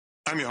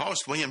I'm your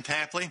host, William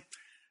Tapley,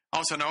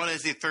 also known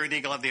as the Third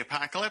Eagle of the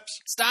Apocalypse.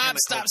 Stop.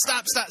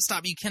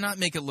 You cannot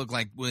make it look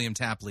like William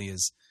Tapley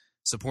is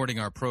supporting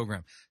our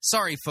program.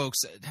 Sorry, folks.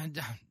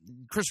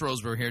 Chris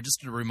Roseborough here, just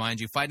to remind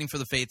you, Fighting for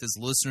the Faith is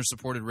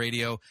listener-supported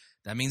radio.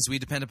 That means we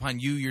depend upon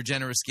you, your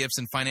generous gifts,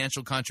 and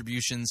financial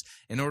contributions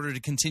in order to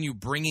continue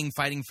bringing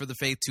Fighting for the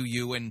Faith to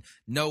you. And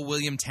no,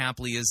 William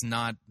Tapley is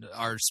not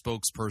our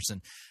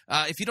spokesperson.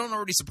 If you don't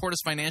already support us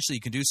financially,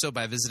 you can do so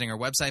by visiting our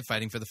website,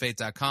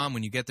 fightingforthefaith.com.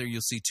 When you get there,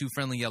 you'll see two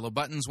friendly yellow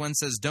buttons. One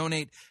says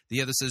Donate,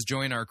 the other says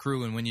Join Our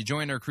Crew. And when you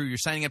join our crew, you're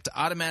signing up to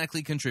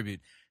automatically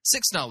contribute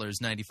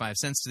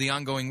 $6.95 to the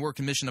ongoing work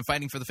and mission of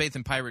Fighting for the Faith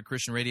and Pirate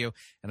Christian Radio.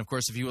 And, of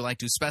course, if you would like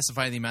to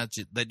specify the amount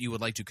that you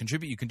would like to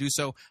contribute, you can do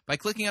so by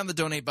clicking on the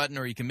Donate button,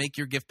 or you can make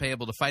your gift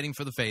payable to Fighting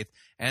for the Faith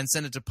and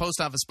send it to Post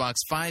Office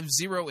Box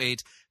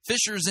 508,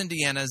 Fishers,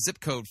 Indiana, zip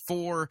code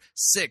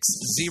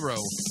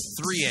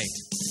 46038.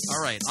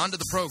 All right, on to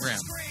the program.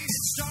 It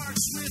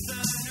starts with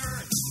an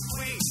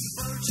earthquake,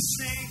 birds and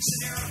snakes,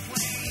 an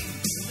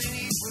airplane.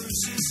 Lenny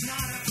Bruce is not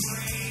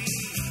afraid.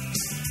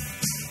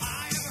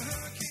 I have a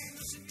hurricane,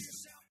 listen to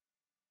yourself.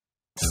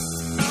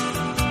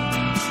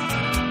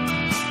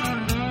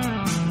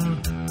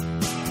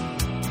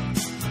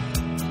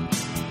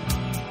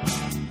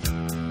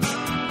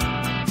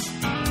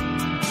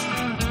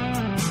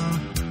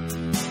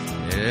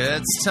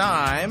 It's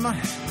time for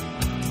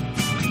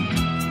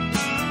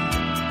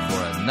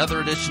another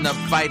edition of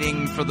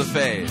Fighting for the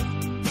Faith.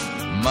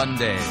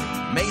 Monday,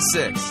 May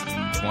 6th,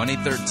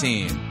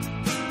 2013.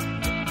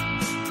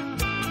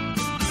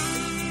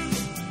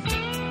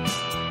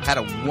 Had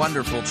a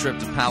wonderful trip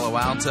to Palo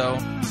Alto.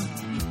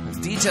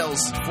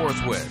 Details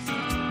forthwith.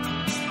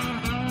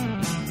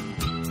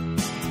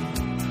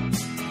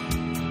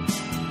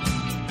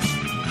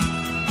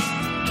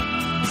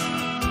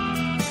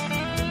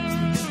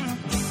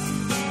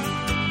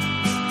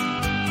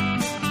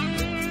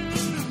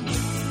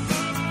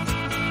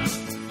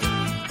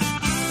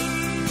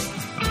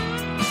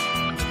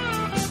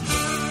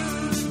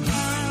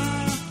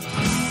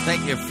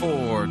 Thank you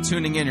for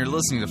tuning in. You're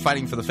listening to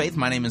Fighting for the Faith.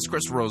 My name is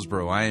Chris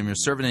Roseborough. I am your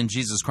servant in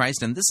Jesus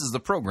Christ, and this is the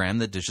program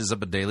that dishes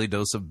up a daily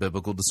dose of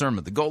biblical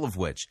discernment, the goal of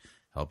which,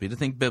 help you to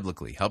think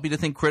biblically, help you to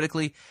think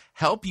critically,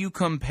 help you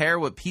compare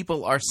what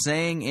people are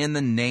saying in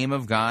the name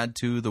of God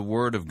to the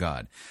Word of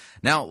God.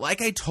 Now,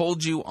 like I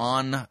told you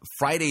on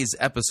Friday's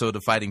episode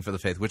of Fighting for the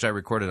Faith, which I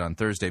recorded on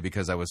Thursday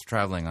because I was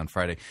traveling on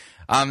Friday,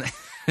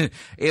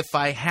 if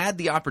I had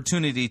the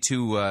opportunity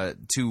to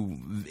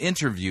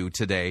interview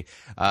today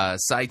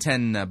Sye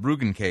Ten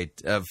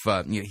Bruggencate,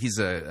 he's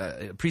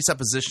a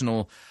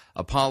presuppositional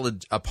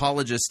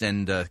apologist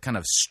and kind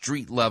of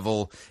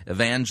street-level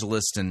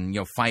evangelist and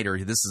fighter.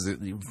 This is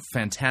a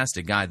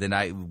fantastic guy that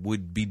I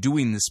would be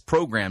doing this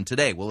program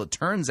today. Well, it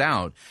turns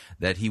out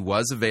that he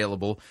was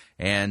available,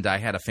 and I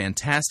had a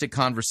fantastic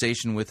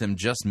conversation with him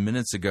just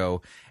minutes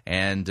ago.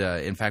 And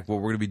in fact, what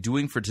we're going to be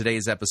doing for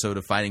today's episode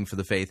of Fighting for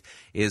the Faith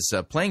is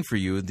playing for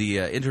you the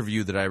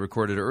interview that I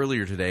recorded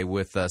earlier today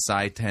with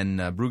Sye Ten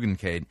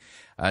Bruggencate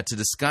to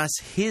discuss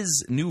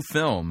his new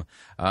film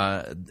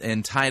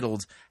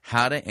entitled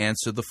How to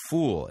Answer the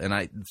Fool.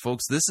 And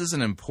folks, this is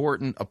an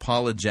important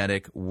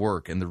apologetic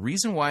work. And the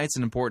reason why it's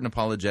an important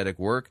apologetic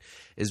work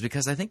is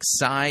because I think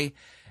Sye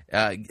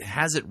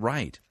has it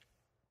right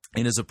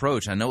in his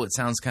approach. I know it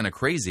sounds kind of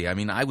crazy. I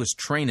mean, I was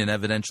trained in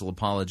evidential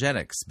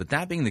apologetics, but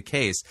that being the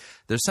case,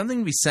 there's something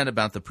to be said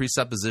about the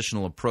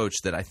presuppositional approach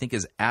that I think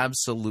is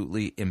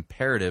absolutely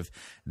imperative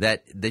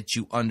that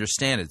you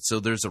understand it. So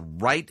there's a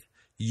right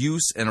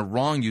use and a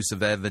wrong use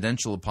of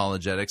evidential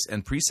apologetics,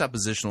 and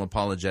presuppositional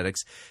apologetics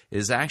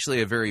is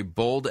actually a very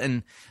bold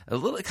and a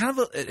little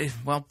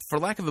well, for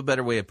lack of a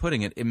better way of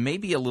putting it, it may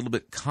be a little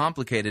bit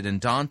complicated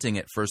and daunting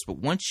at first, but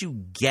once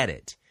you get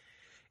it,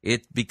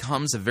 it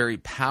becomes a very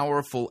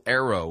powerful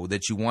arrow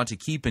that you want to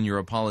keep in your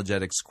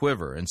apologetics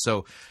quiver. And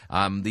so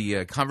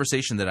the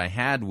conversation that I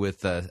had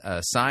with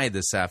Sye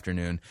this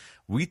afternoon,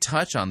 we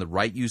touch on the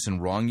right use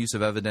and wrong use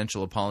of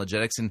evidential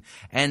apologetics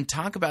and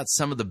talk about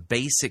some of the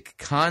basic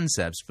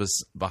concepts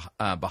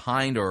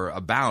behind or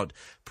about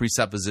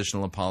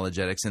presuppositional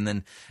apologetics, and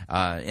then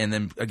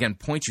again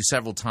point you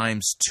several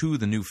times to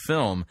the new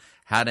film,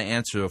 How to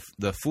Answer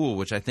the Fool,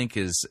 which I think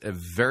is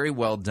very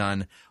well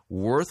done,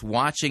 worth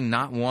watching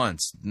not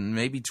once,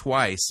 maybe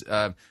twice,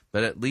 but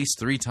at least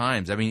 3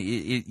 times. I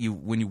mean,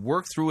 when you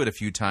work through it a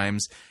few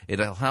times,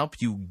 it'll help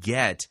you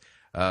get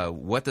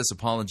what this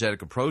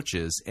apologetic approach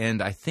is,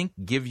 and I think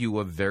give you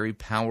a very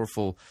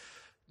powerful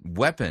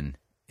weapon,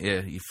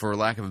 for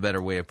lack of a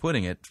better way of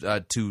putting it,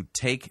 to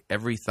take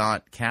every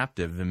thought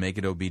captive and make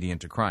it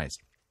obedient to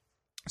Christ.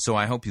 So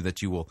I hope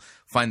that you will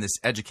find this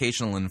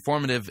educational and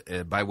informative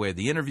by way of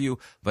the interview,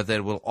 but that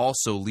it will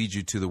also lead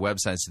you to the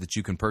website so that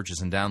you can purchase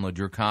and download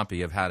your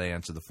copy of How to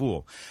Answer the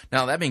Fool.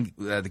 Now, that being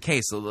the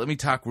case, let me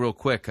talk real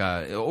quick.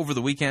 Over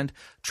the weekend,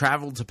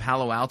 traveled to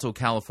Palo Alto,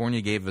 California,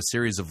 gave a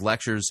series of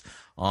lectures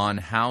on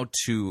how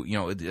to,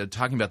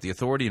 talking about the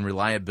authority and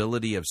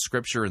reliability of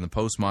Scripture in the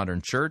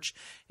postmodern church.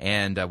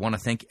 And I want to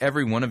thank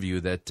every one of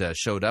you that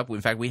showed up. In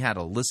fact, we had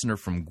a listener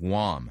from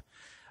Guam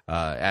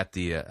at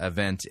the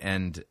event,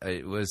 and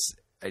it was,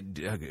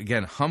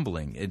 again,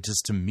 humbling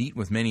just to meet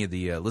with many of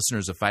the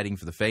listeners of Fighting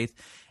for the Faith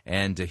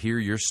and to hear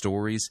your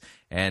stories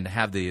and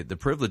have the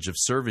privilege of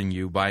serving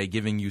you by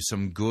giving you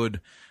some good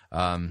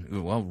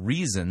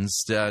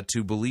reasons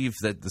to believe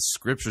that the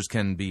Scriptures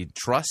can be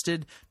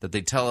trusted, that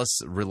they tell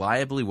us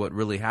reliably what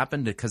really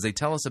happened, because they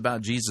tell us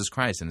about Jesus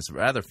Christ, and it's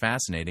rather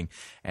fascinating,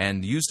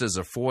 and used as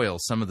a foil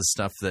some of the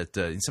stuff that,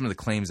 some of the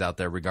claims out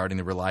there regarding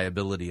the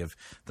reliability of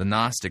the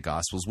Gnostic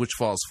Gospels, which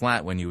falls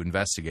flat when you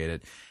investigate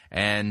it,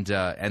 and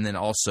then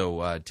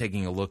also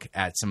taking a look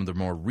at some of the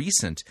more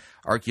recent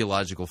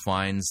archaeological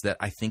finds that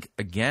I think,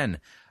 again,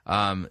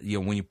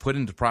 when you put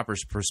into proper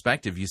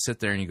perspective, you sit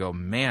there and you go,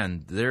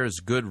 man, there's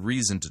good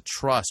reason to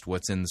trust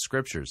what's in the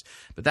Scriptures.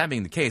 But that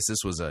being the case,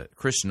 this was a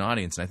Christian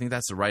audience, and I think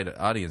that's the right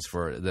audience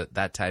for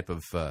that type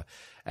of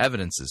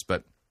evidences.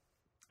 But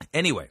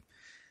anyway,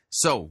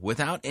 so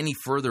without any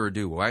further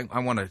ado, I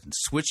want to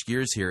switch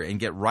gears here and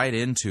get right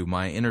into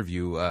my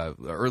interview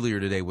earlier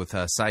today with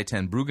Sye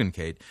Ten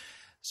Bruggencate.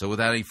 So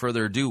without any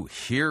further ado,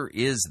 here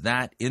is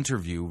that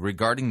interview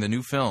regarding the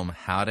new film,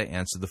 How to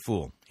Answer the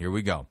Fool. Here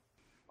we go.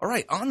 All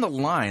right, on the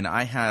line,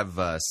 I have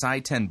Sye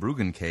Ten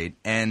Bruggencate,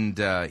 and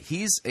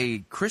he's a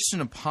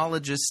Christian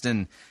apologist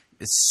and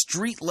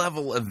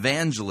street-level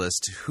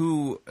evangelist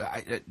who,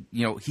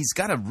 he's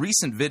got a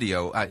recent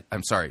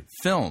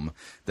film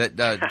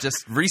that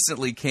just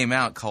recently came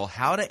out called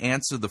How to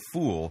Answer the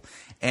Fool,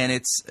 and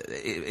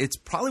it's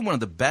probably one of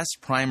the best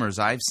primers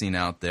I've seen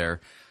out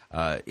there,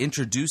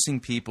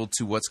 introducing people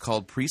to what's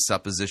called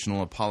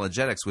presuppositional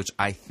apologetics, which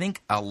I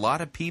think a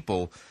lot of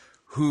people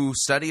who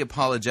study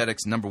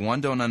apologetics, number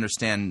one, don't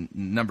understand,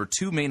 number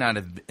two, may not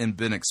have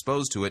been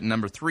exposed to it, and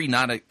number three,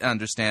 not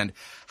understand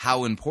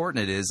how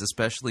important it is,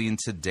 especially in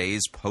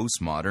today's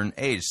postmodern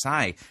age.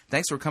 Sye,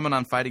 thanks for coming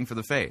on Fighting for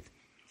the Faith.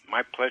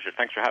 My pleasure.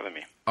 Thanks for having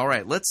me. All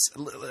right,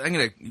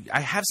 I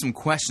have some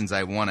questions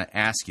I want to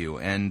ask you,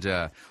 and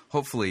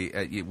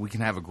hopefully we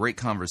can have a great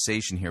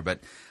conversation here,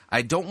 but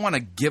I don't want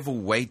to give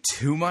away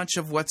too much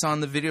of what's on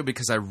the video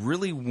because I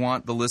really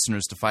want the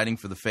listeners to Fighting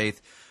for the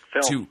Faith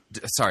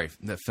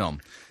the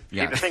film.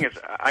 Yeah. See, the thing is,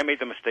 I made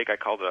the mistake. I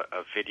called a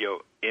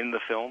video in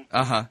the film,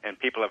 and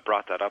people have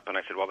brought that up, and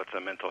I said, well, that's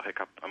a mental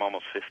hiccup. I'm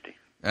almost 50.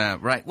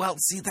 Right. Well,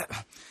 see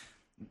that.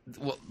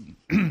 Well,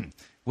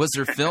 was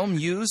there film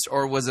used,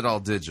 or was it all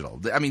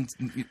digital? I mean,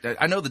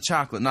 I know the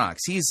Chocolate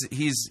Knox.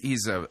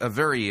 He's a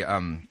very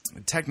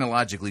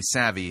technologically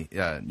savvy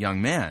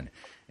young man.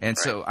 And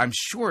right. So I'm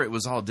sure it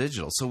was all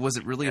digital. So was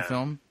it really a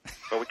film?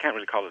 Well, we can't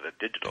really call it a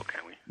digital,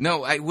 can we? No.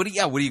 What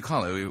do you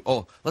call it?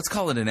 Oh, let's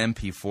call it an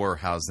MP4.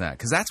 How's that?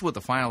 Because that's what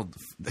the file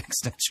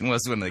extension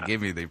was when they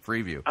gave me the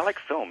preview. I like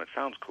film. It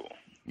sounds cool.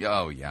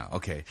 Oh, yeah.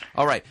 Okay.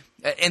 All right.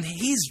 And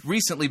he's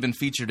recently been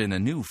featured in a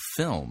new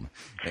film.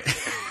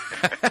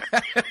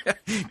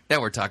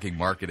 Now we're talking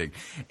marketing.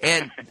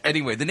 And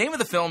anyway, the name of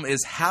the film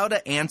is How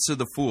to Answer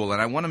the Fool.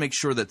 And I want to make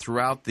sure that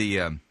throughout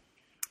the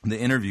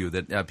interview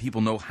that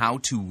people know how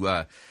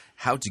to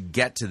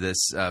get to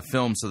this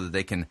film so that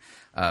they can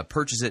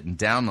purchase it and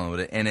download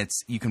it. And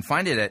you can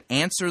find it at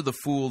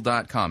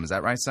answerthefool.com. Is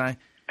that right, Sye?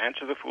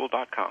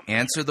 Answerthefool.com.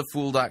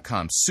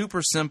 Answerthefool.com.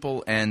 Super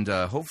simple, and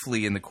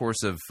hopefully in the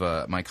course of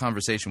my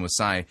conversation with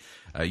Sye,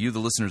 you, the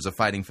listeners of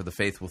Fighting for the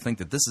Faith, will think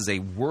that this is a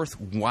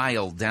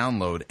worthwhile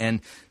download. And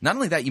not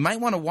only that, you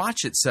might want to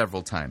watch it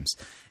several times.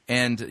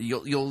 And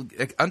you'll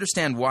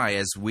understand why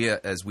as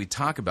we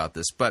talk about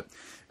this. But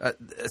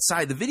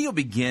Sye, the video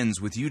begins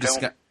with you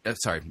discussing.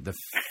 The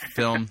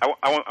film.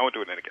 I won't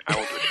do it again. I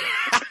won't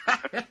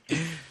do it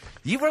again.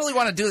 You really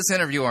want to do this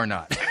interview or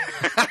not?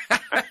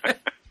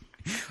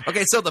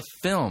 Okay, so the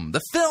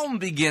film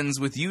begins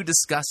with you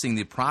discussing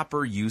the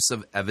proper use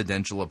of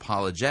evidential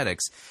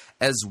apologetics,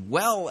 as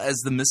well as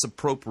the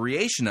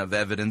misappropriation of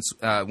evidence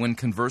when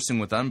conversing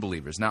with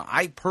unbelievers. Now,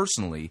 I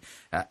personally,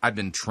 I've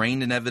been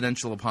trained in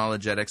evidential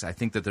apologetics. I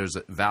think that there's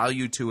a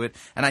value to it,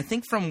 and I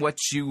think from what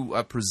you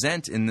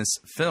present in this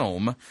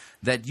film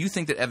that you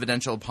think that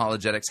evidential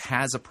apologetics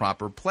has a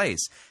proper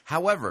place.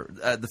 However,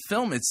 the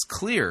film, it's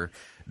clear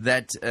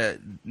that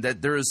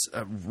there is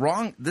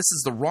this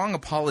is the wrong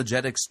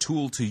apologetics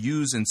tool to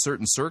use in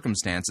certain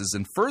circumstances,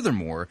 and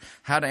furthermore,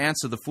 How to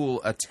Answer the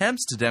Fool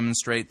attempts to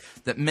demonstrate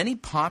that many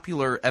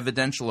popular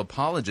evidential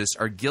apologists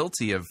are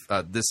guilty of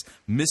this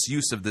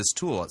misuse of this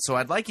tool. So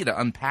I'd like you to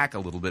unpack a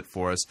little bit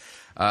for us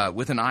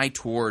with an eye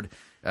toward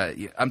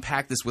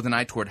unpack this with an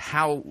eye toward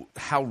how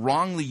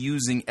wrongly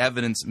using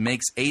evidence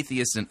makes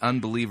atheists and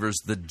unbelievers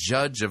the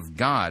judge of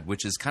God,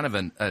 which is kind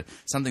of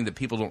something that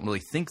people don't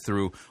really think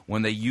through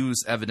when they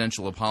use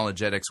evidential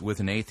apologetics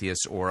with an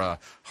atheist or a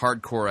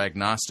hardcore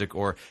agnostic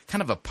or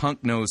kind of a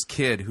punk-nosed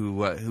kid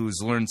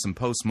who's learned some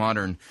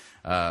postmodern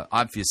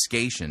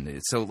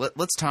obfuscation. So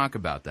let's talk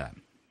about that.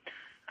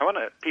 I want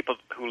people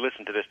who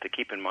listen to this to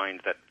keep in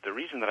mind that the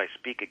reason that I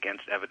speak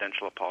against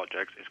evidential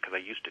apologetics is because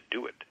I used to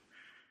do it.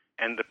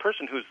 And the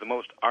person who's the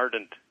most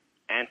ardent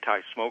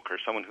anti-smoker,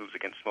 someone who's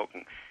against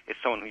smoking, is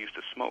someone who used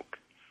to smoke.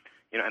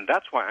 And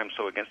that's why I'm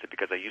so against it,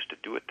 because I used to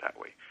do it that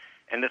way.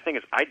 And the thing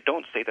is, I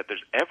don't say that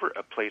there's ever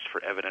a place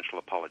for evidential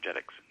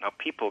apologetics. Now,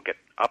 people get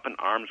up in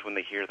arms when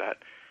they hear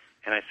that,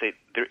 and I say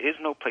there is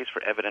no place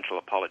for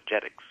evidential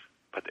apologetics,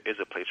 but there is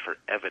a place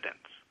for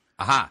evidence.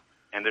 Aha.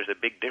 And there's a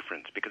big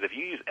difference, because if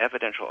you use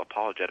evidential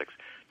apologetics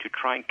to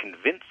try and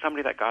convince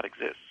somebody that God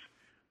exists,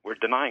 we're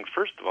denying,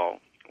 first of all,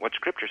 what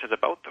Scripture says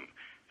about them,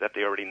 that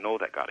they already know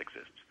that God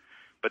exists.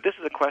 But this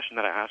is a question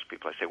that I ask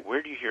people. I say,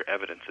 where do you hear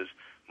evidences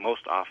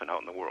most often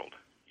out in the world?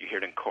 You hear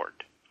it in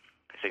court.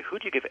 I say, who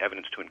do you give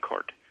evidence to in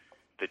court?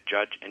 The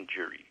judge and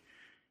jury.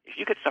 If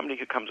you get somebody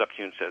who comes up to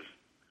you and says,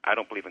 I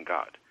don't believe in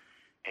God,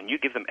 and you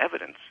give them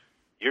evidence,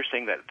 you're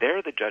saying that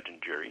they're the judge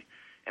and jury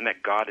and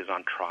that God is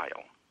on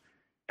trial.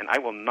 And I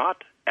will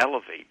not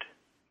elevate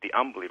the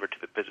unbeliever to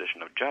the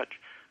position of judge.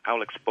 I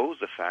will expose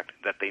the fact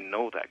that they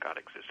know that God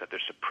exists, that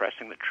they're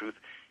suppressing the truth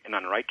in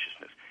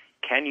unrighteousness.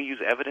 Can you use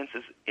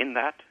evidences in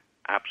that?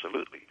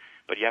 Absolutely.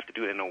 But you have to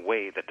do it in a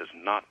way that does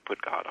not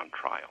put God on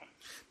trial.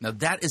 Now,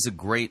 that is a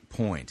great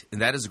point.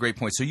 That is a great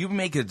point. So you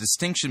make a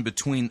distinction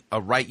between a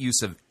right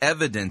use of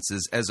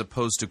evidences as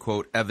opposed to,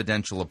 quote,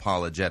 evidential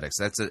apologetics.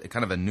 That's a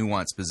kind of a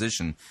nuanced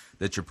position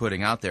that you're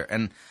putting out there.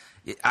 And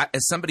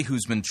as somebody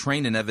who's been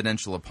trained in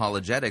evidential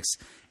apologetics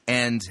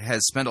and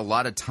has spent a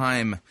lot of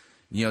time,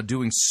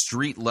 doing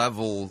street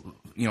level,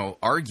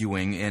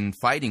 arguing and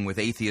fighting with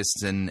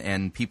atheists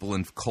and people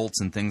in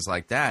cults and things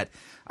like that,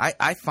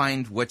 I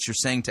find what you're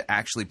saying to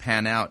actually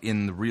pan out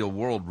in the real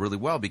world really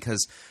well,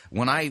 because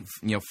when I,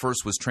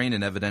 first was trained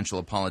in evidential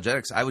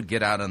apologetics, I would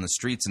get out on the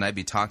streets and I'd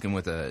be talking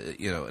with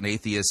an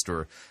atheist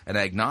or an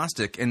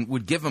agnostic and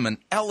would give them an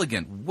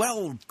elegant,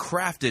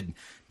 well-crafted,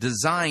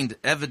 designed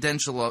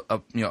evidential,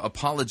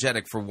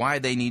 apologetic for why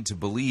they need to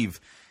believe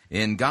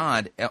in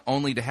God,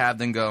 only to have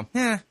them go,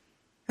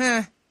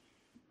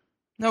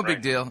 no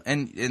big deal,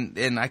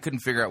 and I couldn't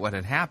figure out what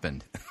had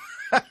happened.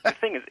 The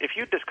thing is, if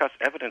you discuss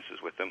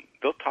evidences with them,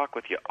 they'll talk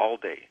with you all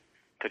day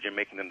because you're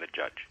making them the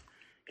judge.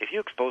 If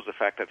you expose the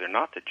fact that they're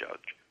not the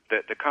judge,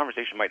 the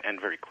conversation might end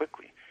very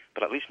quickly,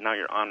 but at least now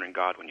you're honoring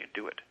God when you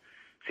do it.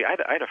 See, I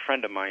had a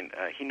friend of mine,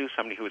 he knew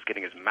somebody who was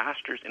getting his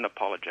master's in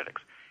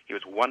apologetics. He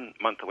was 1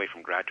 month away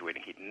from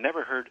graduating. He'd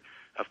never heard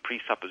of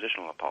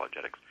presuppositional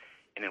apologetics.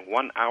 And in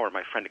 1 hour,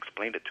 my friend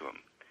explained it to him.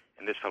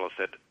 And this fellow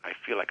said, I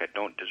feel like I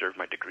don't deserve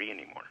my degree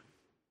anymore.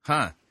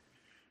 Huh.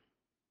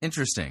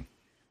 Interesting.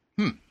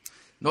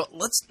 Well,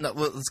 let's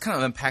kind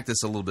of unpack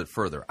this a little bit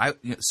further.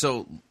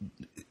 So,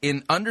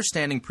 in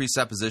understanding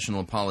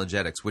presuppositional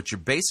apologetics, what you're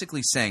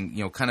basically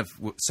saying, kind of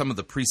some of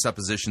the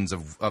presuppositions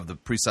of the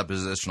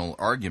presuppositional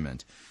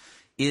argument,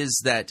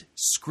 is that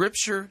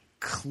Scripture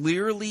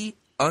clearly,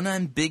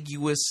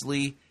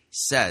 unambiguously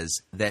says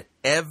that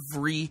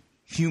every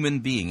human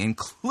being,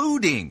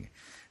 including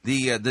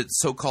the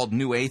so-called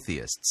new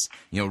atheists,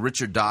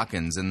 Richard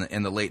Dawkins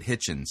and the late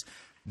Hitchens,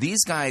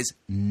 these guys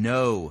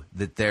know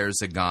that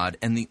there's a God,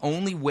 and the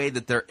only way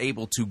that they're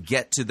able to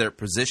get to their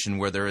position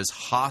where they're as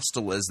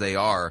hostile as they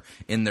are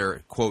in their,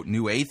 quote,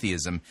 new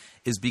atheism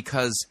is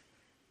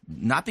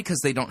not because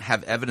they don't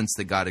have evidence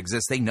that God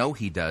exists. They know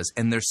He does,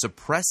 and they're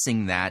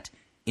suppressing that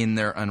in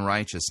their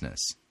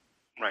unrighteousness.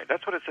 Right.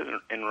 That's what it says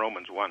in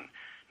Romans 1.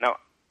 Now,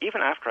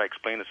 even after I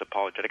explain this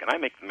apologetic, and I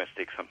make the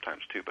mistake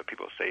sometimes too, but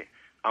people say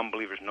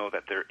unbelievers know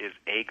that there is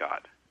a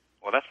God.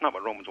 Well, that's not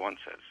what Romans 1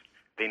 says.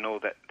 They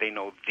know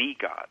the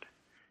God,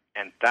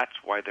 and that's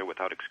why they're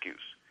without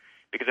excuse.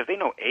 Because if they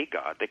know a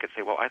God, they could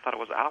say, well, I thought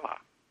it was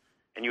Allah.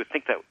 And you would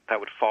think that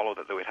would follow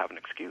that they would have an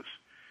excuse.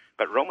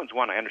 But Romans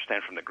 1, I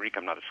understand from the Greek,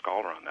 I'm not a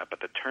scholar on that,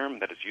 but the term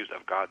that is used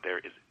of God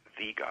there is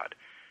the God.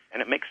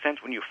 And it makes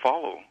sense when you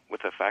follow with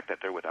the fact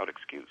that they're without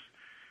excuse.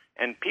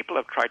 And people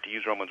have tried to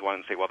use Romans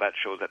 1 and say, well, that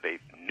shows that they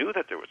knew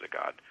that there was a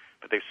God,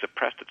 but they've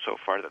suppressed it so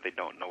far that they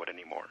don't know it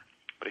anymore.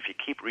 But if you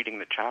keep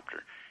reading the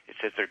chapter, it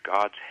says they're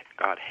God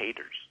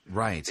haters.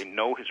 Right. They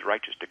know His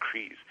righteous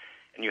decrees.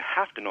 And you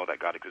have to know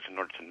that God exists in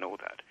order to know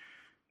that.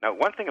 Now,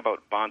 one thing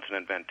about Bonson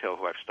and Van Til,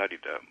 who I've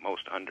studied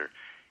most under,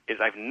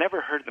 is I've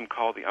never heard them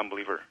call the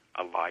unbeliever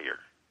a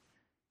liar.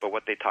 But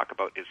what they talk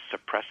about is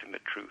suppressing the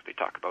truth. They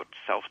talk about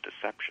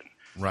self-deception,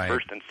 right.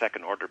 First and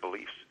second order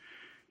beliefs.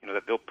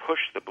 That they'll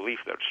push the belief,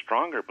 the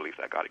stronger belief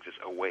that God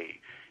exists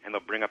away, and they'll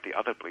bring up the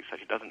other beliefs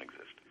that He doesn't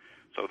exist.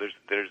 So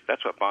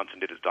that's what Bonson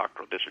did his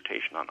doctoral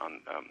dissertation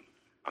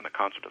on the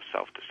concept of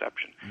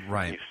self-deception.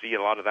 Right. And you see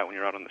a lot of that when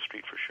you're out on the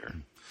street for sure.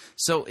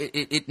 So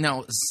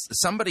now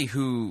somebody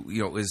who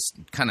is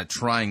kind of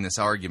trying this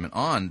argument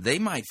on, they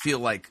might feel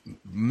like,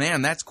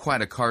 man, that's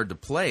quite a card to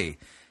play.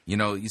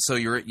 So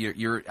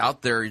you're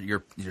out there,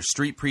 you're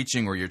street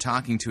preaching, or you're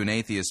talking to an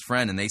atheist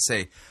friend, and they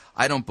say,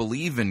 I don't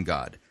believe in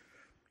God.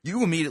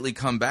 You immediately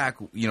come back,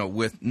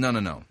 with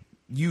no.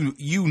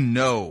 You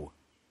know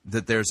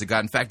that there's a God.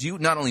 In fact, you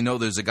not only know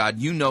there's a God,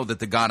 you know that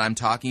the God I'm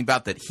talking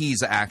about, that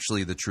He's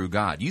actually the true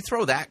God. You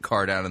throw that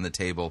card out on the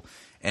table,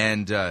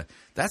 and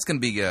that's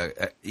going to be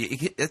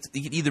it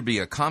could either be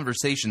a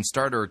conversation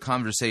starter or a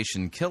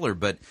conversation killer,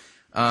 but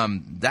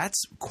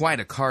that's quite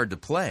a card to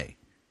play.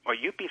 Well,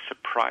 you'd be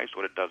surprised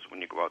what it does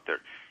when you go out there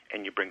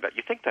and you bring that.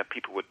 You think that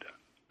people would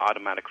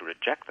automatically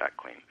reject that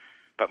claim.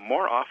 But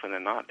more often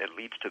than not, it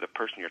leads to the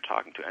person you're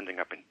talking to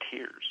ending up in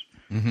tears.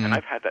 And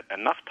I've had that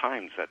enough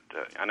times that,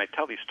 and I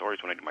tell these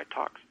stories when I do my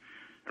talks.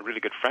 A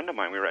really good friend of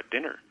mine, we were at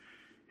dinner,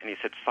 and he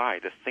said,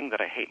 Sye, the thing that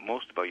I hate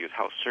most about you is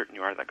how certain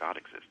you are that God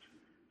exists.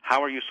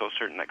 How are you so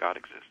certain that God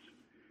exists?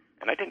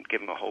 And I didn't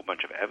give him a whole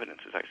bunch of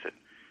evidences. I said,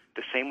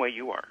 the same way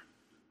you are,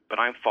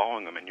 but I'm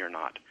following him and you're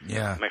not.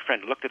 Yeah. My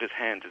friend looked at his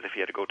hands as if he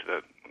had to go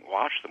to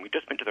wash them. We'd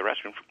just been to the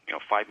restroom,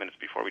 5 minutes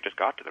before we just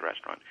got to the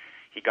restaurant.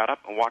 He got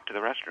up and walked to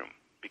the restroom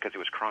because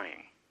he was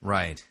crying.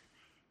 Right.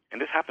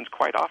 And this happens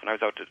quite often. I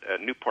was out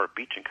at Newport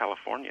Beach in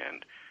California,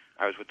 and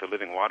I was with the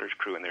Living Waters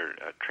crew, and they're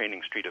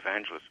training street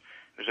evangelists.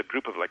 There's a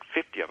group of like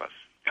 50 of us,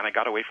 and I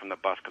got away from the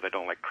bus because I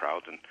don't like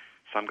crowds, and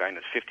some guy in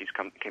his 50s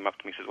came up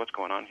to me and says, what's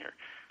going on here?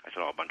 I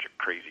said, a bunch of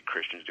crazy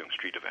Christians doing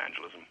street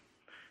evangelism.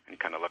 And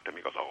he kind of looked at me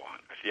and goes,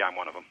 I said, yeah, I'm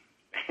one of them.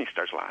 And he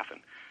starts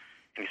laughing.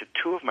 And he said,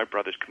 2 of my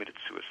brothers committed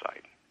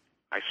suicide.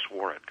 I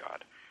swore at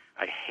God.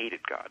 I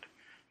hated God.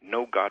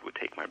 No God would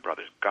take my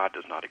brothers. God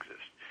does not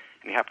exist.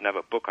 And he happened to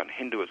have a book on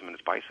Hinduism in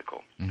his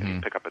bicycle that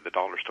he'd pick up at the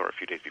dollar store a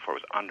few days before.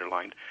 It was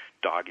underlined,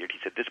 dog-eared.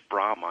 He said, this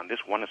Brahman,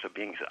 this oneness of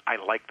being, he said, I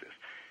like this.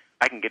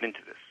 I can get into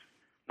this.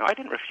 Now, I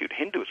didn't refute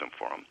Hinduism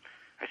for him.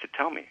 I said,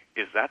 tell me,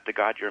 is that the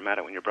God you're mad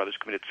at when your brothers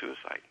committed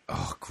suicide?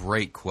 Oh,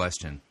 great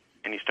question.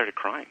 And he started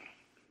crying.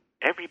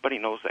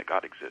 Everybody knows that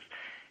God exists.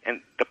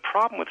 And the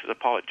problem with his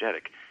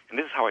apologetic, and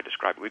this is how I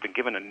describe it, we've been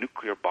given a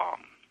nuclear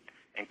bomb,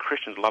 and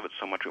Christians love it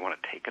so much we want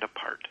to take it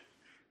apart,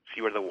 see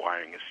where the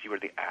wiring is, see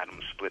where the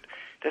atoms split.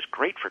 That's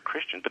great for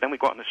Christians, but then we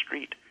go out in the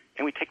street,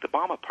 and we take the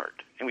bomb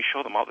apart, and we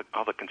show them all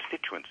the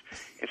constituents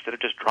instead of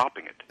just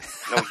dropping it.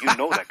 No, you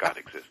know that God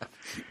exists.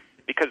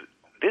 Because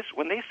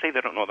when they say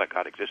they don't know that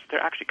God exists,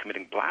 they're actually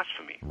committing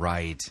blasphemy.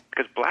 Right.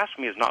 Because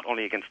blasphemy is not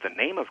only against the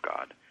name of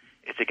God,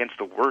 it's against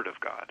the word of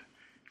God.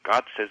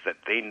 God says that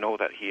they know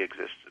that he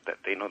exists, that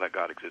they know that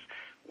God exists.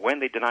 When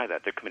they deny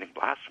that, they're committing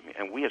blasphemy,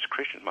 and we as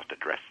Christians must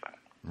address that.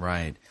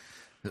 Right.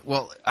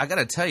 Well, I got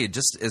to tell you,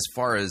 just as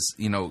far as,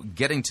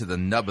 getting to the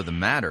nub of the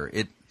matter,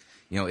 it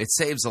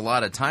saves a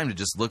lot of time to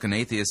just look an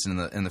atheist in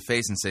the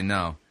face and say,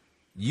 no,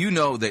 you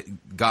know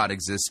that God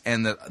exists,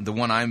 and the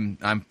one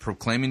I'm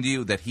proclaiming to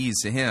you that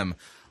he's him.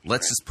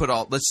 Let's just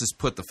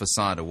put the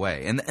facade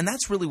away, and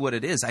that's really what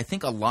it is. I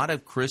think a lot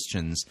of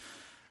Christians,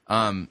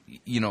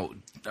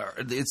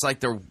 it's like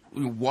they're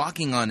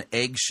walking on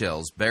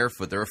eggshells,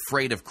 barefoot. They're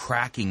afraid of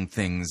cracking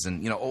things,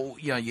 and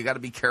you got to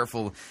be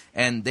careful.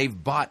 And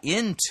they've bought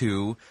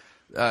into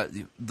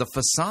the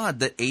facade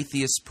that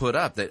atheists put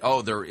up, that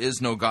there is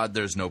no God,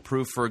 there's no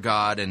proof for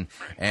God,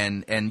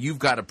 and you've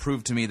got to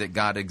prove to me that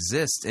God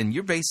exists. And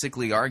you're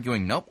basically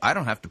arguing, nope, I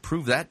don't have to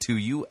prove that to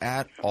you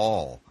at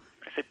all.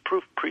 I said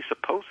proof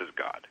presupposes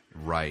God.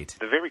 Right.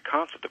 The very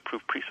concept of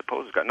proof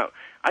presupposes God. Now,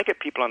 I get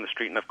people on the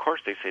street, and of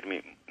course they say to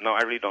me, no,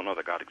 I really don't know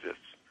that God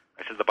exists.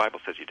 I said, the Bible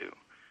says you do.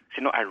 I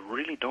say, no, I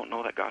really don't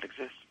know that God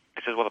exists.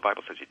 I said, well, the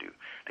Bible says you do.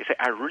 They say,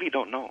 I really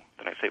don't know.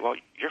 Then I say, well,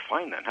 you're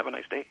fine then. Have a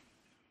nice day.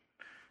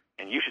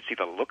 And you should see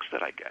the looks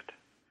that I get.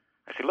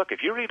 I say, look, if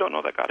you really don't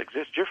know that God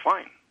exists, you're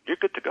fine. You're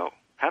good to go.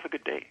 Have a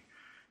good day.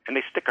 And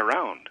they stick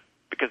around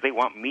because they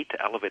want me to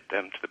elevate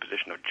them to the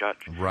position of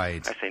judge.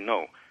 Right. I say,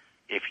 no,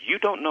 if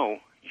you don't know,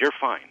 you're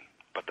fine.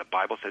 But the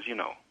Bible says you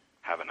know.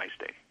 Have a nice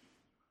day.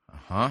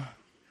 Uh-huh.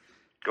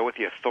 Go with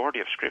the authority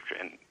of Scripture.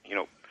 And,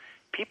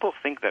 people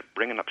think that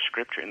bringing up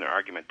Scripture in their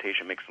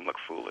argumentation makes them look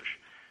foolish.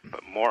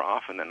 But more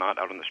often than not,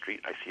 out on the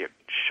street, I see it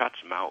shuts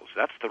mouths.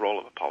 That's the role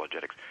of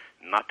apologetics,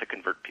 not to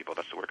convert people.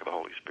 That's the work of the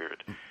Holy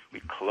Spirit.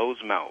 We close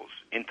mouths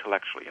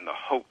intellectually in the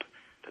hope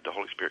that the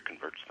Holy Spirit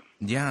converts them.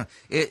 Yeah.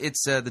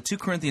 It's the 2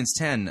 Corinthians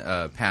 10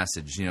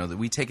 passage, that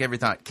we take every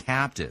thought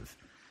captive.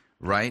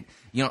 Right?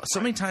 So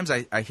many times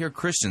I hear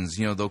Christians,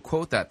 they'll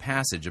quote that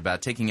passage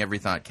about taking every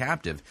thought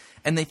captive,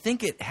 and they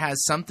think it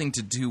has something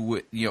to do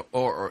with,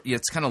 or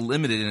it's kind of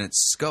limited in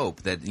its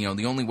scope, that, the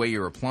only way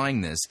you're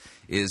applying this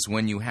is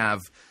when you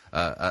have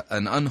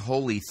an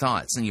unholy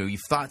thought. So,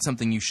 you've thought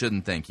something you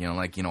shouldn't think,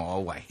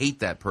 oh, I hate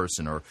that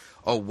person, or,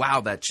 oh,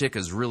 wow, that chick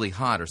is really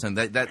hot, or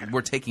something. That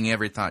we're taking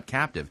every thought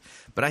captive.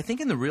 But I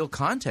think in the real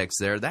context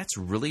there, that's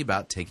really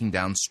about taking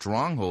down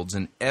strongholds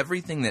and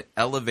everything that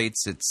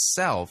elevates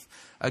itself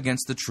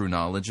against the true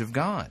knowledge of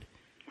God.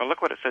 Well,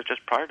 look what it says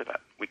just prior to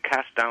that. We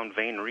cast down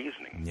vain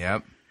reasoning.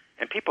 Yep.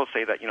 And people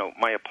say that,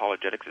 my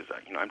apologetics is,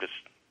 I'm just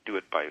do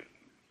it by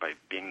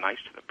being nice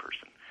to the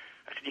person.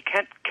 I said, you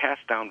can't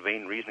cast down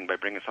vain reasoning by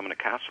bringing someone a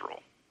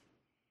casserole.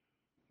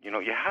 You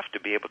have to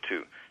be able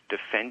to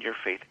defend your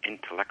faith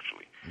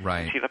intellectually.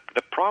 Right. See,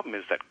 the problem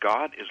is that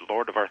God is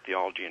Lord of our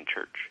theology in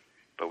church,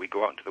 but we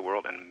go out into the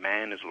world and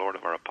man is Lord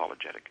of our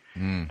apologetic.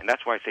 And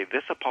that's why I say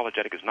this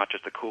apologetic is not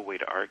just a cool way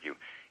to argue.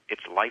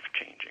 It's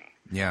life-changing.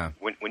 Yeah.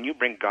 When you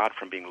bring God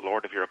from being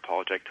Lord of your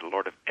apologetic to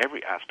Lord of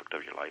every aspect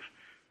of your life,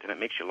 then it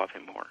makes you love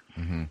him more.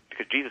 Mm-hmm.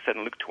 Because Jesus said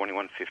in Luke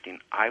 21:15,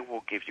 I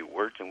will give you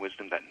words and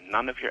wisdom that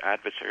none of your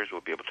adversaries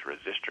will be able to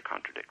resist or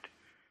contradict.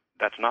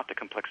 That's not the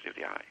complexity of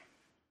the eye.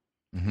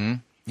 Mm-hmm.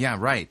 Yeah,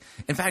 right.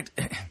 In fact,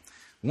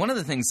 one of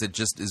the things that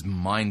just is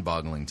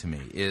mind-boggling to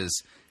me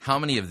is how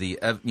many of the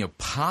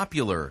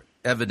popular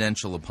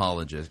evidential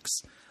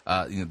apologetics,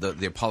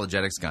 the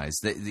apologetics guys,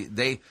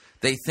 they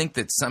think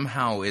that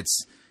somehow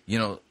it's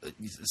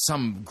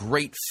some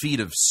great feat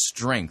of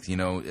strength,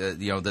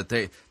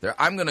 that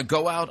I'm going to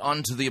go out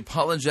onto the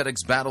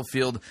apologetics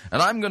battlefield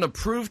and I'm going to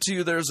prove to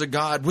you there's a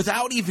God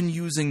without even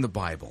using the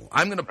Bible.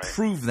 I'm going to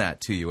prove that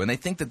to you. And they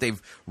think that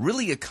they've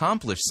really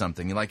accomplished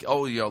something. You're like,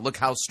 look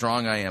how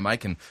strong I am. I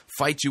can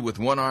fight you with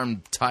one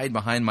arm tied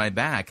behind my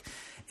back.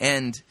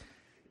 And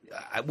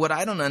what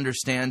I don't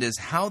understand is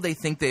how they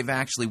think they've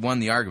actually won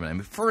the argument. I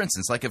mean, for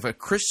instance, like if a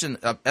Christian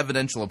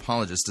evidential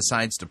apologist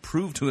decides to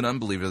prove to an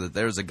unbeliever that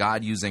there's a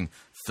God using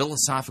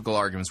philosophical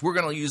arguments, we're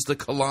going to use the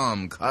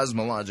Kalam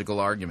cosmological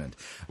argument.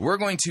 We're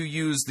going to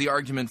use the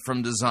argument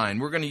from design.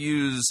 We're going to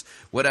use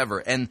whatever.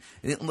 And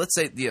let's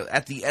say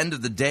at the end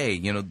of the day,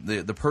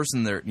 the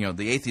person they're,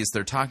 the atheist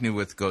they're talking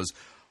with goes,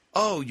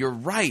 "Oh, you're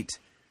right.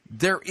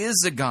 There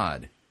is a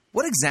God."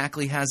 What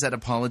exactly has that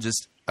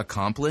apologist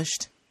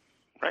accomplished?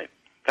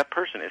 That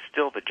person is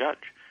still the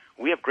judge.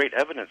 We have great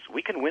evidence.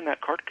 We can win that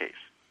court case.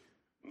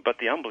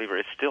 But the unbeliever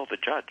is still the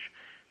judge.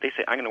 They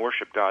say, I'm going to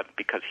worship God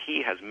because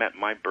he has met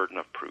my burden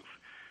of proof.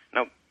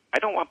 Now,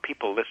 I don't want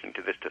people listening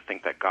to this to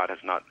think that God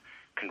has not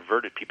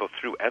converted people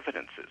through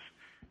evidences.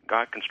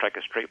 God can strike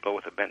a straight blow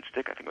with a bent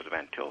stick. I think it was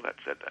Van Til that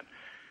said that.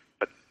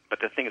 But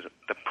the thing is,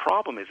 the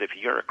problem is if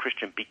you're a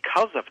Christian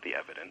because of the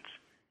evidence,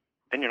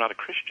 then you're not a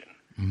Christian.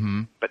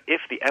 Mm-hmm. But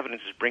if the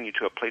evidence is bringing you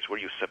to a place where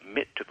you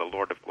submit to the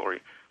Lord of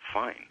glory,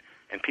 fine.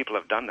 And people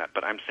have done that,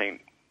 but I'm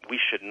saying we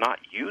should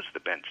not use the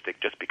bent stick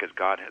just because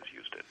God has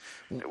used it.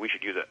 We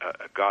should use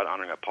a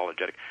God-honoring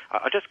apologetic.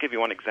 I'll just give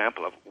you one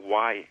example of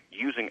why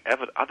using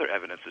other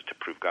evidences to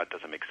prove God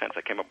doesn't make sense.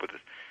 I came up with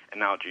this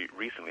analogy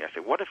recently. I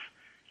said, what if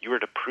you were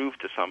to prove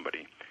to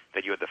somebody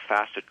that you had the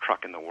fastest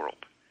truck in the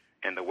world,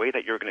 and the way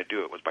that you're going to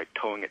do it was by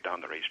towing it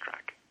down the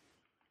racetrack?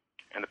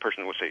 And the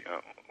person would say,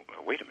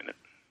 wait a minute,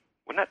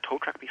 wouldn't that tow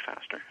truck be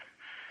faster?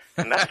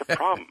 And that's the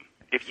problem.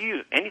 If you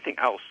use anything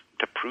else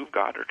to prove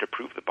God or to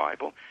prove the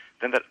Bible,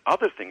 then that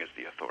other thing is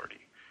the authority.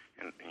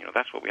 And,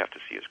 that's what we have to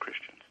see as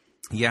Christians.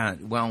 Yeah,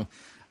 well,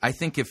 I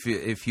think if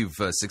you've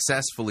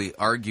successfully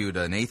argued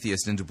an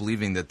atheist into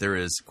believing that there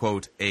is,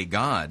 quote, a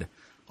God,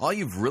 all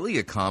you've really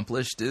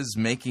accomplished is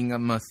making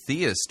him a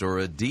theist or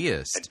a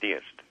deist. A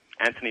deist.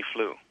 Anthony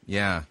Flew.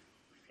 Yeah.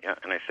 Yeah,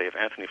 and I say if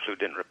Anthony Flew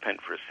didn't repent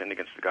for his sin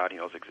against the God he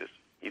knows exists,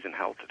 he's in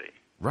hell today.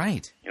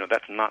 Right.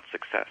 That's not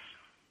success.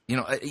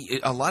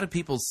 A lot of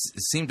people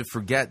seem to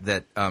forget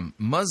that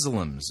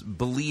Muslims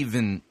believe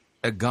in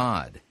a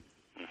God.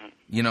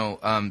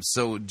 Mm-hmm.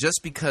 So just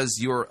because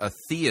you're a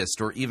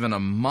theist or even a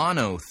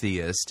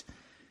monotheist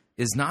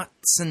is not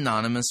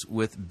synonymous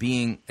with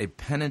being a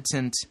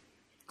penitent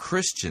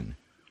Christian.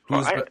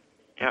 I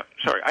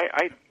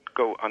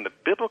go on the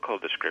biblical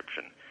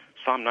description,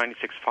 Psalm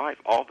 96:5.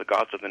 All the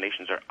gods of the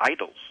nations are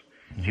idols.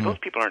 Mm-hmm. See, those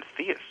people aren't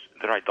theists;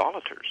 they're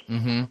idolaters.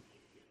 Mm-hmm.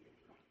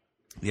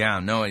 Yeah,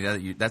 no,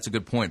 that's a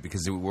good point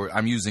because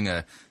I'm using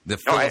the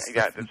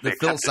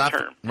philosophical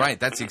term. Right,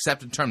 that's the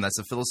accepted term. That's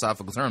a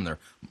philosophical term. They're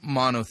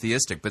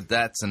monotheistic, but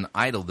that's an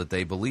idol that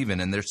they believe in,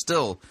 and they're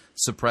still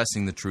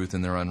suppressing the truth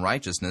in their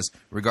unrighteousness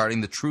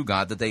regarding the true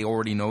God that they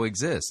already know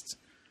exists.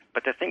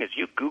 But the thing is,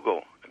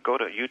 go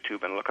to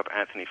YouTube and look up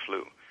Anthony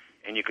Flew,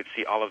 and you could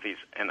see all of these.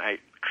 And I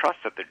trust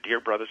that they're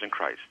dear brothers in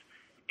Christ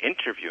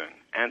interviewing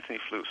Anthony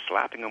Flew,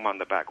 slapping him on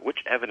the back. Which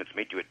evidence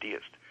made you a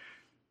deist?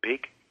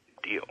 Big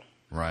deal.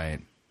 Right.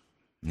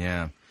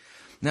 Yeah.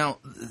 Now,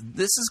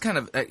 this is kind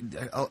of,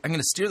 I'm going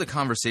to steer the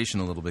conversation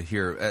a little bit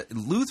here.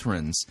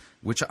 Lutherans,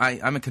 which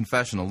I'm a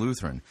confessional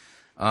Lutheran,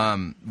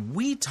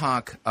 we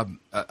talk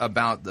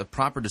about the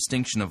proper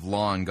distinction of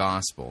law and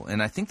gospel.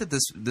 And I think that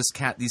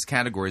these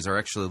categories are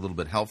actually a little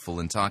bit helpful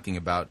in talking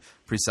about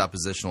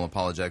presuppositional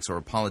apologetics or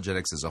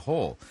apologetics as a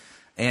whole.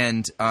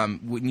 And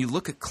when you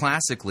look at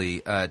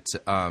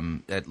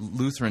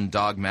Lutheran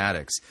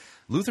dogmatics,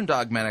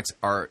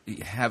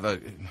 have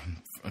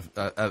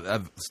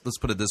let's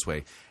put it this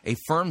way, a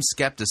firm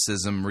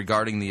skepticism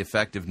regarding the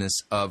effectiveness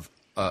of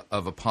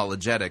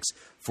apologetics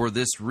for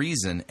this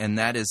reason, and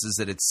that is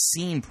that it's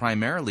seen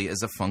primarily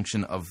as a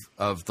function of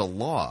the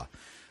law.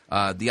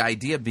 The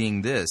idea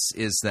being this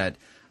is that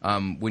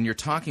when you're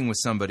talking with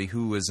somebody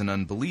who is an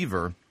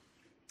unbeliever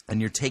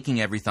and you're taking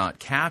every thought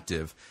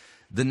captive,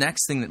 the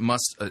next thing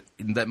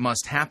that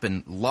must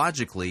happen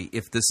logically,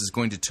 if this is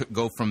going to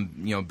go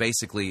from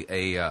basically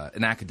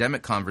an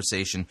academic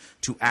conversation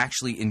to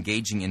actually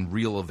engaging in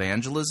real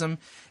evangelism,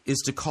 is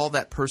to call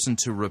that person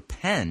to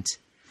repent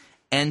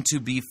and to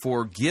be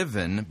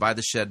forgiven by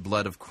the shed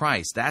blood of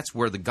Christ. That's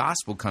where the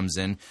gospel comes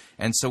in,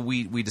 and so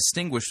we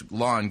distinguish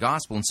law and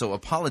gospel, and so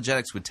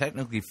apologetics would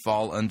technically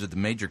fall under the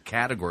major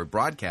category,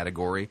 broad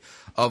category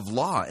of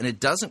law, and it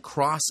doesn't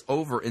cross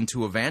over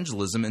into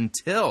evangelism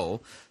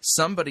until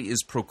somebody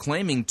is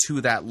proclaiming to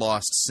that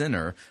lost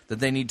sinner that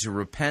they need to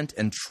repent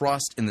and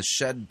trust in the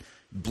shed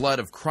blood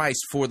of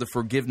Christ for the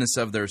forgiveness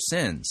of their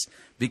sins,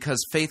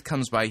 because faith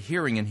comes by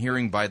hearing, and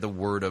hearing by the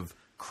word of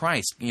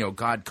Christ.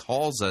 God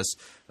calls us,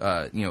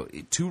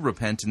 to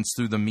repentance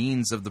through the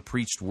means of the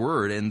preached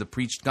word and the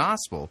preached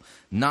gospel,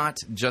 not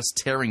just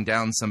tearing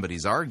down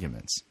somebody's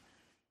arguments.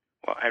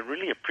 Well, I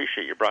really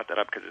appreciate you brought that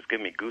up because it's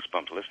giving me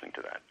goosebumps listening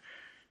to that.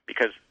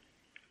 Because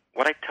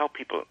what I tell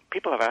people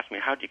have asked me,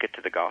 how do you get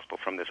to the gospel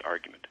from this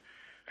argument?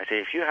 I say,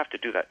 if you have to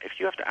do that, if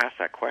you have to ask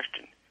that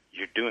question,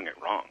 you're doing it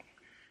wrong.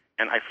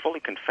 And I fully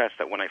confess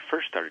that when I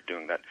first started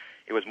doing that,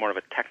 it was more of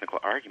a technical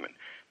argument.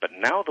 But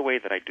now the way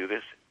that I do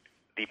this,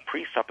 the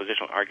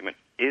presuppositional argument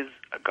is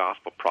a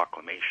gospel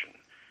proclamation.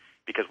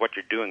 Because what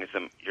you're doing is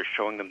you're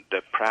showing them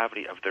the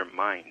depravity of their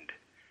mind.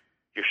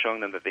 You're showing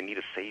them that they need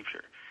a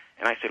Savior.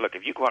 And I say, look,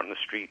 if you go out on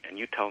the street and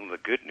you tell them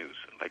the good news,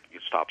 like you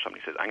stop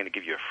somebody and says, I'm going to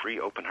give you a free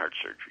open heart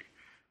surgery.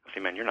 I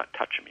say, man, you're not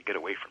touching me. Get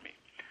away from me.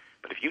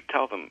 But if you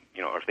tell them,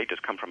 or if they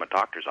just come from a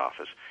doctor's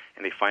office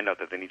and they find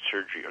out that they need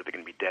surgery or they're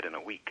going to be dead in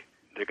a week,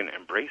 they're going to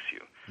embrace you.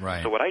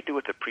 Right. So what I do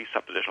with the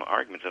presuppositional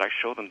arguments is I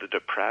show them the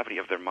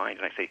depravity of their mind,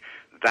 and I say,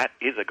 that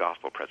is a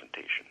gospel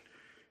presentation.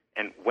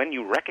 And when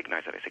you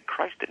recognize that, I say,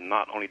 Christ did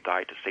not only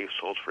die to save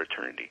souls for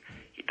eternity,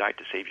 he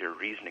died to save your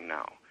reasoning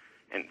now.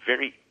 And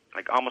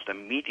almost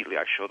immediately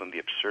I show them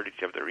the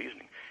absurdity of their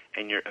reasoning,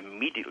 and you're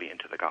immediately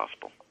into the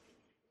gospel.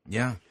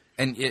 Yeah.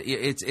 And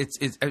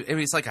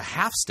it's like a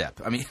half step.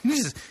 I mean,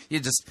 you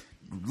just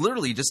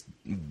literally just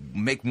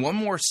make one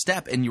more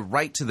step and you're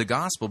right to the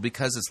gospel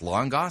because it's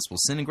law and gospel,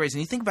 sin and grace.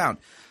 And you think about,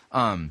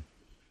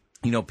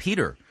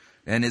 Peter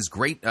and his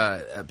great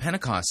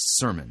Pentecost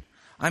sermon.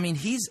 I mean,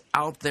 he's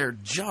out there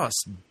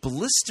just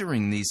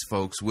blistering these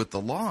folks with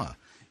the law.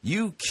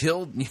 You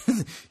killed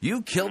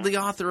the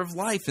author of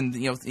life, and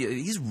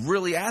he's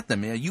really at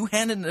them. You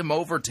handed him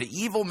over to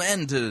evil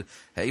men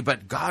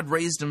but God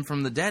raised him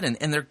from the dead,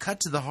 and they're cut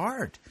to the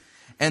heart,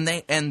 and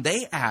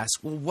they ask,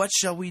 well, what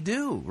shall we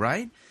do,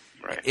 right?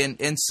 Right.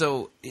 And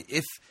so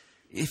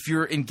if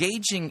you're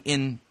engaging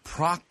in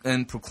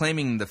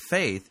proclaiming the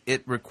faith,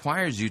 it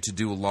requires you to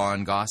do law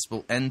and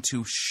gospel and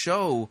to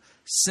show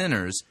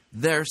sinners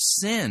their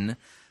sin.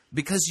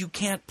 Because you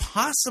can't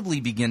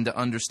possibly begin to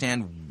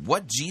understand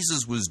what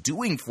Jesus was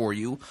doing for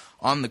you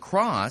on the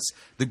cross,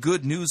 the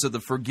good news of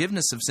the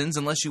forgiveness of sins,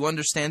 unless you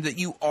understand that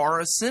you are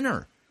a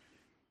sinner.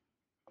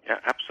 Yeah,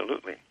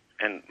 absolutely.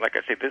 And like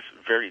I say, this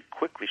very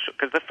quickly shows,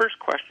 because the first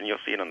question,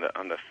 you'll see it on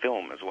the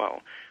film as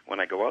well. When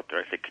I go out there,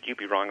 I say, could you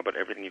be wrong about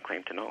everything you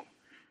claim to know?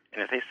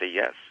 And if they say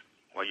yes,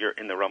 well, you're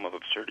in the realm of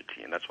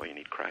absurdity, and that's why you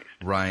need Christ.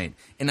 Right.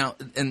 And now,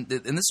 and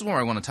this is where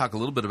I want to talk a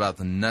little bit about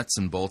the nuts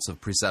and bolts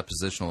of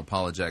presuppositional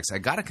apologetics. I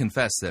got to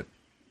confess that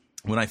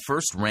when I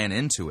first ran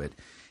into it,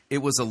 it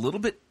was a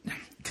little bit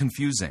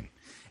confusing.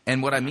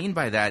 And what I mean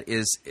by that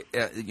is,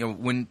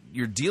 when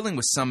you're dealing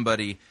with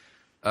somebody,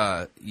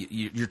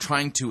 you're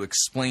trying to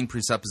explain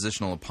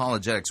presuppositional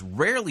apologetics,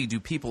 rarely do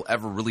people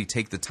ever really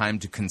take the time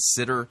to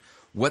consider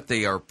what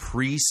they are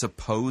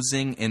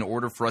presupposing in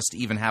order for us to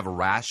even have a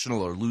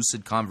rational or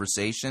lucid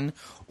conversation,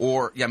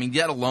 or,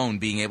 yet alone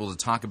being able to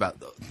talk about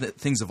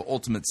things of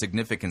ultimate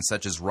significance,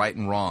 such as right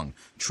and wrong,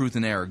 truth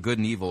and error, good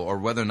and evil, or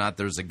whether or not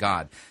there's a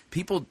God.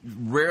 People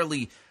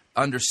rarely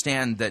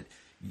understand that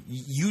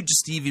you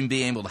just even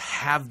being able to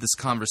have this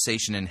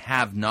conversation and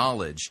have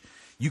knowledge,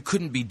 you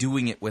couldn't be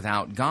doing it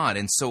without God.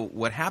 And so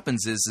what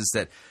happens is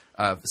that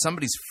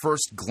somebody's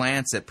first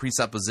glance at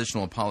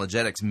presuppositional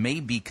apologetics may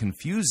be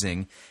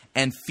confusing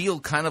and feel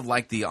kind of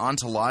like the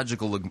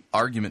ontological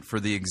argument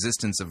for the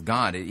existence of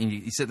God. And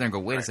you sit there and go,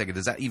 wait a second,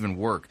 does that even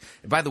work?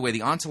 By the way,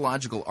 the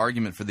ontological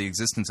argument for the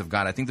existence of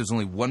God, I think there's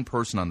only one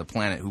person on the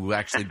planet who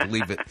actually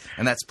believe it,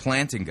 and that's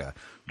Plantinga.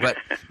 But,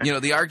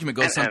 the argument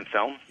goes...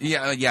 Anselm?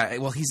 Yeah,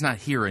 well, he's not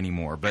here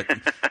anymore, but...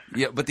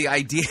 Yeah, but the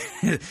idea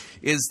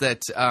is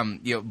that,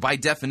 by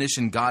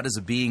definition, God is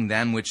a being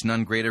than which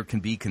none greater can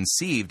be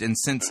conceived. And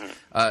since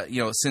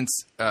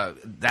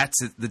that's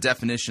the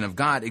definition of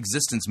God,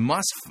 existence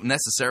must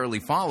necessarily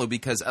follow,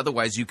 because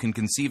otherwise you can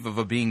conceive of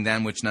a being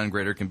than which none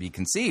greater can be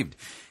conceived.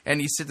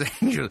 And you sit there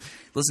and you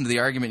listen to the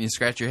argument and you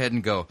scratch your head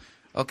and go,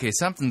 okay,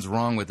 something's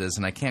wrong with this,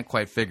 and I can't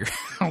quite figure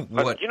out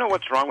what... But you know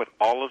what's wrong with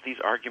all of these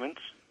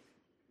arguments?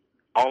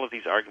 All of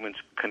these arguments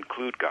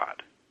conclude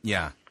God.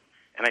 Yeah.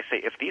 And I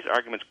say, if these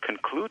arguments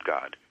conclude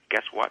God,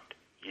 guess what?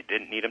 You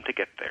didn't need him to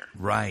get there.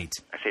 Right.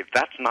 I say,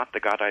 that's not the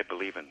God I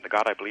believe in. The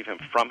God I believe in,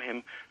 from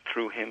him,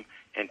 through him,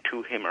 and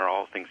to him are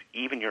all things,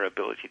 even your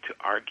ability to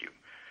argue.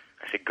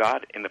 I say,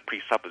 God in the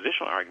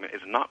presuppositional argument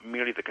is not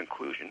merely the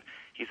conclusion.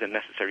 He's a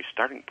necessary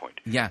starting point.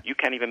 Yeah. You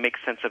can't even make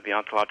sense of the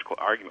ontological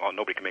argument. Well,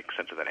 nobody can make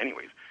sense of that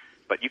anyways.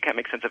 But you can't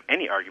make sense of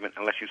any argument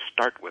unless you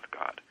start with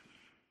God.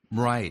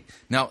 Right.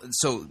 Now,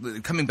 so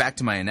coming back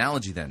to my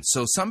analogy then,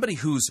 so somebody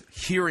who's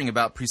hearing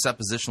about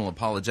presuppositional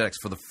apologetics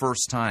for the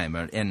first time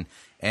and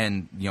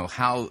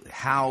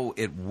how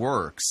it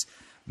works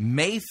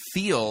may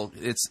feel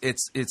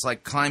it's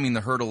like climbing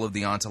the hurdle of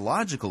the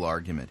ontological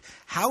argument.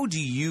 How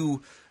do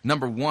you,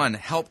 number one,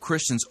 help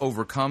Christians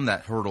overcome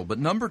that hurdle? But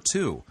number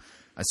two,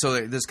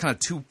 so there's kind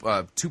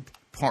of two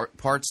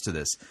parts to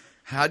this.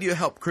 How do you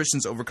help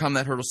Christians overcome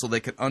that hurdle so they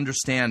can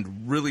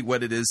understand really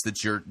what it is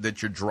that you're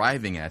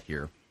driving at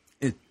here?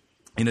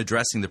 in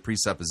addressing the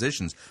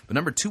presuppositions. But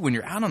number two, when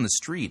you're out on the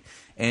street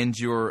and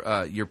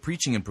you're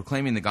preaching and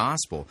proclaiming the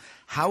gospel,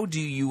 how do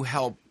you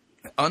help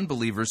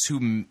unbelievers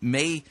who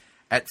may,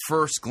 at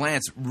first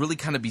glance, really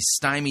kind of be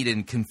stymied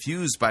and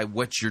confused by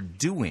what you're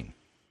doing?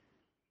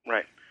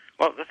 Right.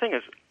 Well, the thing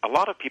is, a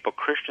lot of people,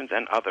 Christians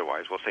and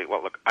otherwise, will say,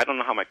 well, look, I don't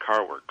know how my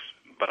car works,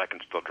 but I can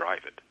still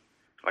drive it.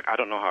 Like, I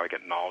don't know how I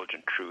get knowledge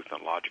and truth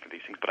and logic and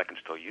these things, but I can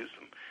still use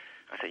them.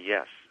 I say,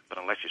 yes, but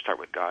unless you start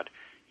with God,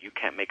 you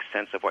can't make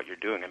sense of what you're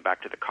doing. And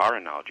back to the car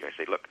analogy, I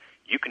say, look,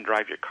 you can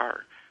drive your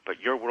car,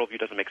 but your worldview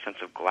doesn't make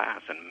sense of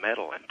glass and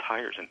metal and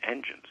tires and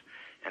engines.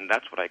 And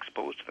that's what I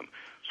expose to them.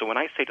 So when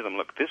I say to them,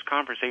 look, this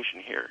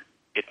conversation here,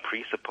 it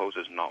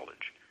presupposes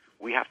knowledge.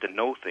 We have to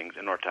know things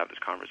in order to have this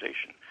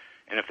conversation.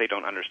 And if they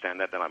don't understand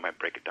that, then I might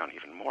break it down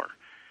even more.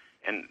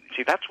 And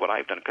see, that's what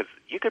I've done, because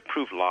you could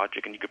prove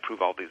logic and you could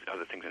prove all these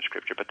other things in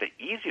Scripture, but the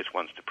easiest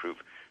one to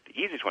prove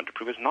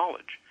is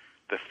knowledge.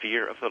 The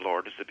fear of the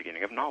Lord is the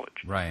beginning of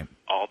knowledge. Right.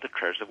 All the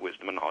treasures of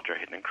wisdom and knowledge are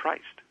hidden in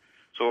Christ.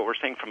 So what we're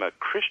saying from a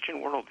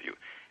Christian worldview,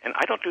 and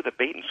I don't do the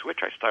bait and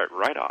switch, I start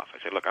right off. I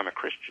say, look, I'm a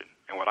Christian.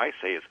 And what I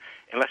say is,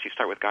 unless you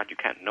start with God, you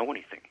can't know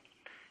anything.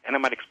 And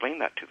I might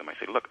explain that to them. I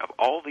say, look, of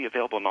all the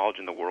available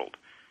knowledge in the world,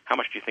 how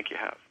much do you think you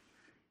have?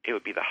 It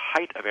would be the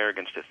height of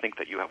arrogance to think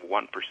that you have 1%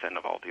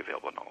 of all the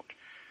available knowledge.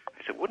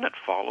 I said, wouldn't it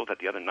follow that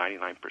the other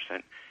 99%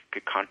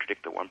 could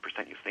contradict the 1%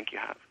 you think you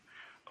have?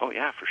 Oh,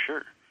 yeah, for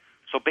sure.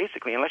 So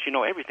basically, unless you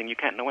know everything, you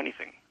can't know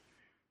anything.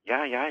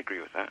 Yeah, I agree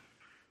with that.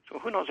 So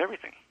who knows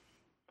everything?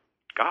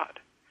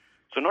 God.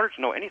 So in order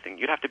to know anything,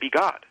 you'd have to be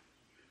God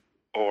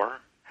or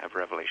have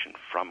revelation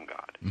from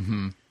God.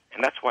 Mm-hmm.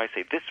 And that's why I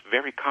say this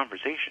very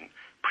conversation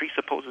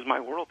presupposes my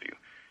worldview,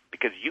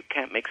 because you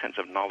can't make sense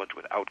of knowledge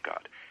without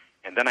God.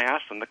 And then I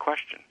ask them the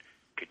question,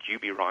 could you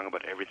be wrong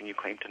about everything you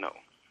claim to know?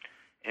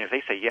 And if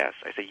they say yes,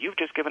 I say, you've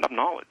just given up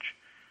knowledge.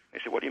 They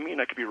say, what do you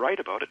mean I could be right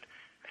about it?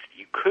 I said,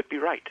 you could be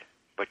right,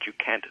 but you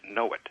can't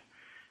know it.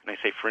 And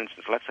I say, for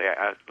instance, let's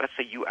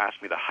say you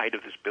asked me the height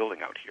of this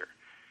building out here,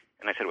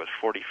 and I said it was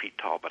 40 feet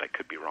tall, but I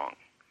could be wrong.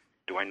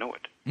 Do I know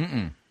it?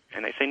 Mm-mm.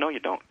 And they say, no, you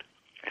don't.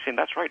 I say,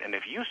 that's right. And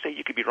if you say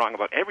you could be wrong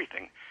about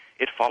everything,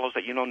 it follows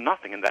that you know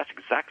nothing, and that's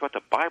exactly what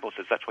the Bible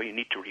says. That's why you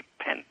need to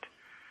repent.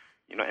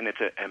 You know, and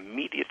it's an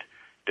immediate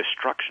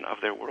destruction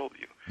of their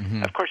worldview.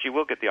 Mm-hmm. Of course, you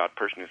will get the odd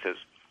person who says,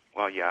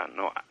 well, yeah,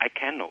 no, I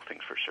can know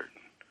things for certain.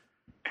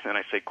 And then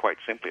I say quite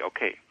simply,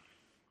 okay,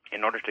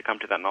 in order to come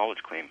to that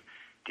knowledge claim,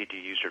 did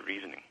you use your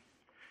reasoning?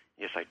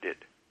 Yes, I did.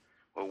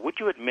 Well, would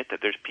you admit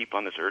that there's people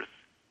on this earth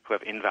who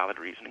have invalid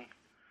reasoning?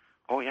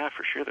 Oh, yeah,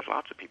 for sure, there's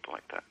lots of people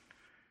like that.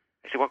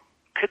 I say, well,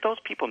 could those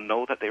people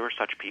know that they were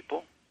such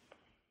people?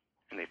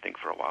 And they think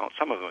for a while.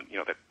 Some of them, you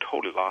know, they're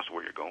totally lost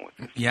where you're going with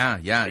this. Yeah.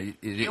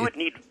 You would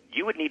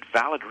need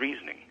valid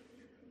reasoning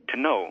to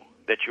know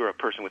that you're a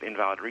person with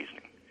invalid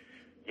reasoning.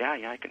 Yeah,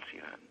 I can see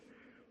that.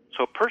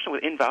 So a person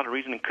with invalid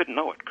reasoning couldn't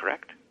know it,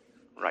 correct?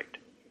 Right.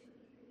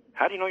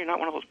 How do you know you're not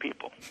one of those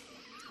people?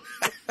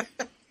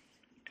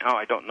 Oh,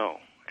 I don't know.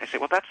 I say,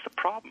 well, that's the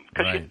problem.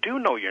 Because right. You do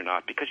know you're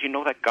not, because you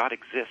know that God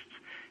exists,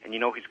 and you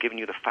know He's given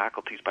you the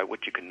faculties by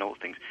which you can know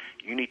things.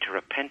 You need to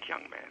repent,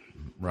 young man.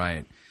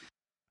 Right.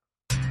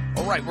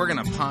 All right, we're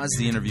going to pause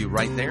the interview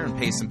right there and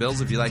pay some bills.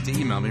 If you'd like to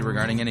email me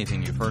regarding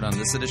anything you've heard on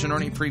this edition or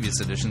any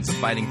previous editions of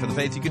Fighting for the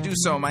Faith, you could do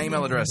so. My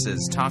email address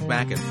is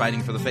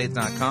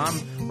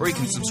talkback@fightingforthefaith.com, or you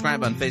can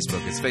subscribe on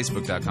Facebook. It's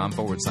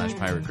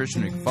facebook.com/Pirate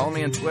Christian. You can follow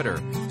me on Twitter.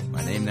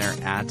 My name there,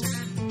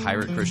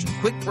 @Pirate Christian.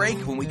 Quick break.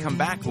 When we come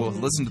back, we'll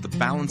listen to the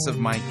balance of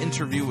my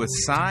interview with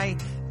Sye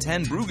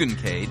Ten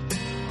Bruggencate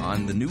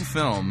on the new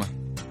film,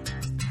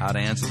 How to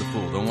Answer the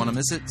Fool. Don't want to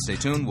miss it? Stay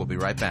tuned. We'll be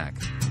right back.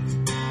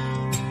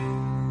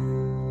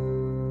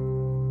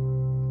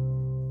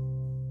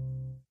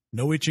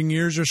 No itching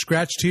ears are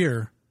scratched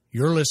here.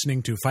 You're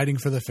listening to Fighting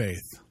for the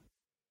Faith.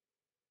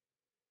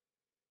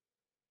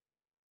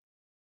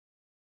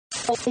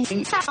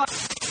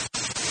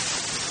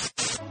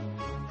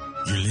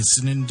 You're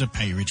listening to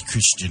Pirate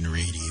Christian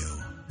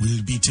Radio.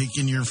 We'll be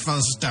taking your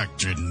false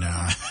doctrine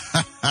now.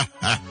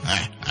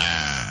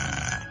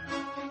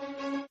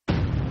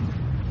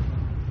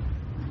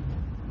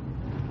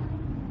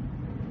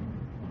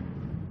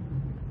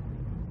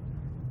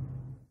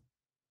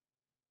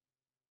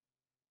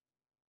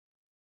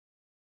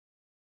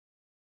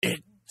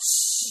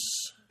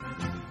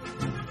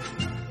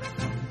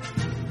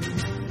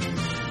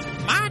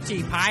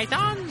 Monty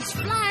Python's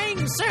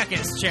Flying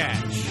Circus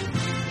Church.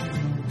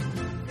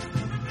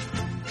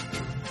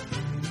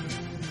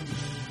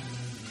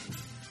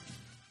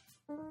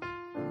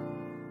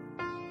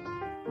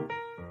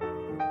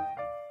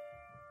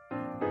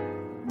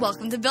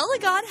 Welcome to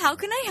Build-A-God. How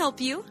can I help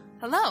you?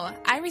 Hello,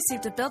 I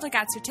received a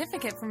Build-A-God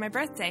certificate for my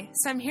birthday,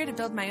 so I'm here to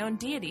build my own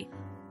deity.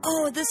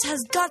 Oh, this has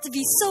got to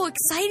be so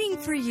exciting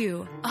for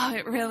you. Oh,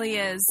 it really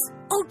is.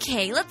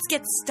 Okay, let's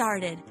get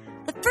started.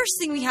 The first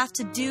thing we have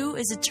to do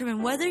is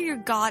determine whether your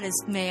god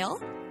is male,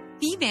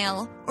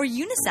 female, or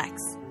unisex.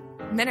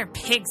 Men are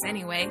pigs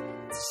anyway,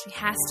 so she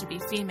has to be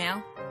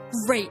female.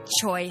 Great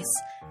choice.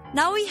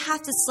 Now we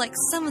have to select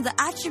some of the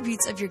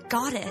attributes of your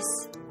goddess.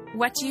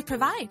 What do you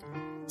provide?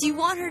 Do you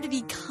want her to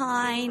be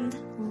kind,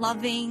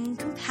 loving,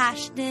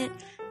 compassionate,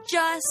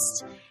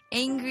 just,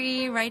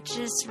 angry,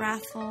 righteous,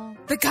 wrathful?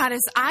 The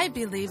goddess I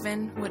believe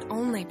in would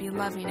only be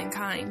loving and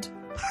kind.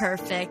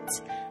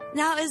 Perfect.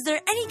 Now, is there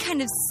any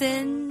kind of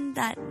sin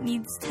that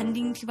needs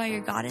tending to by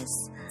your goddess?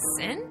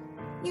 Sin?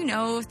 You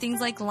know,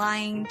 things like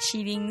lying,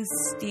 cheating,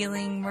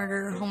 stealing,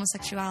 murder,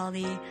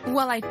 homosexuality.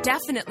 Well, I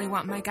definitely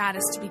want my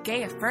goddess to be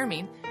gay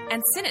affirming,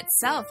 and sin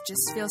itself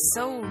just feels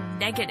so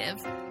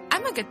negative.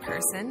 I'm a good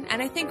person,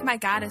 and I think my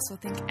goddess will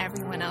think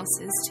everyone else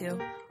is too.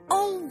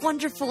 Oh,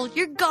 wonderful.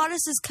 Your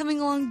goddess is coming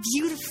along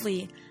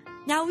beautifully.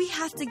 Now we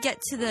have to get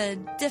to the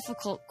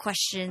difficult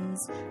questions.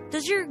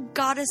 Does your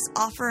goddess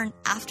offer an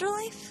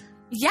afterlife?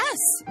 Yes,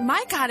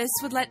 my goddess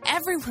would let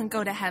everyone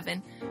go to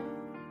heaven,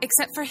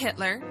 except for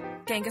Hitler,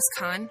 Genghis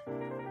Khan,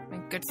 my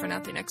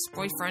good-for-nothing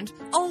ex-boyfriend.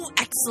 Oh,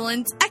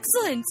 excellent,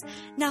 excellent.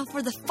 Now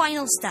for the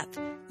final step,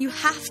 you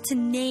have to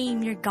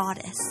name your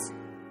goddess.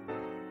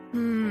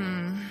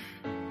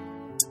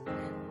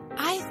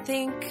 I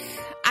think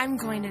I'm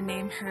going to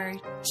name her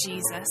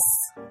Jesus.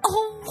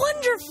 Oh,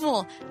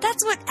 wonderful.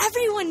 That's what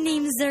everyone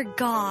names their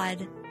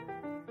god.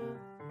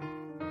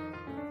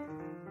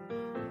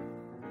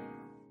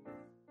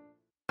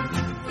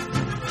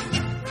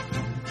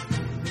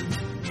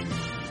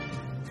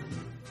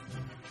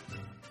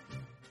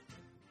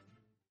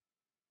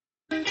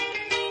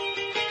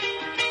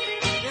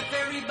 If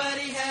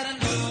everybody had a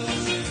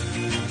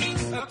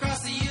nose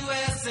across the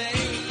USA,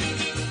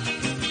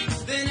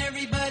 then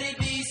everybody'd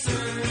be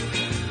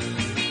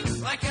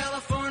served like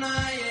California.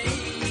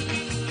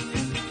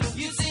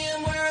 You'd see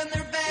them wearing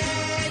their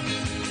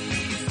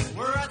baggies,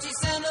 Warachi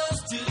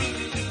sandals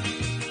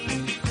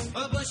too,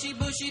 a bushy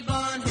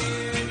blonde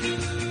hair,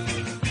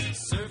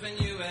 serving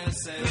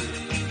USA.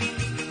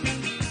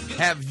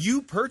 Have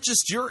you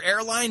purchased your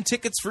airline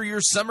tickets for your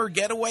summer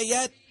getaway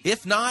yet?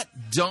 If not,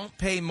 don't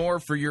pay more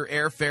for your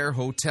airfare,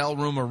 hotel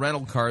room, or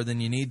rental car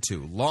than you need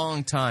to.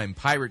 Longtime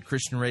Pirate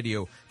Christian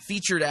Radio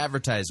featured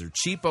advertiser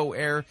Cheapo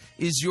Air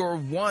is your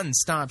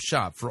one-stop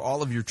shop for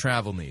all of your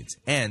travel needs.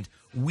 And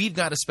we've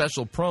got a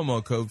special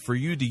promo code for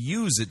you to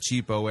use at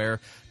Cheapo Air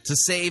to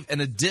save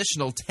an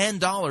additional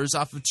 $10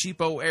 off of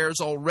Cheapo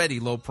Air's already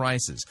low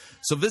prices.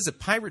 So visit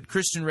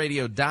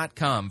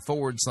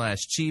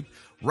piratechristianradio.com/cheap.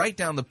 Write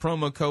down the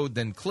promo code,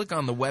 then click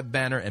on the web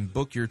banner and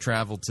book your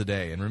travel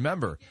today. And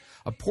remember,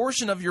 a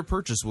portion of your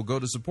purchase will go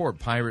to support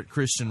Pirate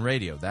Christian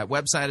Radio. That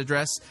website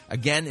address,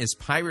 again, is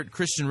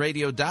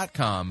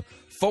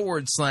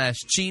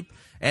piratechristianradio.com/cheap.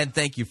 And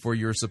thank you for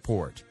your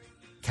support.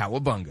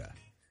 Cowabunga.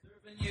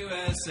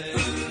 USA.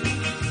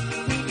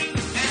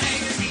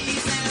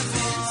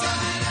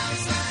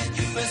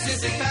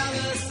 Pacific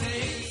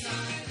Palisades.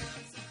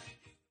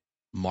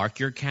 Mark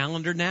your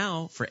calendar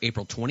now for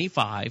April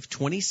 25,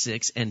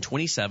 26, and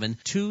 27,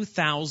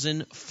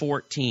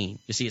 2014.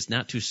 You see, it's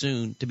not too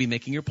soon to be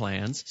making your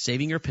plans,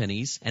 saving your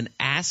pennies, and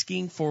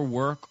asking for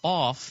work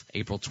off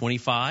April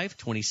 25,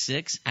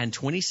 26, and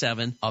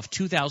 27 of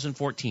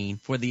 2014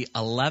 for the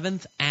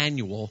 11th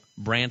annual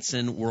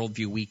Branson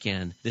Worldview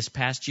Weekend. This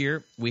past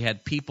year, we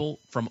had people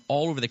from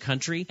all over the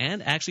country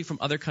and actually from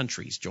other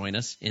countries join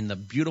us in the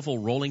beautiful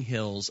rolling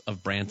hills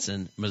of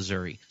Branson,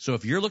 Missouri. So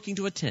if you're looking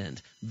to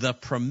attend the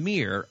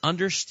premier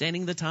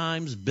Understanding the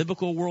Times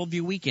Biblical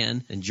Worldview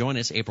Weekend, then join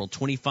us April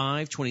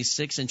 25,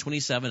 26, and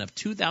 27 of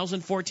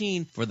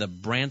 2014 for the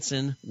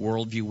Branson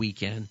Worldview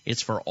Weekend.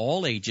 It's for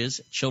all ages.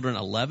 Children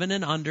 11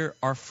 and under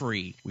are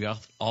free. We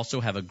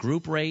also have a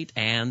group rate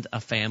and a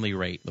family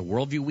rate. The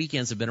Worldview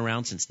Weekends have been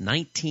around since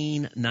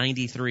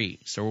 1993,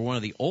 so we're one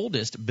of the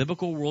oldest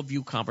biblical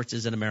worldview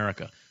conferences in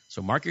America.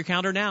 So mark your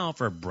calendar now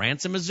for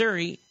Branson,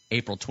 Missouri,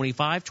 April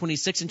 25,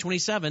 26, and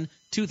 27,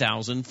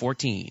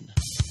 2014.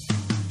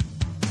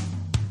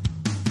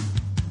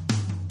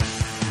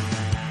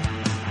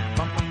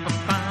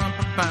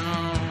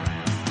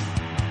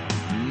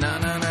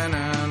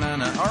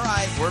 All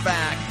right, we're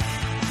back.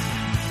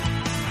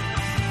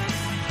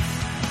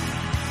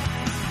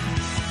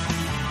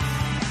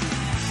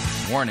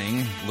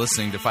 Warning,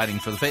 listening to Fighting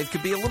for the Faith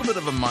could be a little bit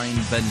of a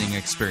mind-bending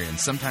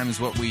experience. Sometimes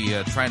what we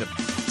try to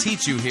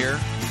teach you here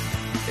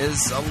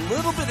is a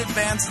little bit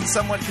advanced and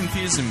somewhat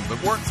confusing,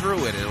 but work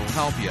through it. It'll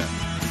help you.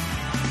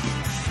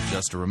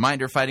 Just a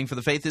reminder, Fighting for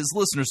the Faith is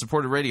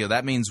listener-supported radio.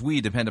 That means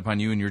we depend upon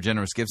you and your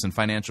generous gifts and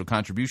financial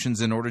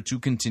contributions in order to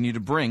continue to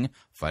bring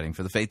Fighting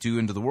for the Faith to you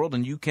into the world,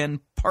 and you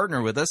can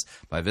partner with us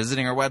by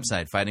visiting our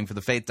website,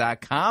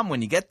 fightingforthefaith.com.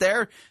 When you get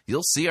there,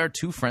 you'll see our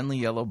two friendly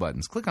yellow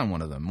buttons. Click on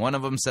one of them. One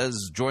of them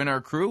says Join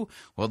Our Crew.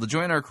 Well, the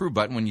Join Our Crew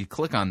button, when you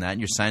click on that,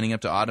 you're signing up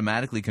to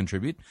automatically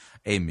contribute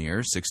a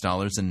mere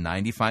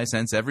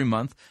 $6.95 every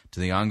month to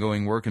the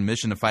ongoing work and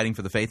mission of Fighting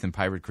for the Faith and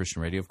Pirate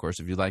Christian Radio. Of course,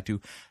 if you'd like to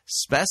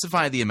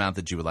specify the amount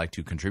that you would like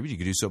to contribute, you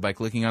can do so by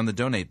clicking on the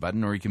donate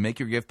button, or you can make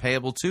your gift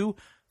payable to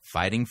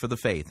Fighting for the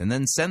Faith, and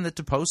then send it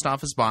to Post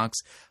Office Box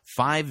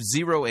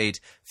 508,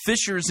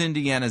 Fishers,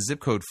 Indiana, zip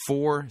code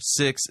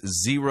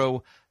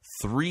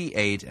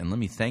 46038. And let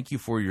me thank you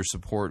for your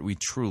support. We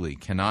truly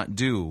cannot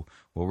do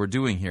what we're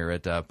doing here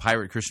at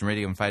Pirate Christian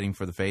Radio and Fighting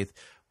for the Faith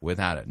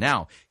without it.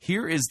 Now,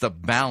 here is the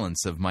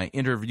balance of my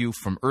interview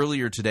from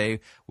earlier today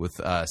with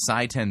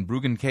Sye Ten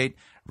Bruggencate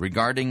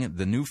regarding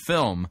the new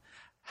film,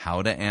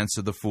 How to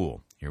Answer the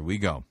Fool. Here we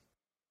go.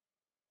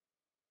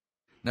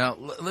 Now,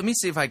 let me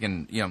see if I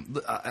can,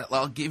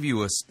 I'll give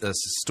you a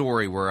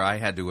story where I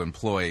had to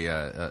employ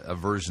a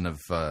version of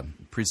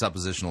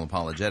presuppositional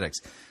apologetics.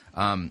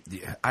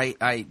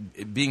 I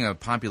being a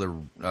popular,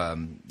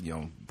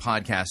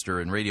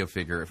 podcaster and radio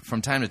figure,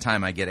 from time to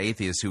time I get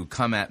atheists who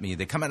come at me.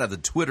 They come out of the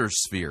Twitter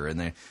sphere, and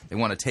they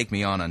want to take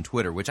me on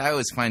Twitter, which I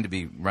always find to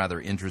be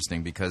rather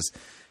interesting because,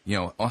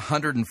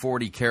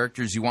 140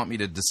 characters, you want me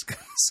to discuss,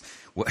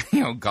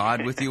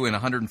 God with you in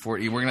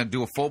 140. We're going to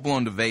do a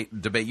full-blown debate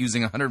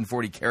using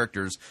 140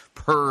 characters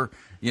per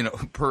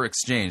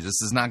exchange.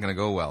 This is not going to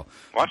go well.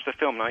 Watch the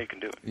film now. You can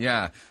do it.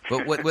 Yeah,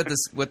 but what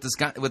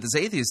this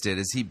atheist did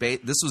is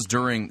this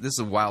was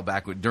a while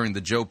back during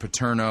the Joe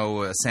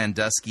Paterno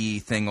Sandusky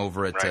thing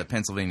over at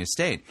Pennsylvania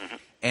State,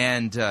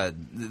 and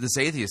this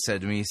atheist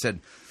said to me, he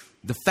said,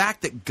 the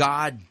fact that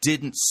God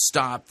didn't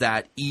stop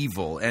that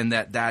evil and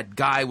that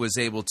guy was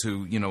able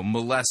to,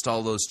 molest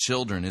all those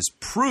children is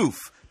proof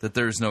that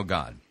there's no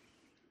God.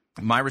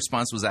 My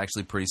response was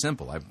actually pretty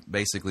simple. I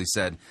basically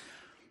said,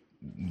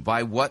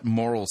 by what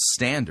moral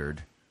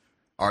standard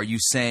are you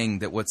saying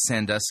that what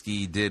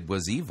Sandusky did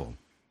was evil?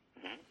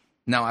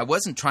 Now, I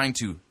wasn't trying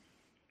to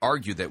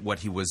argue that what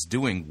he was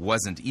doing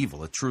wasn't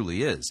evil. It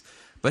truly is.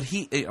 But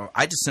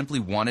I just simply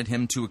wanted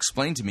him to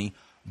explain to me,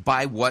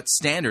 by what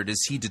standard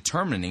is he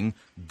determining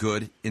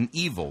good and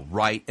evil,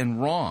 right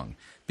and wrong?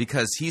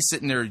 Because he's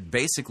sitting there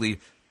basically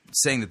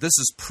saying that this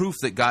is proof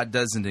that God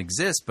doesn't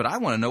exist, but I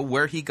want to know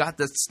where he got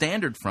that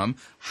standard from.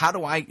 How do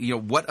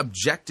what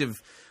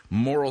objective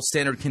moral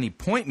standard can he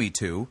point me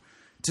to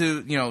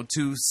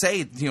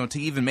say, to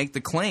even make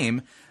the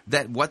claim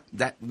that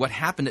what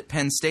happened at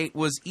Penn State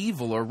was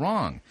evil or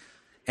wrong?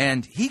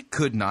 And he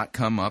could not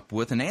come up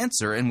with an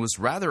answer and was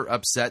rather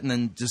upset and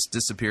then just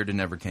disappeared and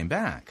never came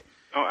back.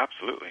 Oh,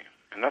 absolutely.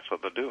 And that's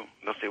what they'll do.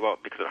 They'll say, well,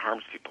 because it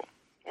harms people.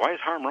 Why is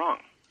harm wrong?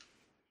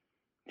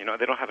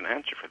 They don't have an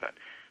answer for that.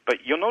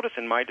 But you'll notice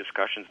in my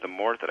discussions, the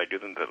more that I do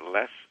them, the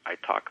less I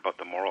talk about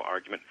the moral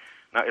argument.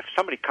 Now, if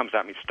somebody comes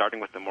at me starting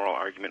with the moral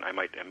argument, I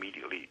might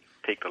immediately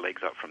take the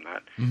legs out from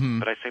that. Mm-hmm.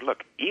 But I say,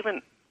 look,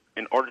 even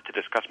in order to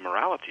discuss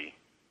morality,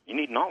 you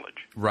need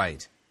knowledge.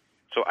 Right.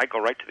 So I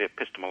go right to the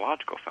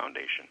epistemological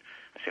foundation.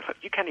 I say, look,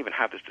 you can't even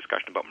have this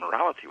discussion about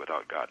morality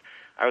without God.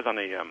 I was on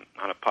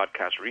a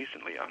podcast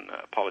recently on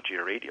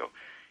Apologia Radio,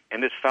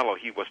 and this fellow,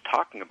 he was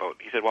talking about,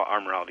 he said, well, our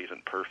morality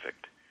isn't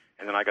perfect.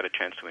 And then I got a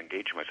chance to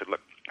engage him. I said,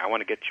 look, I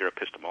want to get to your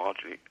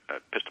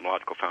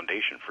epistemological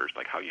foundation first,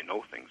 like how you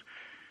know things.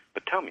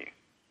 But tell me,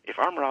 if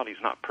our morality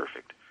is not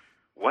perfect,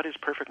 what is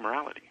perfect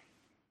morality?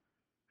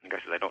 And the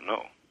guy says, I don't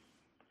know.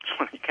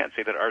 So you can't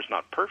say that ours is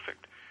not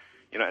perfect.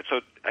 And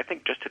so I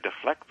think just to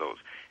deflect those,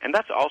 and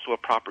that's also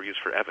a proper use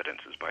for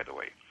evidences, by the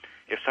way.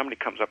 If somebody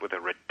comes up with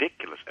a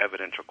ridiculous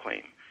evidential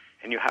claim,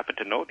 and you happen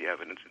to know the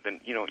evidence, then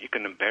you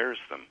can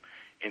embarrass them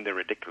in their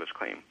ridiculous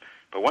claim.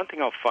 But one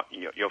thing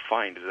you'll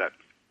find is that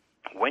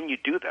when you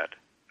do that,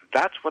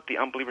 that's what the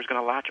unbeliever is going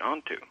to latch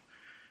onto.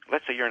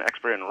 Let's say you're an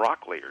expert in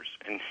rock layers,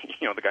 and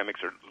the guy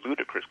makes a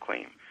ludicrous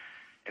claim,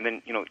 and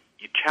then you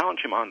challenge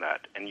him on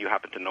that, and you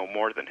happen to know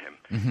more than him,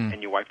 mm-hmm.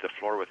 and you wipe the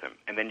floor with him,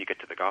 and then you get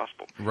to the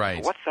gospel. Right.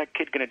 But what's that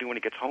kid going to do when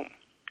he gets home?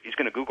 He's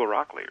going to Google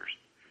rock layers.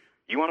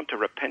 You want him to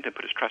repent and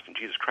put his trust in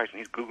Jesus Christ,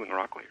 and he's Googling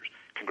rock layers.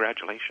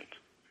 Congratulations.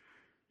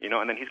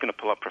 And then he's going to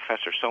pull up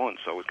Professor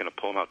so-and-so, who's going to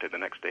pull him out there the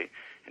next day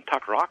and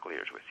talk rock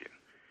layers with you.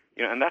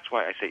 And that's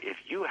why I say if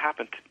you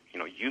happen to,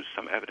 use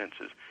some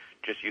evidences,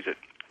 just use it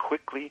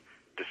quickly,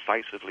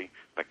 decisively,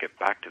 but get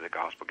back to the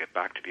gospel, get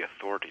back to the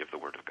authority of the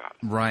Word of God.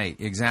 Right,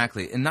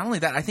 exactly. And not only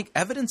that, I think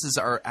evidences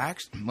are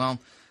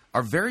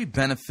very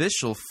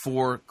beneficial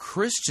for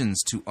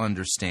Christians to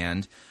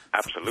understand.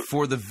 Absolutely.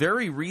 For the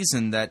very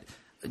reason that,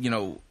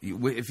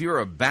 if you're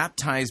a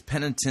baptized,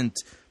 penitent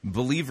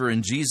believer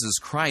in Jesus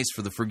Christ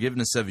for the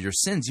forgiveness of your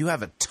sins, you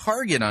have a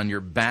target on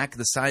your back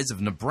the size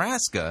of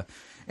Nebraska.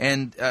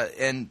 And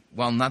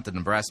not the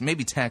Nebraska,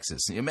 maybe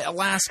Texas,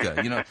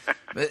 Alaska,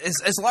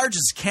 as large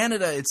as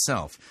Canada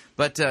itself.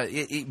 But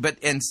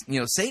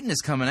Satan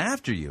is coming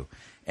after you,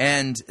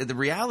 and the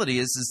reality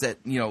is that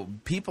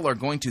people are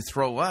going to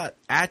throw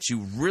at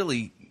you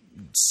really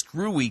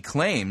screwy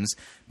claims,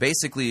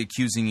 basically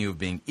accusing you of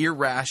being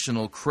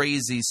irrational,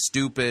 crazy,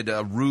 stupid,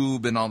 a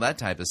rube, and all that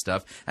type of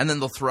stuff, and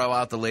then they'll throw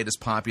out the latest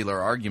popular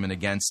argument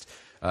against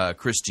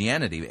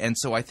Christianity. And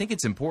so I think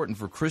it's important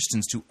for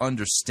Christians to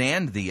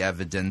understand the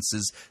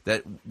evidences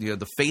that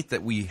the faith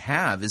that we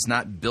have is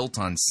not built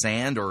on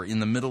sand or in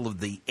the middle of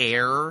the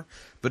air,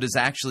 but is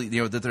actually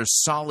that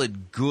there's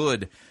solid,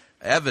 good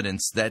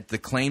evidence that the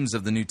claims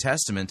of the New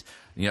Testament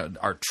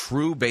are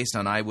true based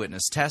on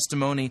eyewitness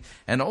testimony,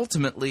 and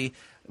ultimately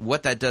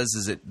what that does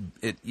is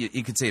it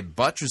you could say it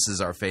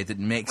buttresses our faith. It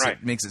makes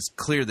it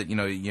clear that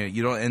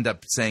you don't end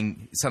up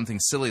saying something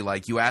silly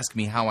like, you ask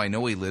me how I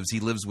know he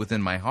lives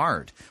within my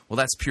heart. Well,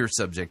 that's pure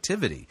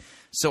subjectivity.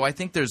 So I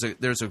think there's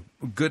a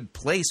good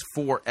place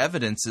for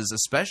evidences,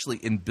 especially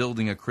in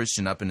building a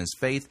Christian up in his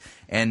faith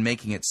and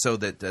making it so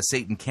that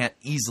Satan can't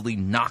easily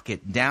knock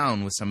it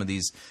down with some of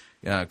these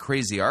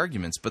crazy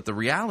arguments. But the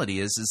reality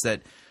is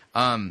that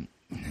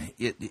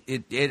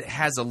it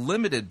has a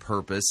limited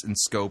purpose and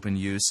scope and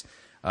use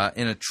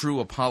in a true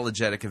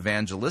apologetic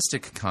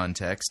evangelistic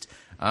context,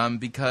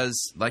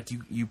 because, like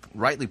you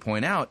rightly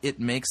point out, it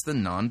makes the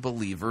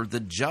non-believer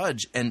the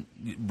judge, and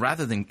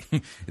rather than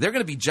they're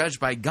going to be judged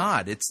by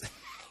God. It's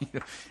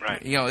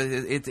right.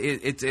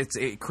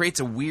 It creates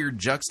a weird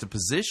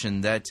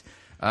juxtaposition that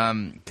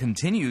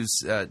continues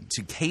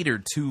to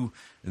cater to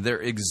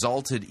their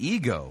exalted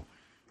ego.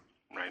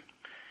 Right.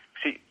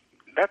 See,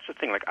 that's the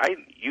thing. Like, I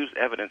use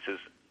evidences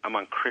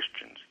among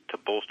Christians to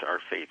bolster our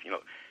faith.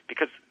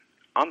 Because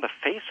on the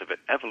face of it,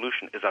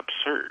 evolution is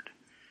absurd.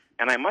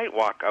 And I might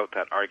walk out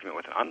that argument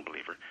with an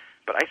unbeliever,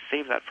 but I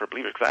save that for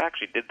believers, because I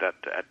actually did that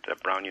at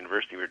Brown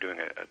University. We were doing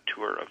a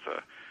tour of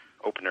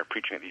open-air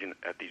preaching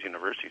at these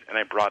universities, and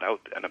I brought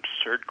out an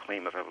absurd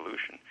claim of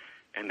evolution,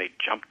 and they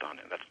jumped on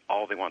it. That's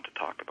all they want to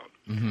talk about.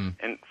 Mm-hmm.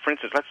 And, for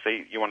instance, let's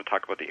say you want to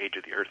talk about the age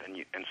of the Earth, and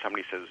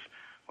somebody says,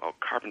 well,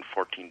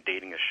 carbon-14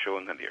 dating has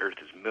shown that the Earth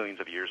is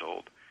millions of years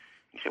old.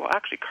 You say, well,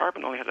 actually,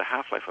 carbon only has a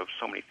half-life of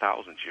so many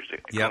thousands years. It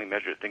can only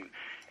measure things.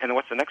 And then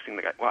what's the next thing?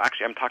 Well,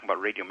 actually, I'm talking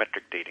about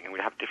radiometric dating, and we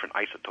have different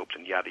isotopes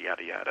and yada,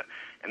 yada, yada.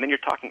 And then you're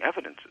talking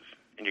evidences,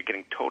 and you're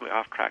getting totally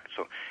off track.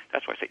 So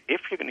that's why I say,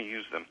 if you're going to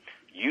use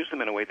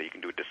them in a way that you can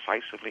do it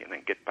decisively and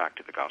then get back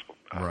to the gospel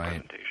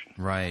presentation.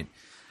 Right.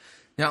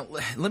 Now,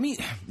 let me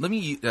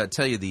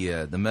tell you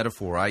the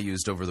metaphor I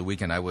used over the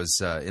weekend. I was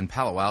in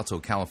Palo Alto,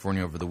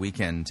 California over the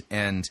weekend,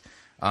 and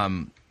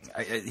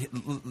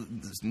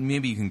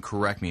maybe you can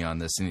correct me on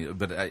this,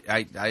 but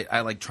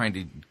I like trying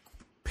to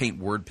paint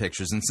word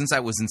pictures. And since I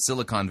was in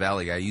Silicon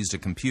Valley, I used a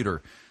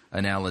computer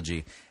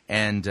analogy,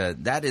 and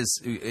that is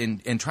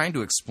in trying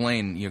to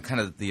explain, kind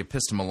of the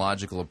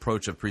epistemological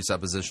approach of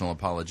presuppositional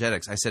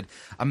apologetics. I said,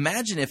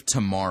 imagine if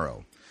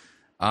tomorrow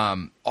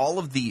all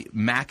of the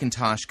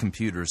Macintosh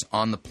computers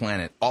on the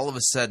planet all of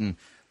a sudden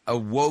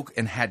awoke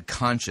and had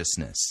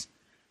consciousness.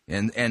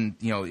 And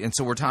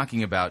so we're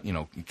talking about,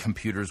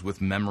 computers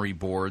with memory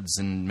boards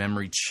and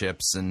memory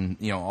chips and,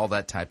 all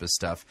that type of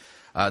stuff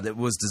that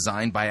was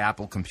designed by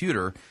Apple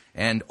Computer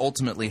and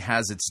ultimately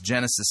has its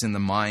genesis in the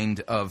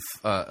mind of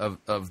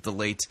the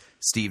late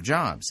Steve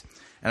Jobs.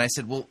 And I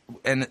said, well,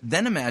 and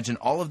then imagine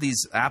all of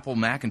these Apple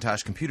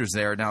Macintosh computers,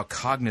 they are now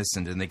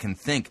cognizant and they can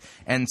think.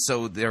 And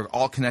so they're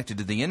all connected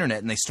to the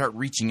internet and they start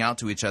reaching out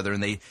to each other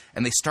and they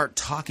start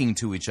talking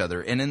to each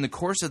other. And in the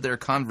course of their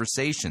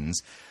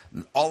conversations,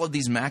 all of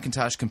these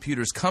Macintosh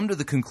computers come to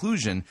the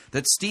conclusion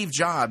that Steve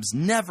Jobs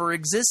never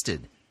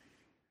existed.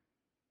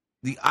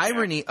 The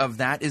irony of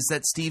that is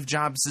that Steve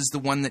Jobs is the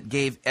one that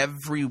gave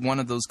every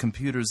one of those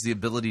computers the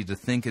ability to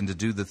think and to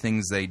do the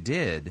things they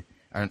did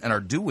and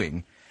are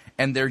doing.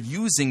 And they're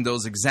using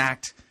those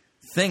exact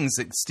things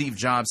that Steve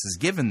Jobs has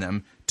given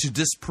them to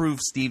disprove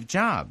Steve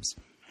Jobs.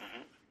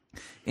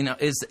 Do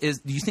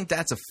you think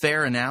that's a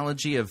fair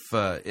analogy of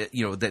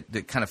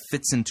that kind of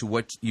fits into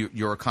what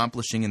you're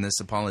accomplishing in this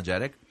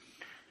apologetic?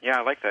 Yeah,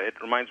 I like that. It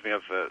reminds me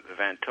of the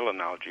Van Til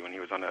analogy when he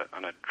was on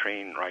a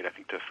train ride, I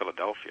think, to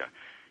Philadelphia,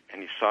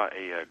 and he saw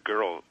a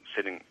girl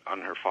sitting on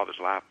her father's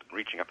lap,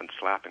 reaching up and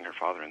slapping her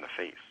father in the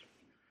face.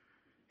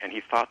 And he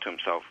thought to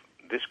himself,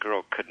 this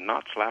girl could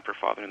not slap her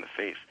father in the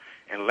face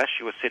unless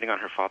she was sitting on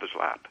her father's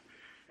lap.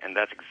 And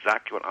that's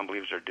exactly what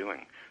unbelievers are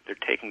doing. They're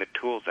taking the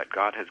tools that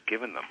God has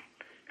given them,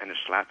 and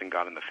they're slapping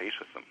God in the face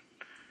with them.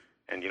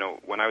 And,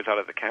 when I was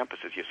out at the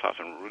campuses, you saw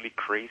some really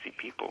crazy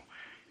people.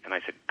 And I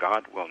said,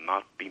 God will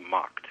not be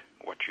mocked.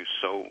 What you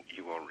sow,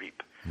 you will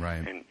reap.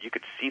 Right. And you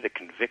could see the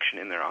conviction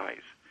in their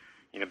eyes.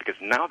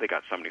 Because now they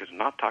got somebody who's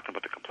not talking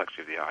about the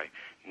complexity of the eye.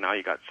 Now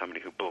you got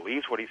somebody who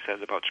believes what he says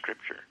about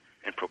Scripture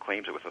and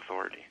proclaims it with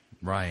authority.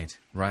 Right.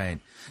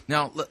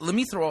 Now, let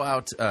me throw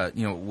out,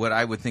 what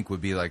I would think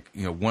would be like,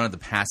 one of the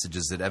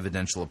passages that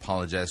evidential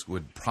apologetics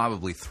would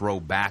probably throw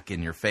back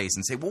in your face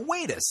and say, well,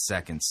 wait a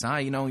second, Sye,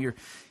 you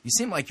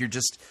seem like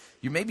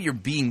you're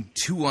being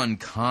too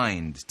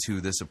unkind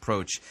to this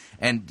approach.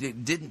 And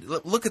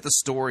look at the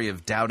story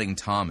of doubting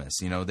Thomas,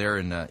 there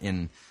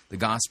in the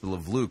Gospel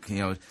of Luke,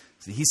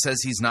 he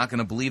says he's not going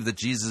to believe that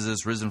Jesus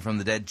is risen from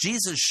the dead.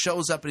 Jesus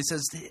shows up and he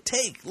says,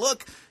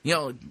 look,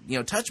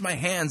 touch my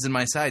hands and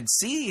my side.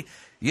 See,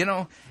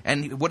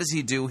 and what does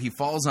he do? He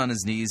falls on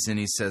his knees and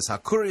he says,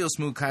 Hakurios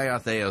mu kai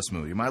theos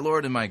mu, you're my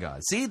Lord and my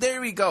God. See, there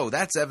we go.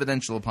 That's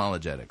evidential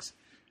apologetics.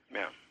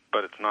 Yeah,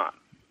 but it's not.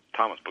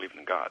 Thomas believed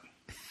in God.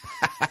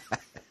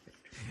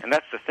 And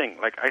that's the thing.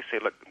 Like I say,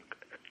 look,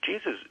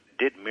 Jesus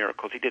did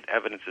miracles. He did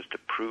evidences to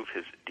prove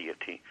his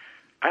deity.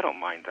 I don't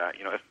mind that,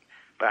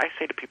 But I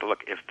say to people,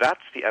 look, if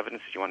that's the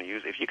evidence you want to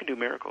use, if you can do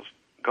miracles,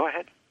 go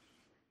ahead.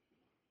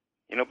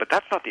 But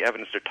that's not the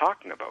evidence they're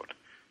talking about.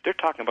 They're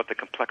talking about the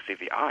complexity of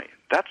the eye.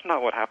 That's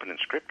not what happened in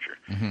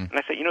Scripture. Mm-hmm. And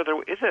I say, there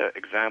is an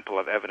example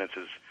of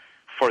evidences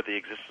for the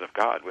existence of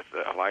God with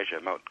Elijah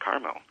at Mount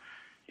Carmel.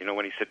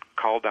 When he said,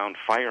 call down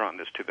fire on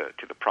this to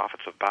the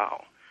prophets of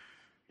Baal.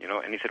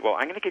 And he said, well,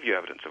 I'm going to give you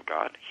evidence of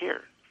God.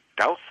 Here,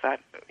 douse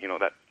that,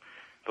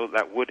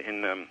 that wood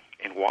in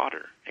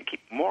water and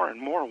keep more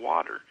and more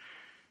water.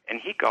 And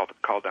he called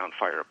down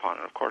fire upon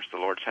it. Of course, the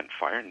Lord sent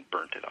fire and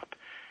burnt it up.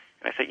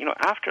 And I said,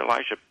 after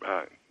Elijah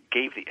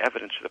gave the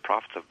evidence to the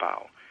prophets of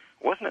Baal,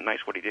 wasn't it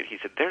nice what he did? He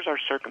said, there's our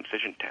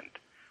circumcision tent.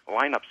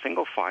 Line up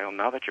single file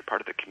now that you're part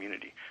of the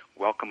community.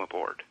 Welcome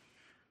aboard.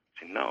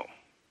 I said, no.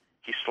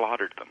 He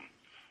slaughtered them.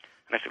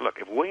 And I said,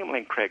 look, if William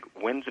Lane Craig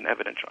wins an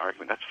evidential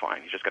argument, that's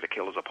fine. He's just got to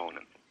kill his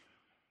opponent.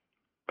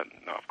 But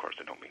no, of course,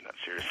 I don't mean that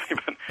seriously.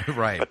 But,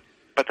 right.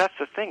 But that's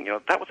the thing.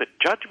 That was a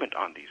judgment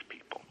on these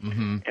people.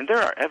 Mm-hmm. And there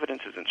are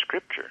evidences in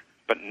Scripture,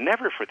 but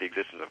never for the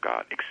existence of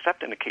God,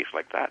 except in a case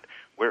like that,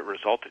 where it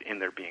resulted in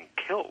their being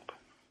killed.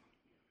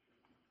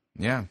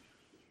 Yeah.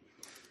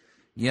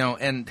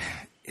 And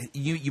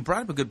you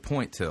brought up a good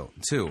point,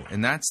 too,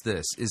 and that's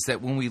this, is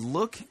that when we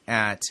look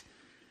at,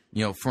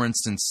 for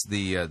instance,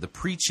 the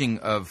preaching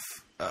of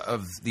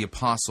the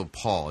Apostle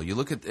Paul, you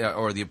look at,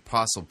 or the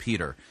Apostle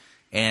Peter,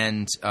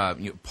 and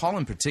Paul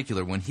in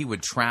particular, when he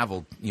would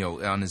travel,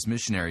 on his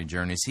missionary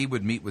journeys, he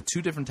would meet with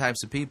two different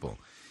types of people.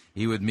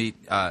 He would meet,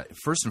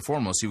 first and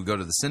foremost, he would go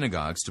to the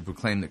synagogues to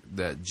proclaim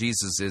that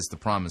Jesus is the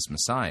promised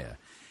Messiah.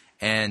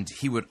 And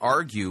he would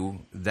argue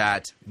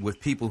that with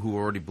people who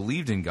already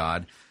believed in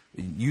God,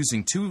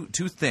 using two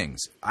things: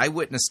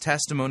 eyewitness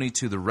testimony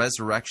to the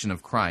resurrection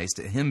of Christ,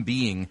 him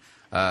being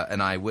an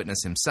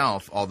eyewitness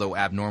himself, although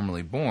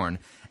abnormally born,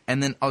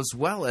 and then as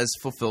well as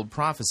fulfilled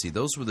prophecy.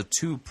 Those were the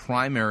two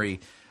primary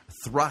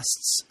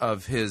thrusts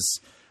of his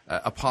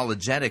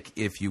apologetic,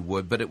 if you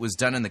would, but it was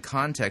done in the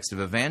context of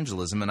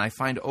evangelism. And I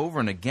find over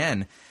and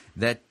again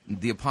that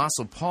the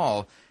Apostle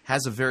Paul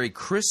has a very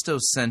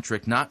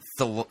Christocentric, not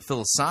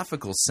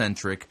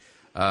philosophical-centric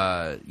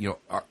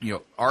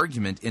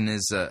argument in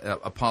his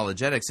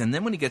apologetics. And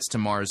then when he gets to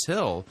Mars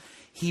Hill,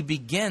 he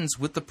begins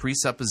with the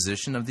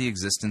presupposition of the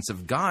existence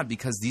of God,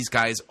 because these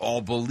guys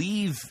all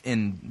believe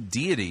in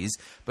deities.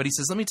 But he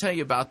says, let me tell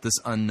you about this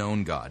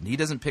unknown God. He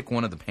doesn't pick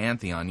one of the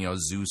pantheon,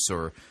 Zeus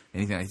or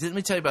anything like that. Let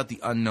me tell you about the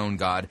unknown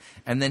God.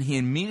 And then he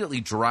immediately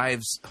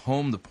drives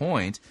home the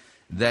point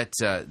that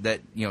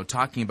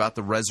talking about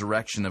the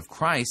resurrection of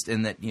Christ,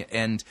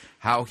 and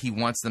how he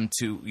wants them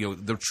to,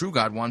 the true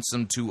God wants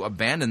them to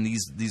abandon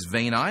these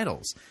vain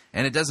idols,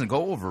 and it doesn't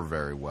go over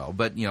very well.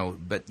 But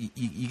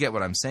you get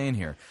what I'm saying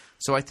here.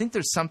 So I think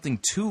there's something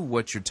to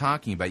what you're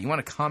talking about. You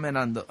want to comment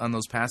on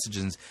those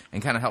passages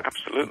and kind of help,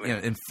 absolutely,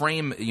 and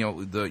frame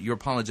your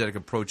apologetic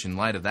approach in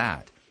light of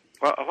that.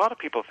 Well, a lot of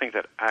people think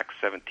that Acts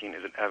 17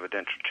 is an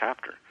evidential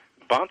chapter.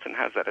 Bonson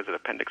has that as an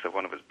appendix of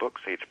one of his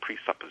books. Say it's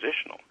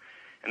presuppositional.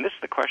 And this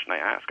is the question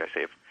I ask. I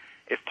say,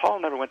 if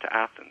Paul never went to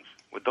Athens,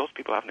 would those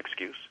people have an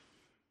excuse?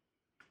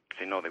 I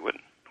say, no, they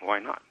wouldn't.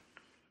 Why not?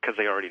 Because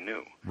they already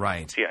knew.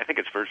 Right. See, I think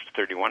it's verse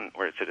 31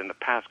 where it said, in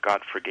the past,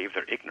 God forgave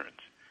their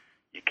ignorance.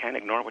 You can't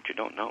ignore what you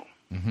don't know.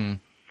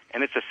 Mm-hmm. And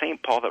it's the same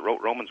Paul that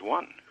wrote Romans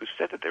 1, who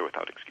said that they're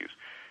without excuse.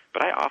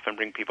 But I often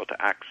bring people to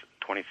Acts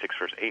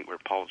 26, verse 8, where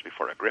Paul was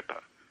before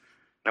Agrippa.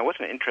 Now,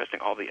 wasn't it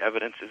interesting, all the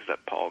evidences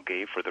that Paul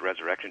gave for the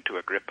resurrection to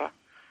Agrippa?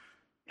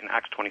 In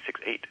Acts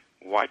 26:8,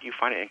 why do you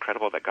find it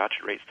incredible that God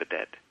should raise the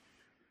dead?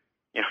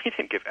 He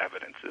didn't give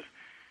evidences.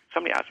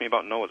 Somebody asked me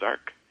about Noah's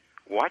Ark.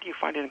 Why do you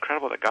find it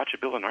incredible that God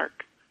should build an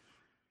ark?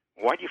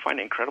 Why do you find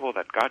it incredible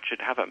that God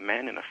should have a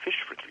man and a fish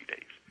for 3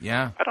 days?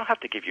 Yeah. I don't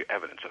have to give you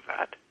evidence of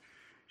that.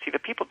 See,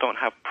 the people don't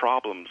have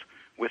problems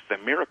with the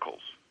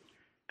miracles.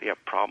 They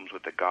have problems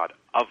with the God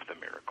of the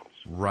miracles.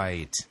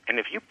 Right. And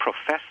if you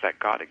profess that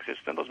God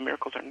exists, then those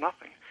miracles are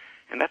nothing.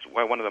 And that's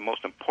why one of the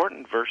most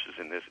important verses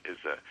in this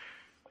is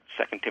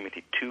 2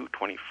 Timothy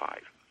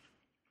 2:25,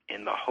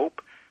 in the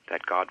hope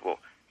that God will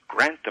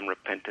grant them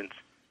repentance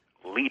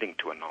leading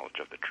to a knowledge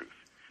of the truth.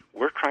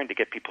 We're trying to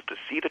get people to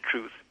see the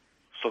truth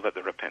so that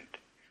they repent.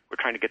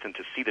 We're trying to get them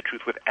to see the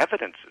truth with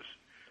evidences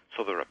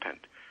so they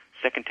repent.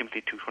 2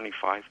 Timothy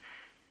 2:25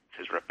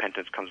 says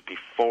repentance comes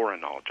before a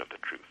knowledge of the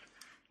truth.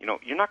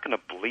 You're not going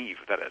to believe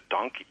that a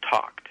donkey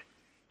talked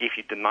if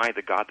you deny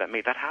the God that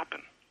made that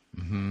happen.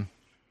 Mm-hmm.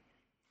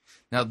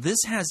 Now, this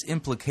has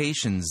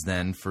implications,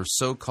 then, for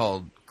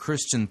so-called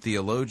Christian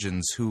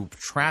theologians who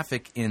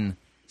traffic in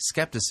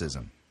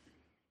skepticism.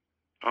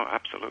 Oh,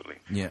 absolutely.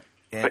 Yeah.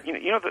 But,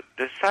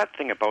 the sad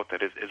thing about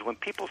that is when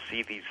people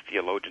see these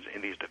theologians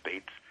in these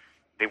debates,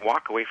 they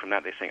walk away from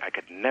that, they saying, I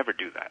could never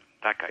do that.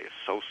 That guy is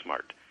so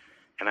smart.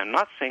 And I'm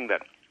not saying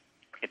that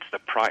it's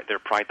their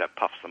pride that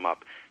puffs them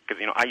up,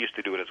 because, I used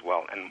to do it as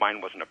well, and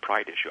mine wasn't a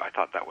pride issue. I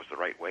thought that was the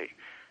right way.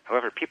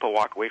 However, people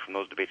walk away from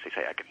those debates, they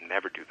say, I could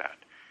never do that.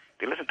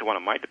 They listen to one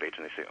of my debates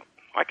and they say,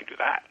 I can do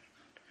that.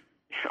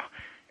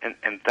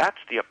 And that's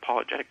the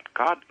apologetic.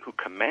 God, who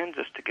commands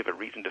us to give a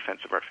reasoned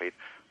defense of our faith,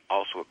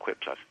 also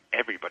equips us.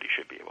 Everybody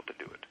should be able to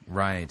do it.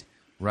 Right.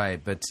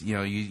 But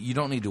you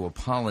don't need to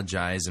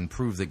apologize and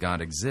prove that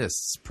God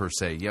exists per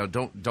se.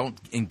 Don't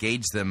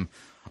engage them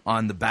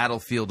on the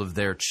battlefield of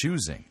their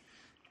choosing.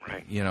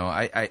 Right.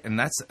 And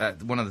that's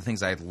one of the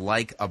things I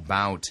like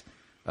about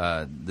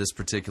this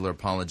particular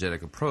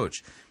apologetic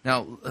approach.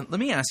 Now, let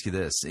me ask you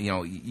this.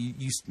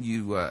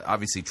 You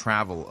obviously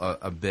travel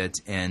a bit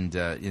and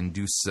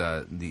induce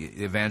the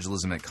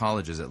evangelism at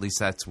colleges. At least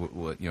that's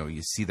what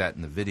you see that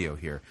in the video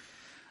here.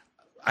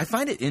 I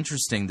find it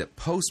interesting that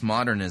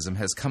postmodernism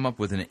has come up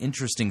with an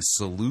interesting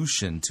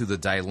solution to the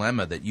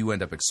dilemma that you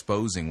end up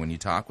exposing when you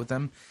talk with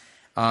them.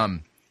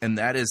 And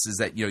that is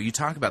that you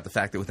talk about the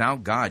fact that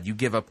without God, you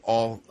give up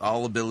all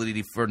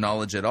ability for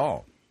knowledge at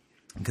all,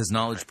 because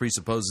knowledge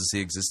presupposes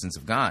the existence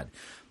of God.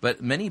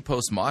 But many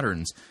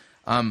postmoderns,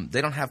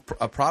 they don't have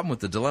a problem with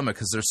the dilemma,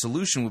 because their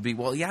solution would be,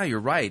 well, yeah, you're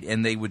right,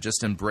 and they would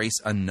just embrace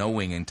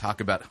unknowing and talk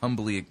about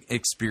humbly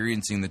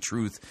experiencing the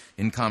truth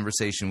in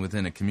conversation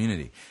within a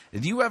community.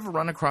 Do you ever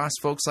run across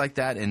folks like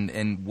that,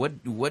 and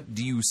what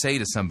do you say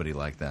to somebody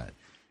like that?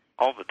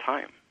 All the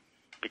time,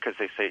 because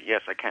they say,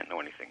 yes, I can't know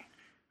anything.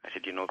 I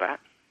said, you know that?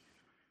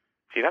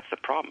 See, that's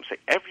the problem. Say,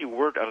 every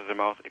word out of their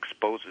mouth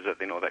exposes that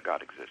they know that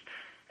God exists.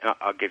 And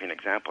I'll give you an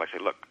example. I say,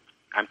 look,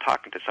 I'm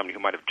talking to somebody who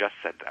might have just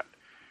said that.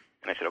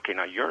 And I said, okay,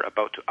 now you're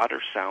about to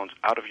utter sounds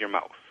out of your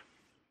mouth.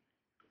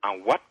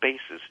 On what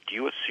basis do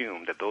you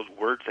assume that those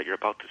words that you're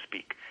about to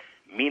speak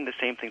mean the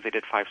same things they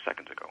did 5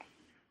 seconds ago?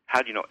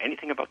 How do you know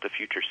anything about the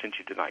future since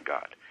you deny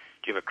God?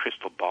 Do you have a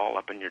crystal ball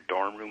up in your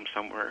dorm room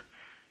somewhere?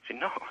 I say,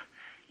 no.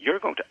 You're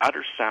going to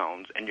utter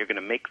sounds, and you're going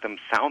to make them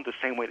sound the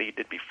same way that you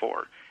did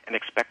before and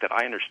expect that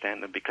I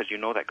understand them because you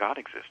know that God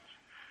exists.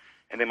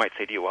 And they might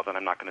say to you, well, then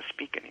I'm not going to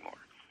speak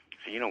anymore.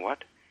 So you know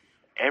what?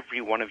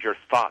 Every one of your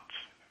thoughts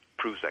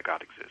proves that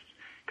God exists,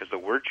 because the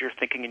words you're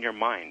thinking in your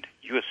mind,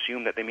 you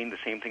assume that they mean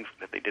the same things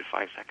that they did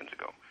 5 seconds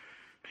ago.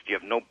 So you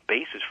have no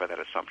basis for that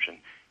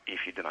assumption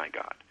if you deny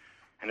God.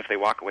 And if they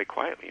walk away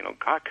quietly,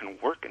 God can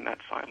work in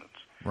that silence.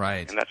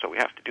 Right. And that's what we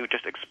have to do,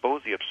 just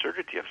expose the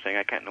absurdity of saying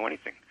I can't know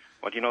anything.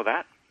 Well, do you know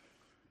that?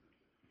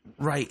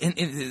 Right,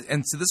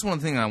 and so this is one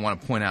thing I want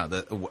to point out,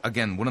 that,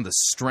 again, one of the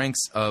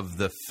strengths of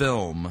the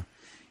film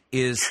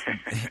is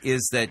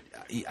that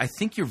I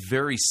think you're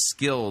very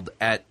skilled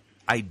at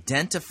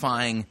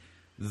identifying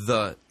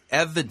the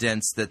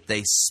evidence that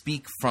they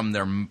speak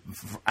from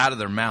out of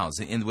their mouths,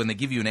 and when they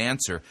give you an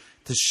answer,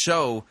 to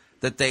show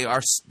that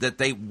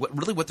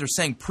really what they're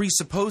saying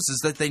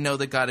presupposes that they know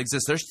that God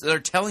exists. They're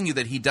telling you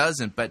that He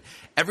doesn't, but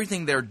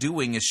everything they're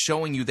doing is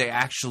showing you they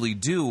actually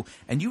do,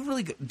 and you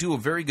really do a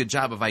very good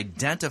job of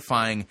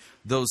identifying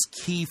those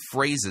key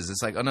phrases.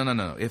 It's like, oh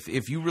no.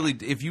 If you really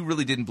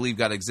didn't believe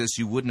God exists,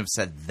 you wouldn't have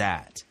said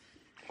that.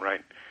 Right.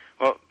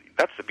 Well,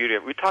 that's the beauty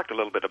of it. We talked a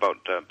little bit about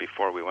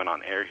before we went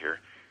on air here,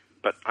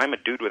 but I'm a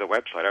dude with a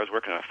website. I was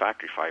working in a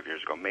factory 5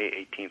 years ago. May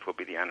 18th will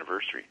be the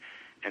anniversary.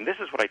 And this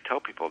is what I tell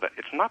people, that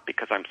it's not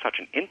because I'm such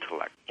an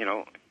intellect,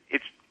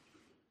 it's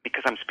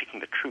because I'm speaking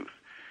the truth.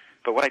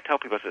 But what I tell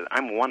people is that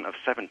I'm one of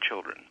 7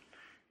 children,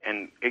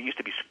 and it used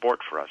to be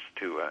sport for us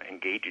to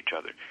engage each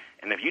other.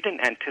 And if you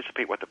didn't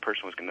anticipate what the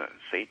person was going to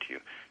say to you,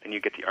 then you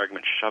get the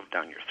argument shoved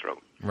down your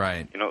throat.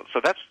 Right. So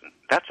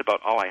that's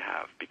about all I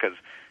have, because,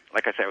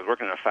 like I said, I was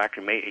working in a factory.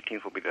 May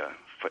 18th will be the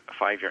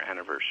 5-year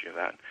anniversary of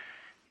that.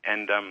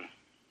 And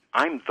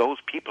I'm those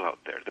people out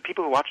there. The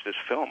people who watch this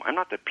film, I'm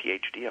not the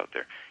PhD out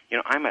there.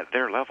 I'm at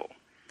their level.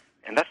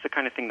 And that's the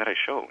kind of thing that I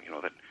show,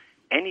 that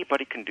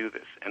anybody can do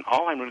this. And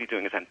all I'm really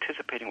doing is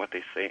anticipating what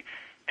they say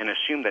and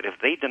assume that if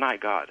they deny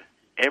God,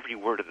 every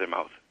word of their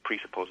mouth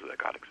presupposes that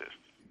God exists.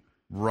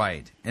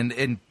 Right.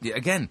 And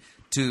again,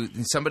 to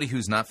somebody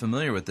who's not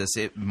familiar with this,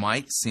 it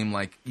might seem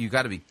like, you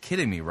got to be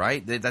kidding me,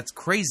 right? That's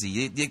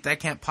crazy. That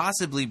can't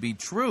possibly be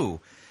true.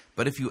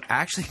 But if you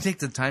actually take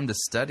the time to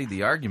study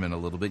the argument a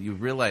little bit, you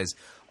realize,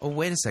 oh,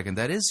 wait a second,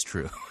 that is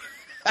true.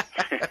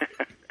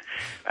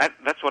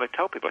 That's what I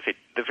tell people. I say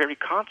the very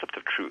concept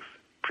of truth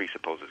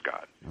presupposes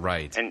God.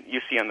 Right. And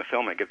you see on the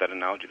film, I give that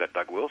analogy that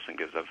Doug Wilson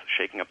gives of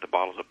shaking up the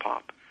bottles of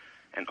pop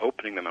and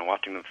opening them and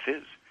watching them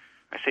fizz.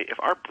 I say if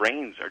our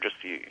brains are just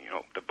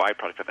the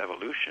byproduct of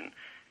evolution,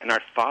 and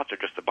our thoughts are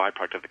just the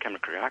byproduct of the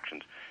chemical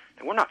reactions,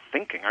 then we're not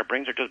thinking. Our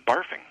brains are just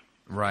barfing.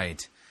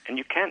 Right. And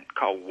you can't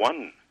call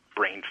one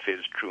brain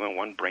fizz true and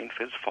one brain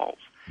fizz false.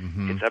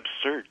 Mm-hmm. It's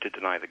absurd to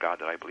deny the God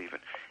that I believe in.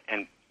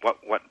 And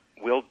what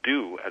we'll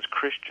do as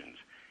Christians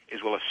is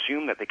we'll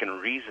assume that they can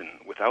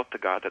reason without the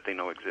God that they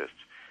know exists.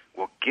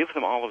 We'll give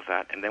them all of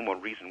that, and then we'll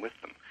reason with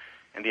them.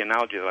 And the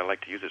analogy that I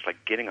like to use is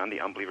like getting on the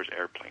unbeliever's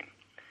airplane.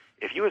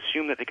 If you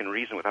assume that they can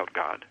reason without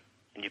God,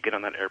 and you get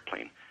on that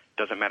airplane,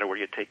 doesn't matter where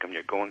you take them,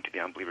 you're going to the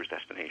unbeliever's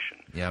destination.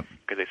 Yep.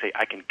 Because they say,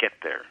 I can get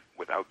there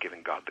without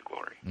giving God the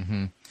glory.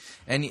 Mm-hmm.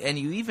 And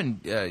you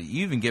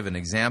even give an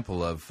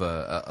example of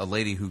a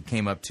lady who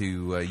came up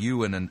to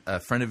you and a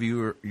friend of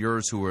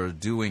yours who were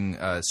doing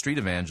street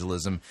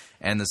evangelism,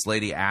 and this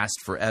lady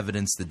asked for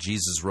evidence that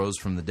Jesus rose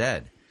from the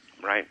dead.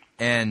 Right.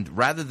 And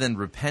rather than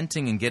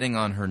repenting and getting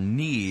on her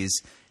knees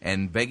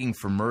and begging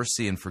for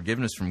mercy and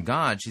forgiveness from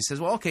God, she says,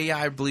 well, okay, yeah,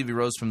 I believe he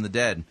rose from the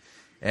dead.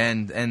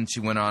 And she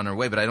went on her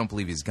way, but I don't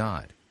believe he's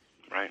God.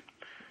 Right.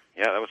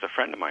 Yeah, that was a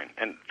friend of mine.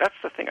 And that's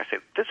the thing. I say,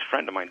 this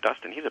friend of mine,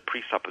 Dustin, he's a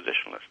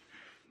presuppositionalist.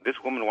 This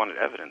woman wanted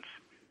evidence.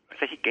 I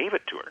say he gave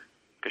it to her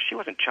because she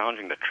wasn't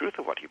challenging the truth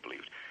of what he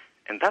believed.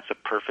 And that's a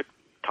perfect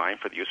time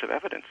for the use of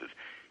evidences.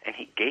 And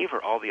he gave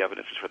her all the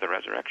evidences for the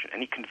resurrection,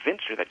 and he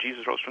convinced her that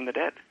Jesus rose from the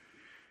dead.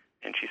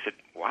 And she said,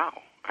 wow,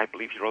 I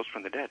believe he rose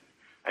from the dead.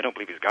 I don't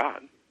believe he's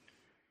God.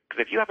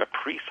 Because if you have a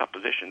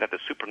presupposition that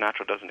the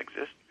supernatural doesn't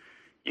exist,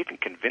 you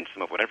can convince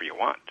them of whatever you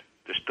want.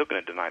 They're still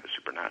going to deny the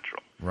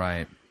supernatural.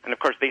 Right. And of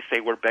course, they say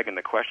we're begging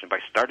the question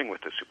by starting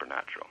with the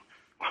supernatural.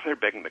 Well, they're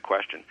begging the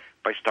question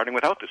by starting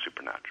without the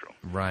supernatural.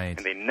 Right.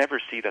 And they never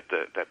see that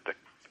the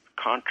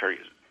contrary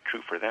is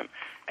true for them.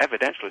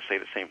 Evidentialists say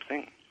the same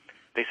thing.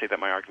 They say that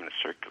my argument is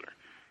circular,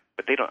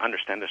 but they don't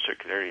understand the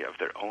circularity of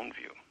their own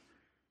view.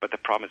 But the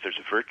problem is there's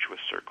virtuous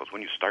circles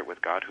when you start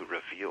with God who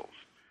reveals.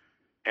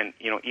 And,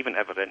 even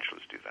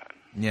evidentialists do that.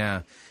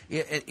 Yeah.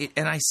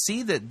 And I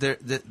see that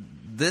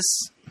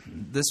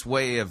this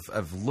way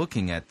of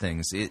looking at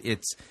things,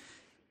 it's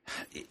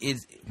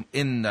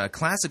in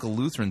classical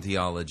Lutheran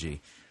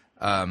theology,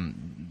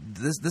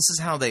 this is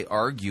how they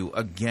argue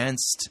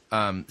against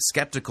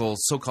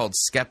so-called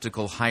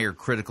skeptical, higher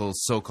critical,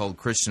 so-called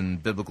Christian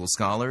biblical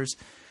scholars.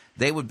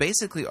 They would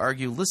basically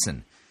argue,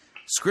 listen,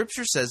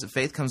 Scripture says that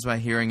faith comes by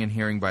hearing and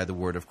hearing by the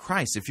word of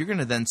Christ. If you're going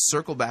to then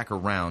circle back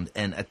around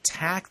and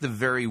attack the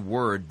very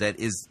word that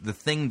is the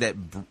thing that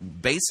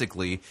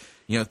basically,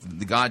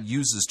 God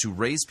uses to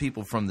raise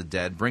people from the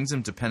dead, brings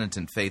them to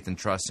penitent faith and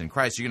trust in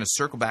Christ, you're going to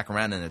circle back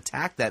around and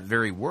attack that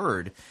very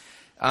word.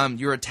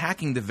 You're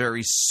attacking the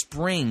very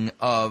spring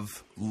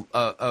of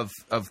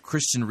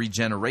Christian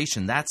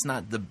regeneration. That's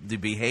not the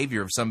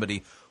behavior of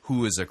somebody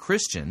who is a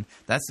Christian.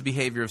 That's the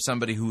behavior of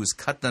somebody who has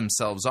cut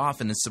themselves off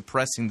and is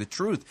suppressing the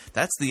truth.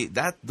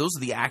 Those are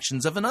the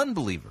actions of an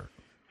unbeliever.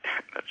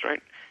 That's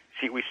right.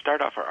 See, we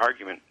start off our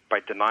argument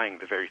by denying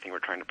the very thing we're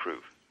trying to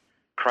prove.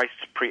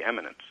 Christ's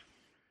preeminence.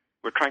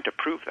 We're trying to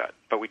prove that,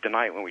 but we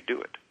deny it when we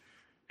do it.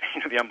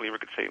 The unbeliever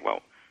could say,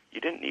 well,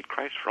 you didn't need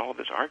Christ for all of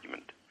this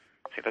argument.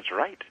 Say, that's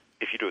right,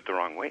 if you do it the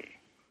wrong way.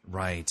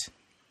 Right.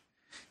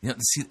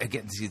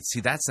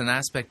 See, that's an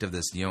aspect of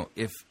this.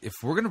 If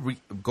we're going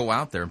to go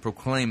out there and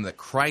proclaim that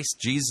Christ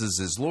Jesus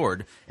is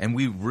Lord, and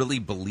we really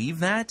believe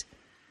that,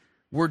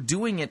 we're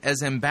doing it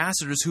as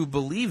ambassadors who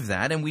believe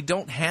that, and we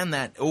don't hand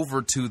that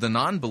over to the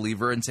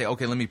non-believer and say,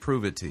 okay, let me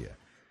prove it to you.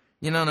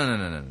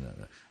 No.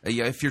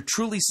 If you're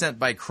truly sent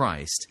by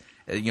Christ,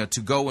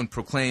 to go and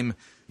proclaim,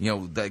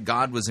 that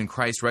God was in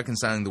Christ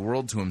reconciling the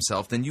world to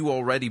himself, then you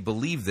already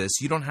believe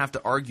this. You don't have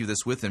to argue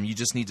this with him. You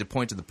just need to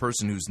point to the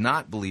person who's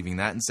not believing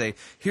that and say,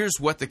 here's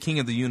what the King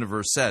of the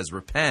universe says,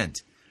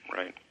 repent.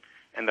 Right.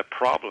 And the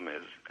problem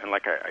is, and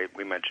like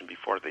we mentioned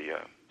before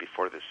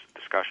this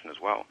discussion as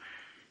well,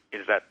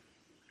 is that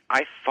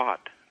I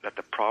thought that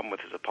the problem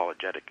with his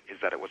apologetic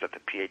is that it was at the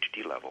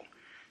PhD level.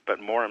 But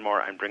more and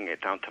more I'm bringing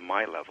it down to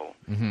my level,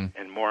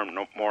 and more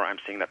I'm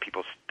seeing that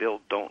people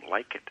still don't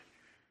like it.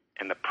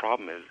 And the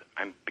problem is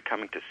I'm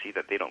becoming to see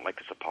that they don't like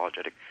this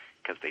apologetic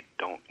because they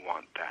don't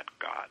want that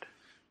God.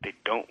 They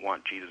don't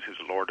want Jesus who's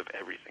Lord of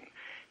everything.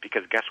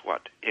 Because guess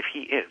what? If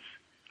he is,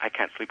 I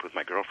can't sleep with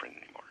my girlfriend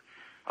anymore.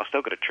 I'll still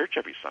go to church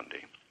every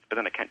Sunday, but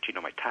then I can't cheat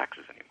on my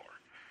taxes anymore.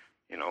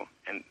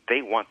 And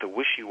they want the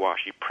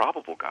wishy-washy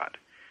probable God.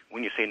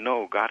 When you say,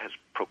 no, God has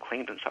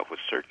proclaimed himself with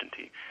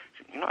certainty,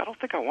 I don't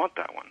think I want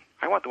that one.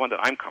 I want the one that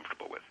I'm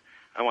comfortable with.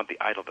 I want the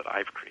idol that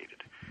I've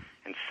created.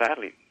 And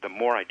sadly, the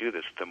more I do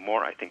this, the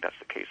more I think that's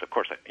the case. Of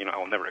course, I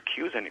will never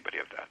accuse anybody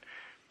of that,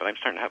 but I'm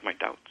starting to have my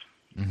doubts.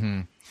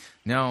 Mm-hmm.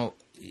 Now,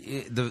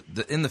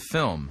 in the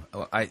film,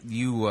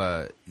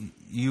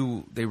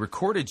 they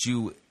recorded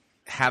you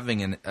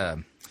having a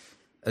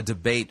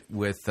debate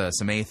with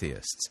some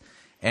atheists,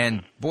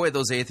 and boy,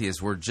 those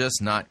atheists were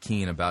just not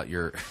keen about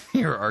your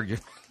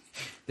argument.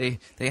 They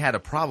had a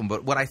problem.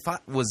 But what I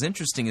thought was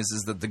interesting is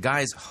that the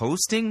guys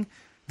hosting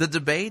the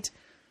debate,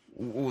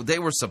 they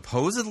were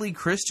supposedly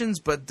Christians,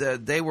 but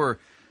they were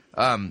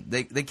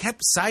they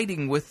kept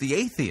siding with the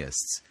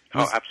atheists.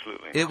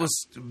 Absolutely. It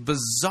was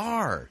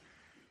bizarre.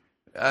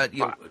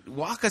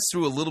 Walk us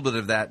through a little bit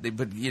of that,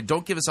 but you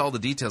don't give us all the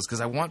details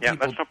because I want people.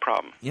 Yeah, that's no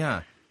problem.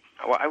 Yeah.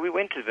 Well, we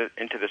went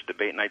into this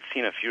debate, and I'd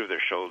seen a few of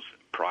their shows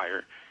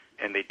prior,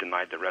 and they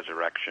denied the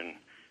resurrection.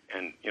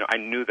 And I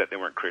knew that they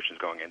weren't Christians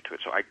going into it,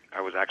 so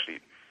I was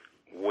actually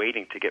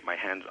waiting to get my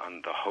hands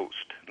on the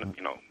host,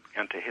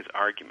 and to his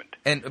argument.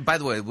 And by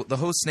the way, the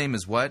host's name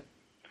is what?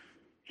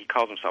 He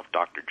calls himself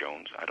Dr.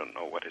 Jones. I don't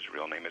know what his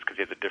real name is because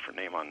he has a different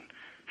name on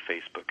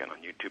Facebook and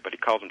on YouTube, but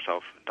he calls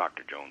himself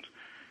Dr. Jones.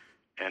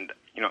 And,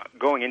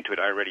 going into it,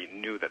 I already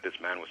knew that this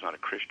man was not a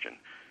Christian.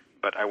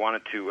 But I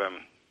wanted to,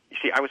 you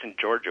see, I was in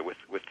Georgia with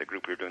the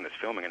group we were doing this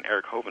filming, and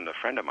Eric Hovind, a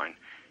friend of mine,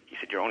 he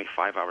said, you're only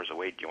 5 hours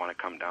away. Do you want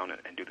to come down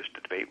and do this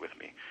debate with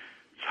me?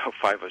 So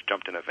 5 of us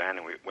jumped in a van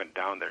and we went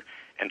down there.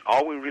 And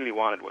all we really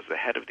wanted was the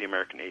head of the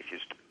American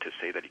Atheist to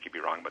say that he could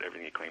be wrong about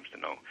everything he claims to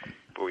know.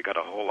 But we got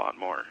a whole lot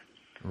more.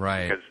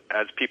 Right. Because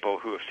as people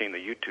who have seen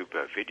the YouTube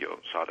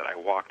video saw that I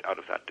walked out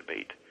of that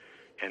debate,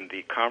 and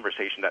the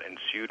conversation that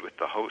ensued with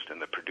the host and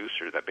the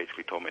producer that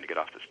basically told me to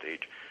get off the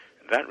stage,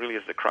 that really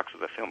is the crux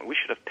of the film. We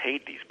should have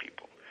paid these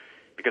people.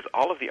 Because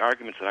all of the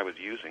arguments that I was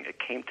using, it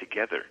came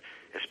together,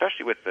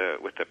 especially with the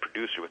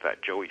producer, with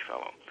that Joey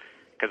fellow.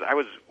 because I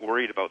was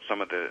worried about some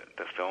of the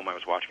film I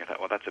was watching. I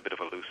thought, well, that's a bit of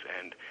a loose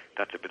end.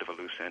 That's a bit of a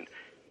loose end.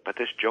 But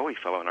this Joey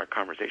fellow in our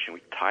conversation, we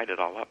tied it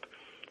all up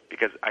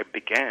because I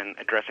began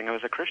addressing him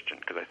as a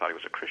Christian because I thought he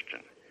was a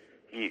Christian.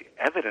 He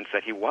evidenced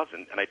that he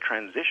wasn't, and I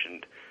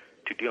transitioned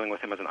to dealing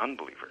with him as an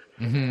unbeliever.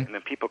 Mm-hmm. And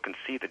then people can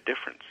see the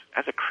difference.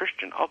 As a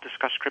Christian, I'll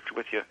discuss Scripture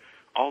with you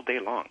all day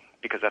long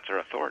because that's our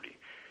authority.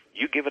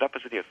 You give it up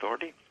as the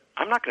authority,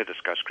 I'm not going to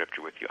discuss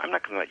Scripture with you. I'm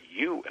not going to let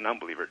you, an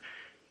unbeliever,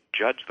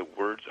 judge the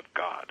words of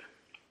God,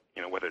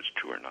 whether it's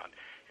true or not.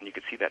 And you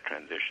can see that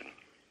transition.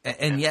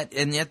 And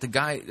yet the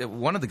guy,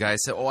 one of the guys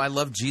said, "Oh, I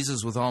love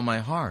Jesus with all my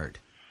heart."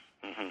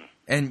 Mm-hmm.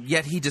 And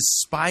yet he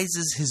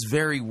despises his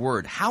very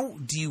word. How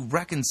do you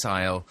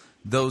reconcile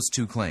those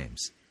two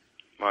claims?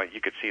 Well,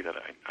 you could see that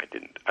I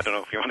didn't. I don't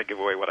know if you want to give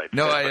away what I did.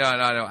 No,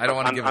 I don't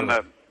want to give it away.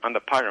 On the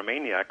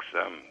Pyromaniacs,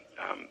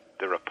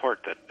 the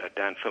report that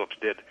Dan Phillips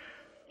did,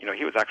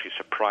 he was actually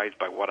surprised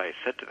by what I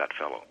said to that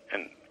fellow.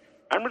 And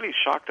I'm really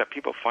shocked that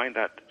people find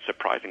that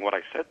surprising what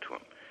I said to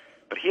him.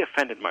 But he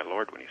offended my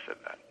Lord when he said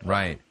that.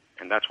 Right.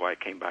 And that's why I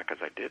came back as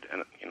I did.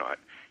 And,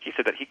 he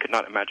said that he could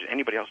not imagine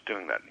anybody else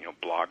doing that,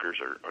 bloggers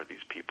or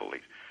these people.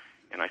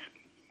 And I said,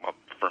 well,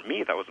 for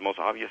me, that was the most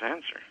obvious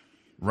answer.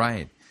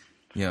 Right.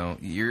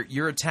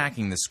 You're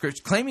attacking the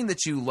Scripture, claiming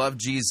that you love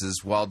Jesus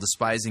while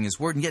despising his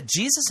word. And yet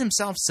Jesus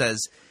himself says,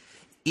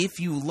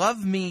 if you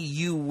love me,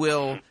 you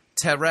will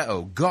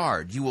tereo,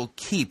 guard, you will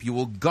keep, you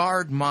will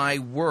guard my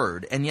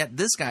word. And yet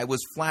this guy was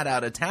flat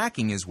out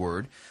attacking his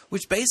word,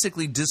 which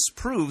basically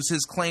disproves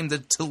his claim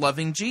to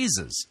loving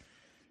Jesus.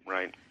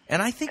 Right.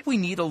 And I think we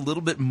need a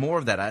little bit more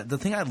of that. The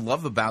thing I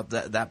love about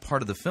that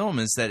part of the film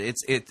is that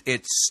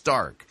it's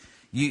stark.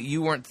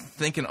 You weren't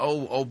thinking,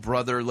 oh,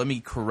 brother, let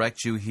me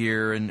correct you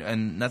here,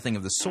 and nothing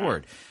of the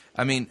sort.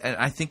 I mean, and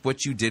I think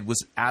what you did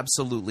was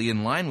absolutely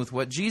in line with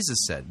what Jesus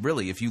said.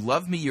 Really, if you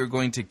love me, you're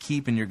going to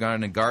keep and you're going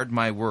to guard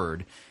my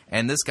word.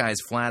 And this guy's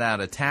flat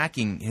out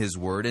attacking his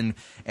word and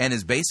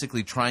is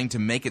basically trying to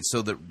make it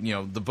so that,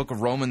 the book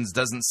of Romans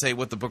doesn't say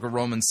what the book of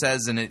Romans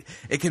says, and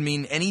it can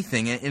mean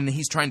anything. And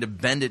he's trying to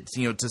bend it,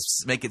 to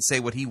make it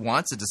say what he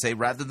wants it to say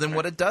rather than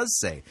what it does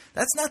say.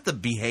 That's not the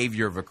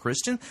behavior of a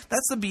Christian.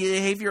 That's the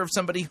behavior of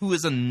somebody who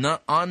is an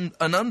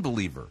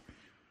unbeliever.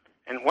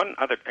 And one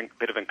other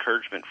bit of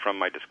encouragement from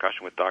my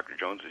discussion with Dr.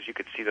 Jones is you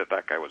could see that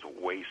guy was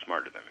way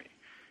smarter than me.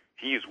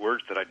 He used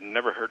words that I'd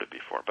never heard of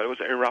before, but it was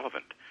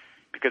irrelevant.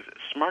 Because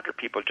smarter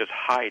people just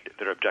hide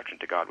their objection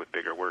to God with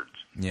bigger words.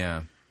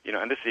 Yeah.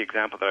 And this is the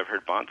example that I've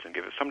heard Bonson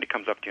give. If somebody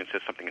comes up to you and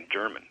says something in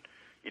German,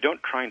 you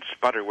don't try and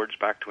sputter words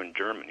back to in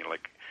German. You're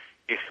like,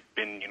 ich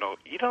bin, you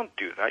don't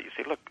do that. You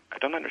say, look,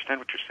 I don't understand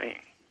what you're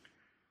saying.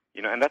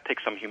 And that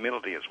takes some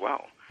humility as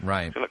well.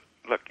 Right. So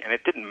look, and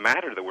it didn't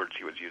matter the words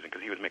he was using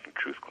because he was making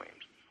truth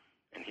claims.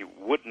 And he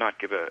would not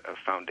give a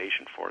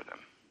foundation for them.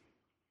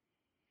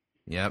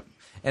 Yep.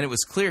 And it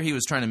was clear he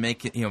was trying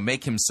to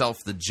make himself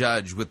the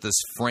judge with this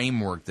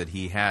framework that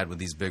he had with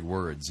these big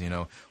words,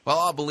 Well,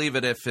 I'll believe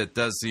it if it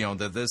does,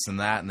 the this and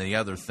that and the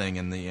other thing,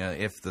 and the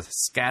if the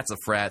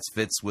scatafrats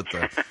fits with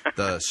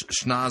the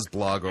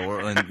schnozblog,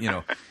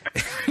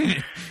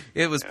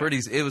 it was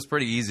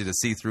pretty easy to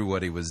see through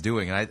what he was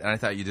doing. And I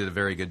thought you did a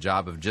very good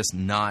job of just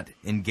not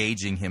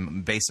engaging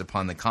him based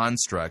upon the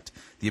construct,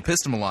 the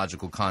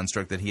epistemological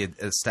construct that he had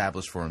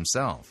established for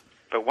himself.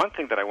 But one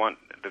thing that I want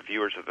the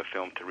viewers of the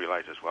film to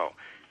realize as well,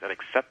 that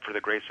except for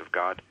the grace of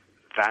God,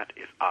 that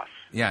is us.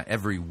 Yeah,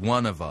 every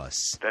one of us.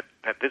 That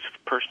this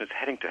person is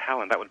heading to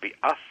hell, and that would be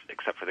us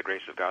except for the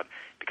grace of God.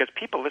 Because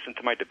people listen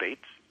to my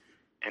debates,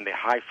 and they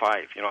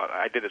high-five.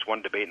 I did this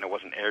one debate, and it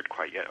wasn't aired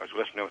quite yet. I was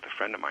listening with a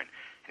friend of mine,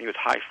 and he was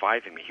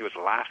high-fiving me. He was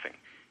laughing,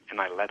 and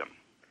I let him.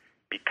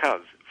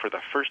 Because for the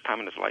first time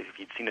in his life,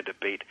 he'd seen a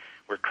debate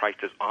where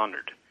Christ is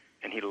honored,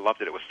 and he loved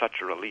it. It was such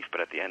a relief,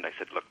 but at the end I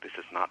said, look, this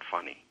is not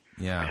funny.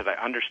 Yeah. Because I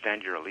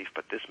understand your relief,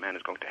 but this man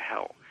is going to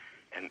hell.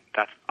 And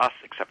that's us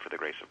except for the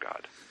grace of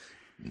God.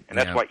 And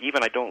that's why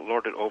even I don't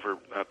lord it over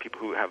people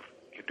who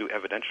do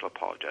evidential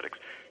apologetics,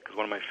 because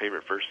one of my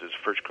favorite verses is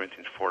 1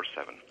 Corinthians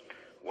 4:7.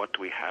 What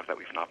do we have that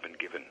we've not been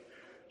given?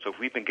 So if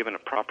we've been given a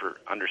proper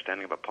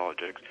understanding of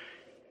apologetics,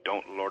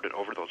 don't lord it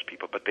over those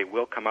people, but they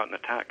will come out and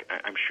attack.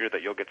 I'm sure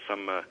that you'll get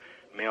some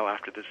mail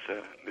after this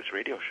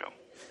radio show.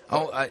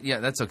 Oh, yeah,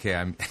 that's okay.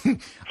 I'm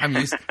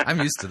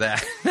used to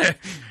that.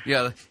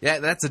 yeah,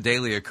 that's a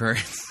daily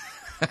occurrence.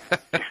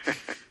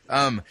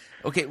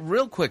 Okay,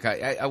 real quick,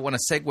 I want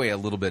to segue a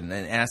little bit and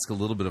ask a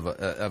little bit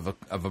of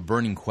a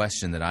burning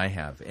question that I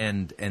have,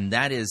 and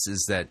that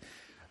is that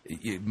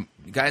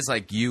guys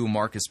like you,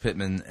 Marcus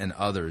Pittman, and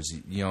others,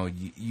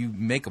 you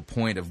make a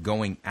point of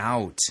going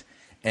out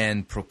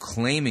and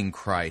proclaiming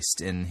Christ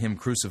and Him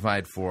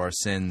crucified for our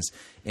sins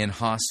in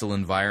hostile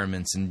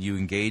environments, and you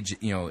engage,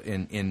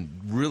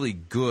 in really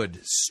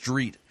good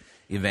street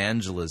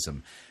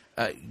evangelism.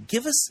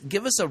 Give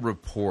us a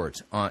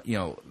report on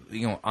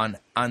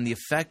on the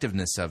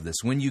effectiveness of this.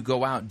 When you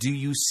go out, do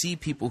you see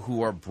people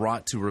who are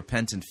brought to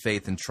repentant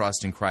faith and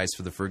trust in Christ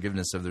for the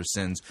forgiveness of their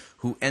sins,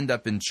 who end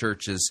up in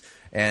churches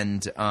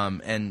and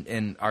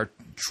are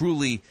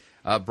truly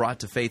brought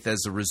to faith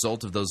as a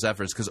result of those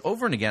efforts? Because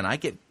over and again, I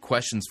get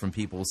questions from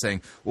people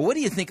saying, well, what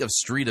do you think of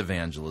street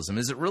evangelism?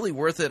 Is it really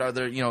worth it? Are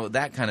there,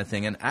 that kind of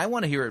thing? And I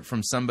want to hear it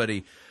from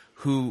somebody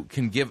who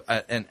can give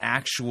an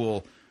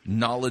actual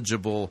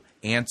knowledgeable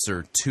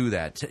answer to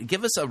that.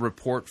 Give us a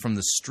report from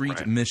the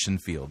street mission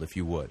field, if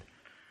you would.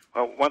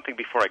 Well, one thing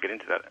before I get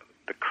into that,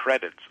 the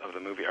credits of the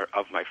movie are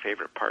of my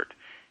favorite part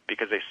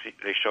because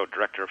they show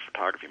director of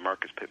photography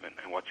Marcus Pittman,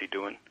 and what's he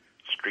doing?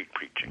 Street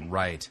preaching.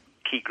 Right.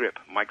 Key grip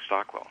Mike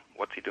Stockwell.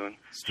 What's he doing?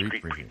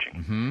 Street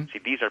preaching. Mm-hmm.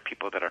 See, these are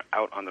people that are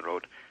out on the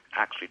road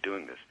actually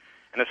doing this.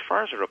 And as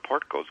far as a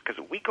report goes,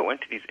 because we go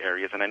into these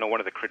areas, and I know one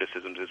of the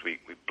criticisms is we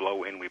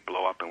blow in, we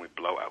blow up, and we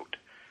blow out.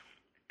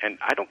 And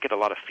I don't get a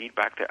lot of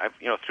feedback there.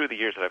 Through the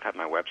years that I've had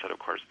my website, of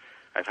course,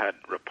 I've had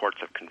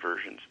reports of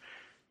conversions.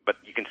 But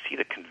you can see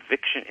the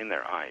conviction in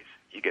their eyes.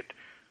 You get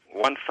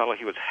one fellow,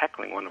 he was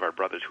heckling one of our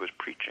brothers who was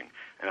preaching,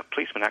 and a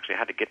policeman actually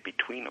had to get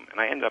between them. And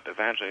I ended up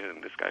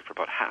evangelizing this guy for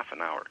about half an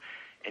hour.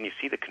 And you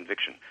see the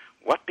conviction.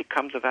 What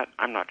becomes of that,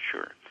 I'm not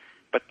sure.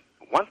 But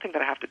one thing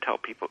that I have to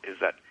tell people is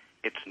that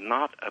it's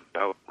not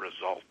about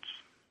results.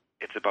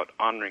 It's about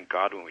honoring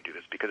God when we do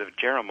this. Because if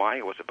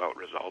Jeremiah was about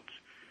results,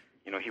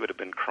 he would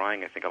have been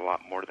crying, I think, a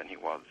lot more than he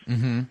was.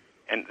 Mm-hmm.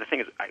 And the thing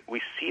is,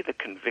 we see the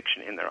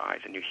conviction in their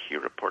eyes, and you hear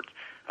reports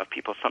of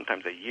people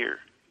sometimes a year,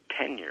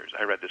 10 years.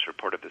 I read this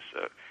report of this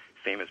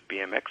famous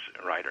BMX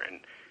rider,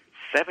 and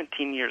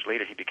 17 years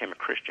later he became a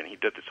Christian. He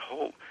did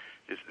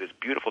this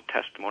beautiful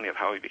testimony of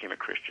how he became a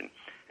Christian,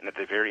 and at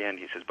the very end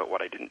he says, but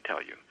what I didn't tell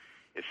you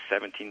is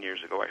 17 years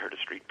ago I heard a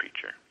street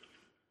preacher,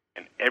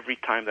 and every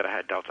time that I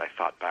had doubts I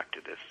thought back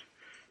to this,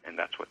 and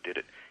that's what did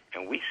it.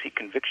 And we see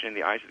conviction in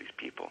the eyes of these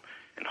people.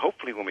 And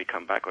hopefully when we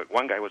come back, like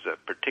one guy was a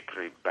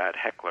particularly bad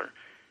heckler,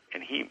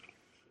 and he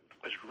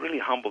was really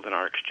humbled in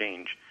our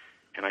exchange.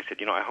 And I said,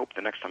 I hope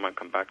the next time I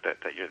come back that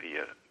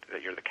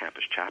you're the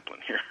campus chaplain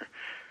here.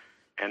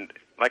 And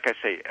like I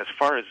say, as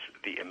far as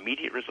the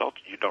immediate results,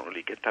 you don't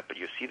really get that, but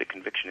you see the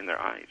conviction in their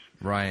eyes.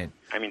 Right.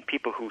 I mean,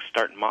 people who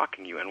start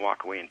mocking you and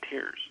walk away in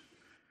tears.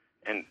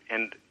 And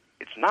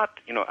it's not,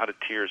 out of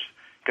tears,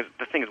 because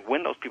the thing is,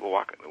 when those people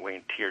walk away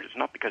in tears, it's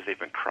not because they've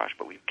been crushed,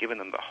 but we've given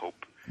them the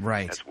hope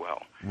as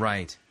well.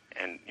 Right.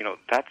 And,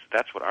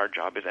 that's what our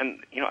job is.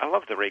 And, I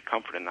love the Ray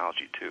Comfort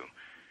analogy, too,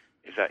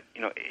 is that,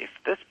 if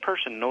this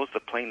person knows the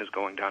plane is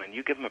going down and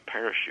you give them a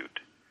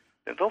parachute,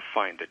 then they'll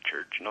find the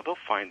church,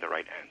 they'll find the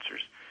right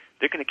answers.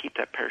 They're going to keep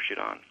that parachute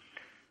on.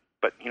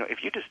 But,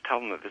 if you just tell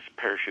them that this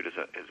parachute is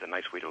a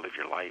nice way to live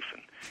your life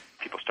and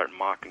people start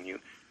mocking you,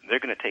 they're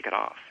going to take it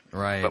off.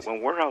 Right. But when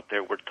we're out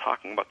there, we're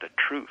talking about the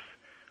truth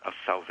of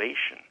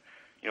salvation,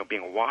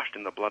 being washed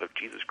in the blood of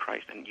Jesus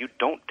Christ, and you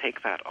don't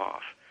take that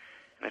off.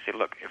 And I say,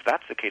 look, if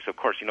that's the case, of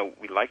course,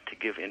 we like to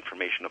give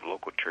information of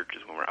local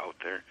churches when we're out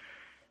there,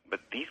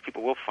 but these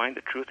people will find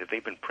the truth if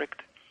they've been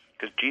pricked,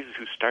 because Jesus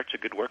who starts a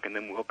good work and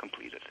then will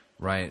complete it.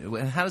 Right.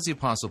 And how does the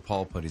Apostle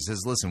Paul put it? He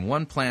says, listen,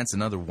 one plants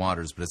and other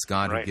waters, but it's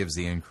God who gives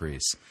the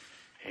increase.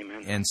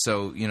 Amen. And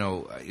so,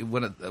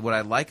 what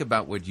I like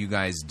about what you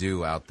guys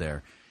do out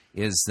there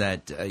is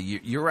that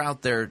you're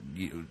out there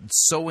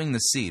sowing the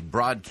seed,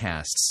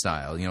 broadcast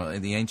style.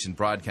 The ancient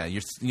broadcast.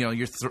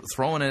 You're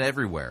throwing it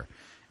everywhere,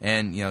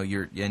 and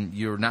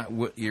you're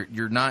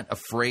not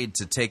afraid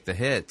to take the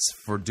hits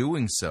for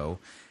doing so.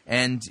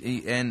 And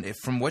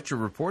from what you're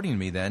reporting to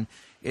me, then,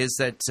 is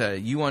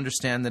that you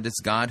understand that it's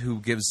God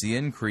who gives the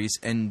increase,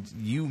 and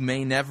you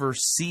may never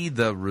see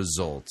the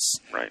results.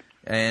 Right.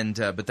 And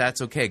but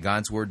that's okay.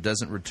 God's word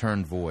doesn't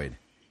return void.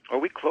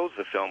 Well, we closed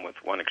the film with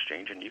one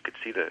exchange, and you could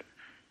see the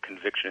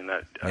conviction in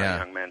that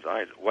young man's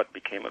eyes. What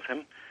became of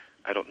him,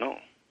 I don't know.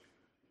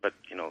 But,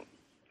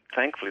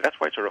 thankfully, that's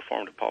why it's a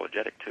Reformed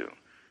apologetic, too,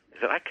 is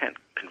that I can't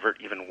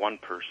convert even one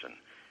person.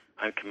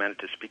 I'm commanded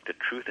to speak the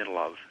truth in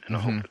love, and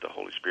I hope that the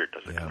Holy Spirit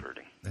does the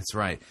converting. That's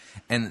right.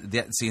 And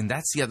that's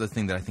the other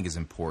thing that I think is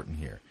important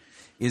here,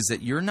 is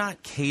that you're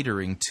not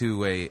catering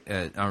to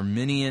an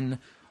Arminian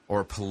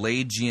or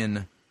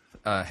Pelagian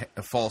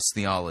false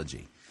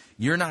theology.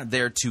 You're not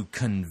there to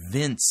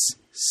convince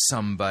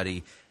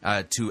somebody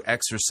to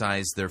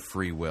exercise their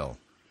free will.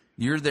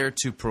 You're there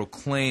to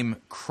proclaim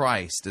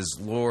Christ as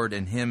Lord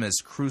and Him as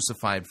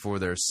crucified for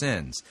their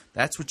sins.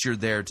 That's what you're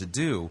there to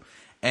do.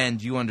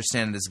 And you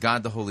understand it is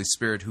God the Holy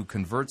Spirit who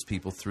converts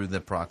people through the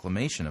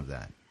proclamation of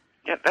that.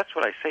 Yeah, that's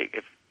what I say.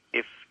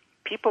 If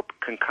people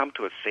can come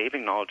to a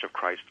saving knowledge of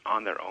Christ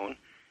on their own,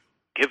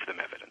 give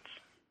them evidence.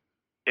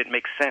 It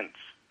makes sense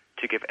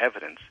to give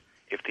evidence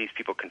if these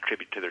people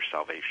contribute to their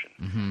salvation.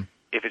 Mm-hmm.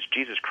 If it's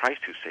Jesus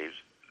Christ who saves,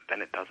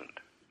 then it doesn't.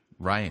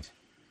 Right.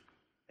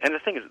 And the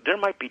thing is, there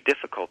might be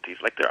difficulties,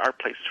 like there are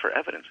places for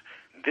evidence.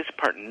 This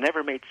part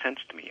never made sense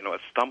to me, a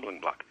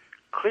stumbling block.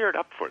 Clear it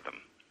up for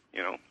them,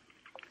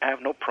 I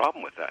have no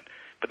problem with that.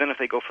 But then if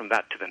they go from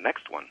that to the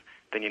next one,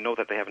 then you know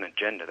that they have an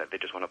agenda, that they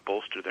just want to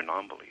bolster their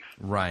non-belief.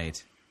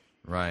 Right.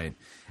 Right.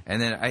 And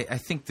then I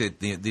think that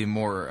the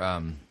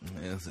more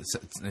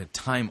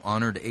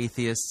time-honored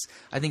atheists,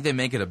 I think they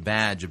make it a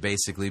badge of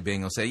basically being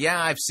able to say,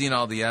 yeah, I've seen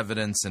all the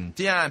evidence, and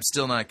yeah, I'm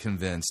still not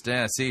convinced.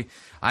 Yeah, see,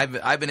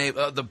 I've been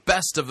able. The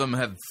best of them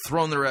have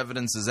thrown their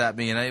evidences at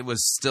me, and it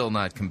was still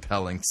not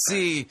compelling.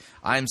 See,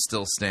 I'm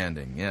still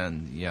standing. Yeah,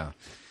 and yeah.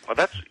 Well,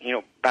 that's,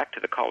 back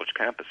to the college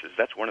campuses.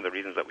 That's one of the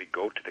reasons that we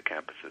go to the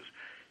campuses,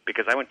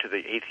 because I went to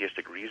the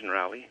Atheistic Reason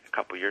rally a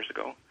couple years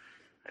ago.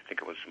 I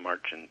think it was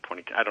March in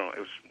 2010. I don't know.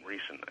 It was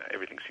recent.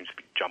 Everything seems to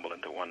be jumbled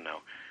into one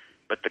now.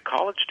 But the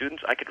college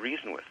students I could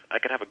reason with.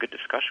 I could have a good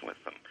discussion with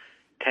them.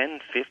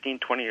 10, 15,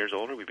 20 years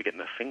older, we'd be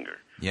getting a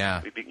finger. Yeah.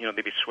 They'd be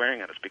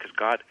swearing at us because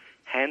God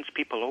hands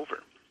people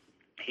over.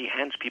 He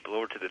hands people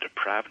over to the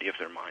depravity of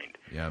their mind.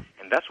 Yeah.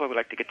 And that's why we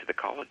like to get to the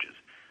colleges.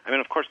 I mean,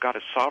 of course, God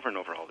is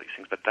sovereign over all these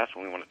things, but that's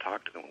when we want to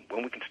talk to them,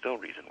 when we can still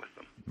reason with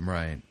them.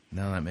 Right.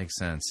 No, that makes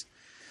sense.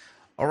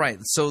 All right,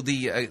 so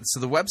the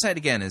website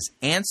again is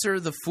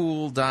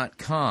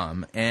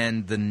answerthefool.com,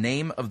 and the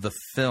name of the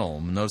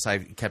film, notice I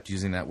kept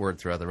using that word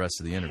throughout the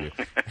rest of the interview,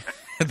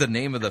 the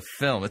name of the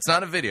film, it's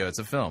not a video, it's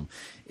a film,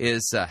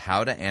 is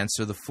How to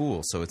Answer the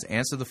Fool. So it's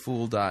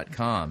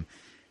answerthefool.com.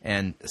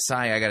 And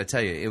Sye, I got to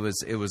tell you, it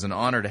was an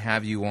honor to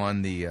have you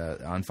on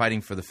on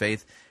Fighting for the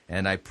Faith,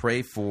 and I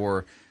pray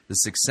for the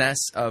success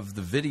of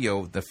the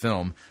video, the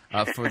film,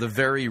 for the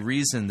very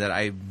reason that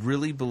I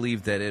really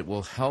believe that it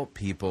will help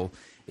people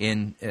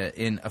in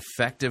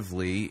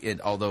effectively,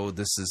 although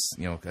this is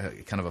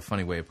kind of a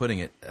funny way of putting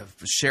it,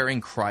 sharing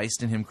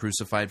Christ and Him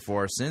crucified for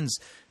our sins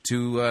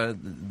to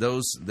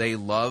those they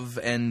love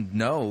and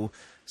know,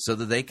 so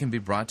that they can be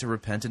brought to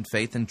repentant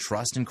faith and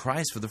trust in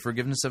Christ for the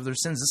forgiveness of their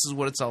sins. This is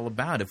what it's all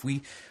about. If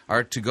we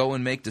are to go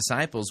and make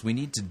disciples, we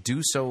need to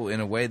do so in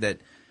a way that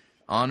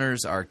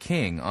honors our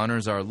King,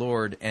 honors our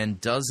Lord,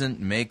 and doesn't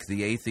make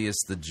the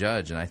atheist the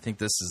judge. And I think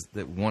this is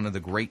one of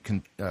the great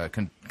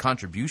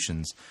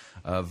contributions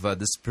of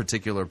this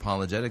particular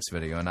apologetics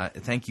video. And I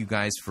thank you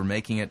guys for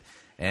making it.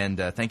 And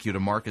thank you to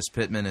Marcus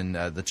Pittman and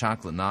the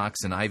Chocolate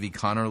Knox and Ivy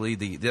Connerly,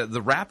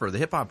 the rapper, the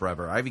hip-hop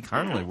rapper. Ivy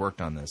Connerly worked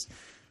on this.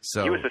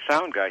 So he was the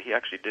sound guy. He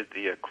actually did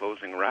the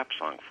closing rap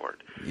song for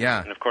it.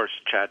 Yeah. And, of course,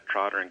 Chad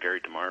Trotter and Gary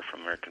DeMar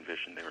from American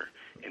Vision, they were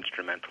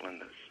instrumental in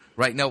this.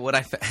 Right. No,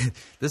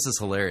 this is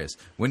hilarious.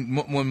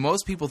 When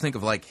most people think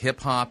of like hip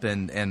hop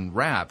and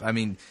rap, I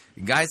mean,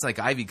 guys like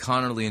Ivy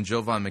Connerly and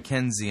Jovan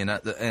McKenzie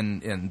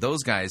and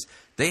those guys,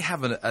 they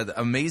have an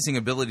amazing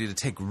ability to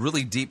take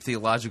really deep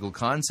theological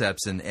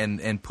concepts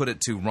and put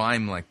it to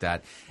rhyme like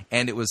that.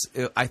 And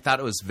I thought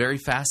it was very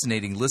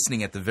fascinating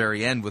listening at the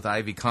very end with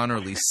Ivy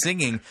Connerly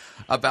singing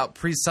about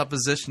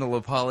presuppositional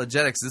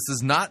apologetics. This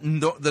is not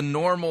the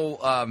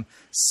normal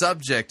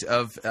subject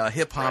of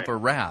hip hop or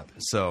rap.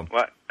 So.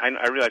 Well,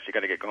 I realize you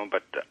got to get going,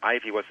 but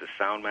Ivy was the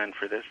sound man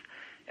for this,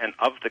 and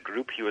of the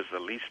group, he was the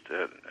least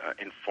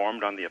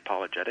informed on the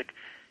apologetic,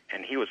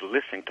 and he was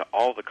listening to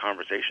all the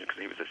conversation because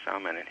he was a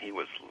sound man, and he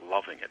was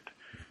loving it.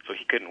 So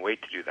he couldn't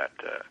wait to do that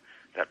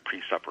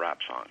pre-sup rap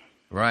song.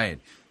 Right.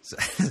 So,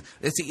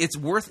 it's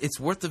worth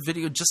the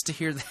video just to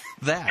hear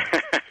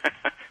that.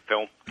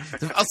 Film.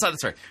 Oh,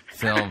 sorry.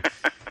 Film.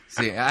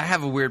 See, I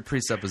have a weird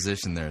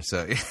presupposition there,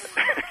 so.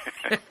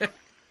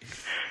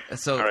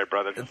 So, all right,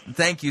 brother.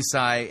 Thank you,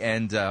 Sye,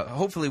 and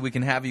hopefully we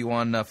can have you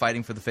on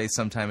Fighting for the Faith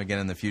sometime again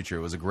in the future.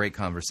 It was a great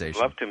conversation.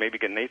 Love to maybe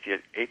get an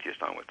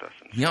atheist on with us.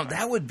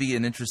 That would be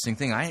an interesting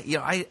thing. I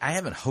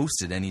haven't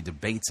hosted any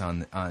debates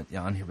on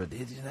here, but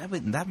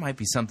that might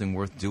be something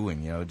worth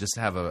doing. Just to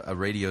have a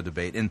radio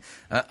debate. And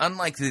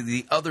unlike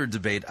the other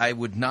debate, I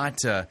would not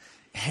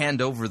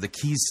hand over the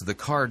keys to the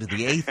car to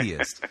the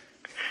atheist.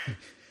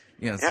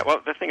 Yes. Yeah,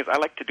 well, the thing is, I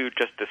like to do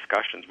just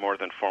discussions more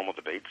than formal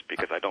debates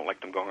because I don't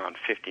like them going on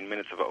 15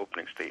 minutes of an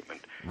opening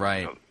statement.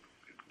 Right.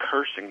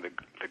 Cursing the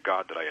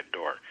God that I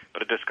adore.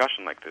 But a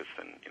discussion like this,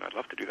 then, I'd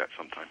love to do that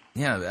sometime.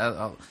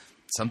 Yeah,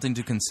 something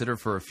to consider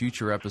for a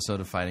future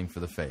episode of Fighting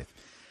for the Faith.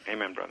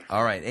 Amen, brother.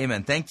 All right,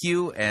 amen. Thank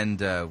you, and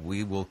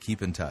we will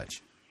keep in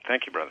touch.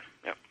 Thank you, brother.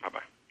 Yeah,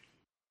 bye-bye.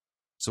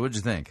 So what'd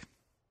you think?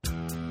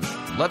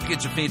 Love to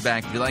get your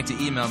feedback. If you'd like to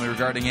email me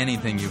regarding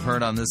anything you've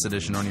heard on this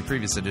edition or any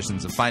previous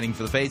editions of Fighting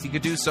for the Faith, you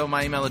could do so.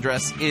 My email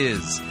address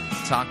is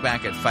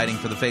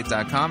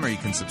talkback@fightingforthefaith.com, or you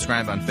can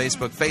subscribe on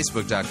Facebook,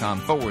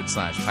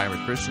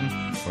 facebook.com/Pirate Christian,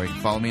 or you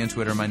can follow me on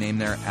Twitter, my name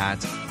there,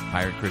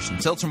 @Pirate Christian.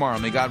 Till tomorrow,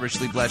 may God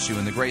richly bless you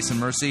in the grace and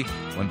mercy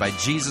when by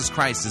Jesus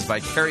Christ, his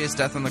vicarious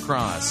death on the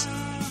cross,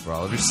 for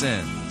all of your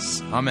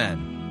sins.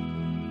 Amen.